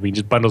so, we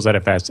just bundle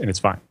ZFS and it's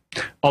fine.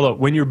 Although,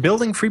 when you're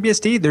building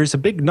FreeBSD, there's a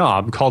big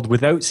knob called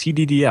without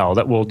CDDL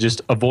that will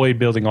just avoid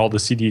building all the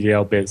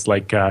CDDL bits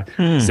like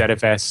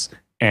ZFS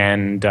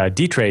and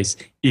dtrace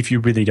if you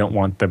really don't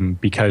want them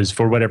because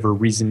for whatever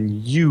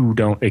reason you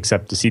don't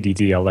accept the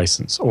CDDL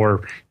license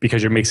or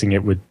because you're mixing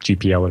it with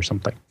GPL or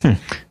something.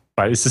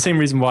 But it's the same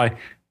reason why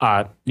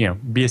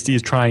BSD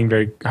is trying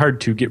very hard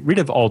to get rid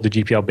of all the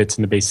GPL bits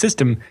in the base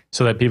system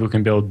so that people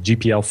can build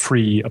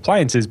GPL-free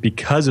appliances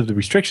because of the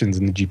restrictions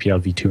in the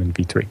GPL v2 and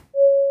v3.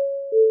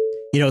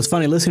 It's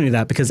funny listening to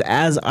that because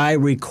as I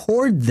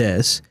record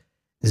this,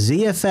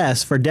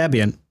 ZFS for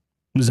Debian,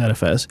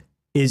 ZFS,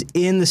 is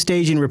in the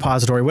staging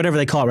repository, whatever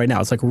they call it right now.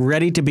 It's like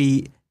ready to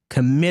be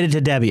committed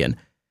to Debian.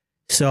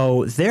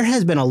 So there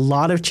has been a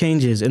lot of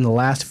changes in the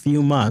last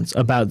few months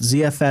about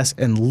ZFS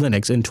and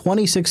Linux. In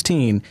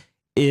 2016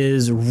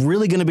 is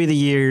really going to be the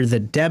year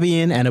that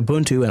Debian and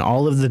Ubuntu and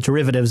all of the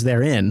derivatives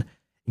therein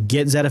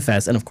get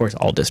ZFS, and of course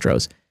all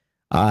distros.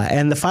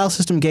 And the file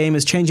system game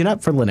is changing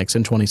up for Linux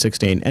in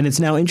 2016, and it's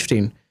now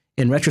interesting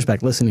in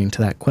retrospect listening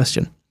to that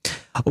question.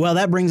 Well,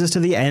 that brings us to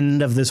the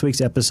end of this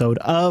week's episode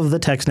of the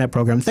TechSNAP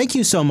program. Thank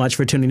you so much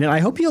for tuning in. I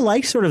hope you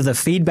liked sort of the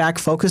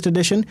feedback-focused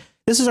edition.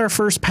 This is our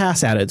first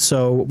pass at it,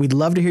 so we'd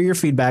love to hear your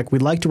feedback.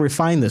 We'd like to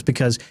refine this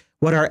because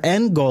what our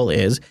end goal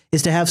is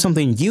to have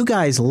something you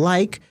guys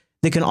like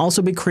that can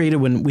also be created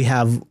when we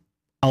have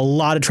a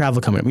lot of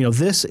travel coming up.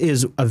 This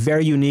is a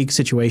very unique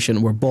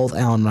situation where both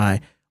Alan and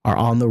I are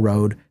on the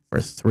road for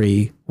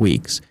 3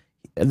 weeks.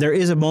 There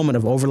is a moment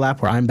of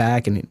overlap where I'm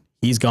back and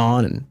he's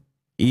gone and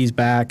he's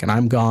back and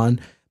I'm gone.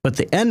 But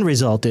the end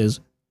result is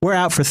we're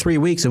out for 3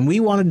 weeks and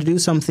we wanted to do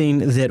something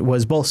that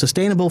was both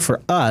sustainable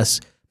for us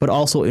but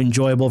also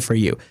enjoyable for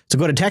you. So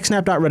go to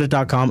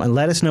techsnap.reddit.com and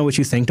let us know what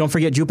you think. Don't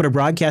forget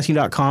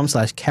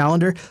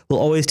jupiterbroadcasting.com/calendar.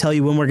 We'll always tell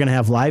you when we're going to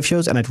have live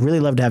shows, and I'd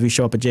really love to have you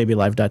show up at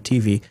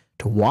jblive.tv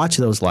to watch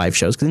those live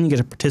shows because then you get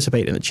to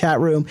participate in the chat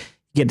room.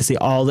 You get to see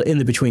all the in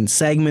the between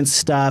segments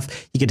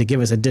stuff. You get to give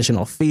us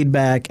additional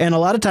feedback. And a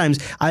lot of times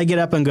I get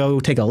up and go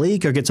take a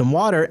leak or get some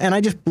water, and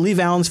I just leave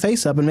Alan's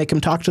face up and make him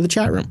talk to the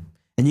chat room.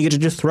 And you get to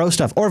just throw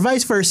stuff, or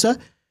vice versa.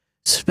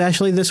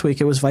 Especially this week,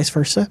 it was vice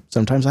versa.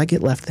 Sometimes I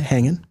get left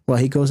hanging while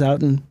he goes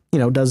out and,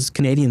 does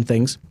Canadian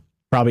things.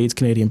 Probably eats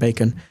Canadian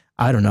bacon.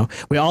 I don't know.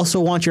 We also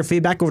want your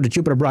feedback. Over to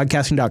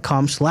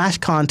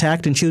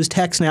jupiterbroadcasting.com/contact and choose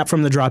TechSNAP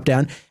from the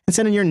dropdown and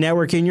send in your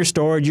networking, your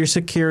storage, your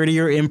security,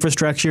 your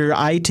infrastructure, your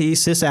IT,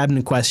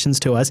 sysadmin questions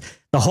to us.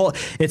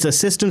 It's a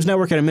systems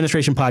network and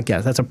administration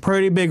podcast. That's a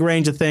pretty big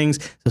range of things.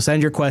 So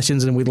send your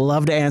questions and we'd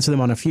love to answer them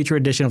on a future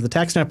edition of the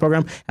TechSNAP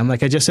program. And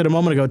like I just said a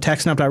moment ago,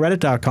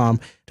 techsnap.reddit.com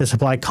to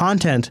supply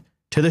content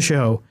to the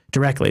show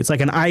directly. It's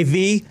like an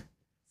IV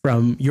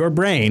from your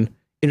brain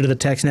into the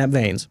TechSNAP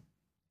veins.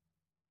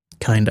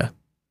 Kinda.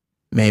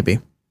 Maybe.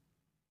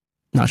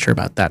 Not sure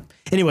about that.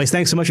 Anyways,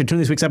 thanks so much for tuning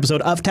this week's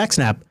episode of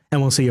TechSNAP,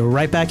 and we'll see you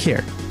right back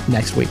here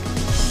next week.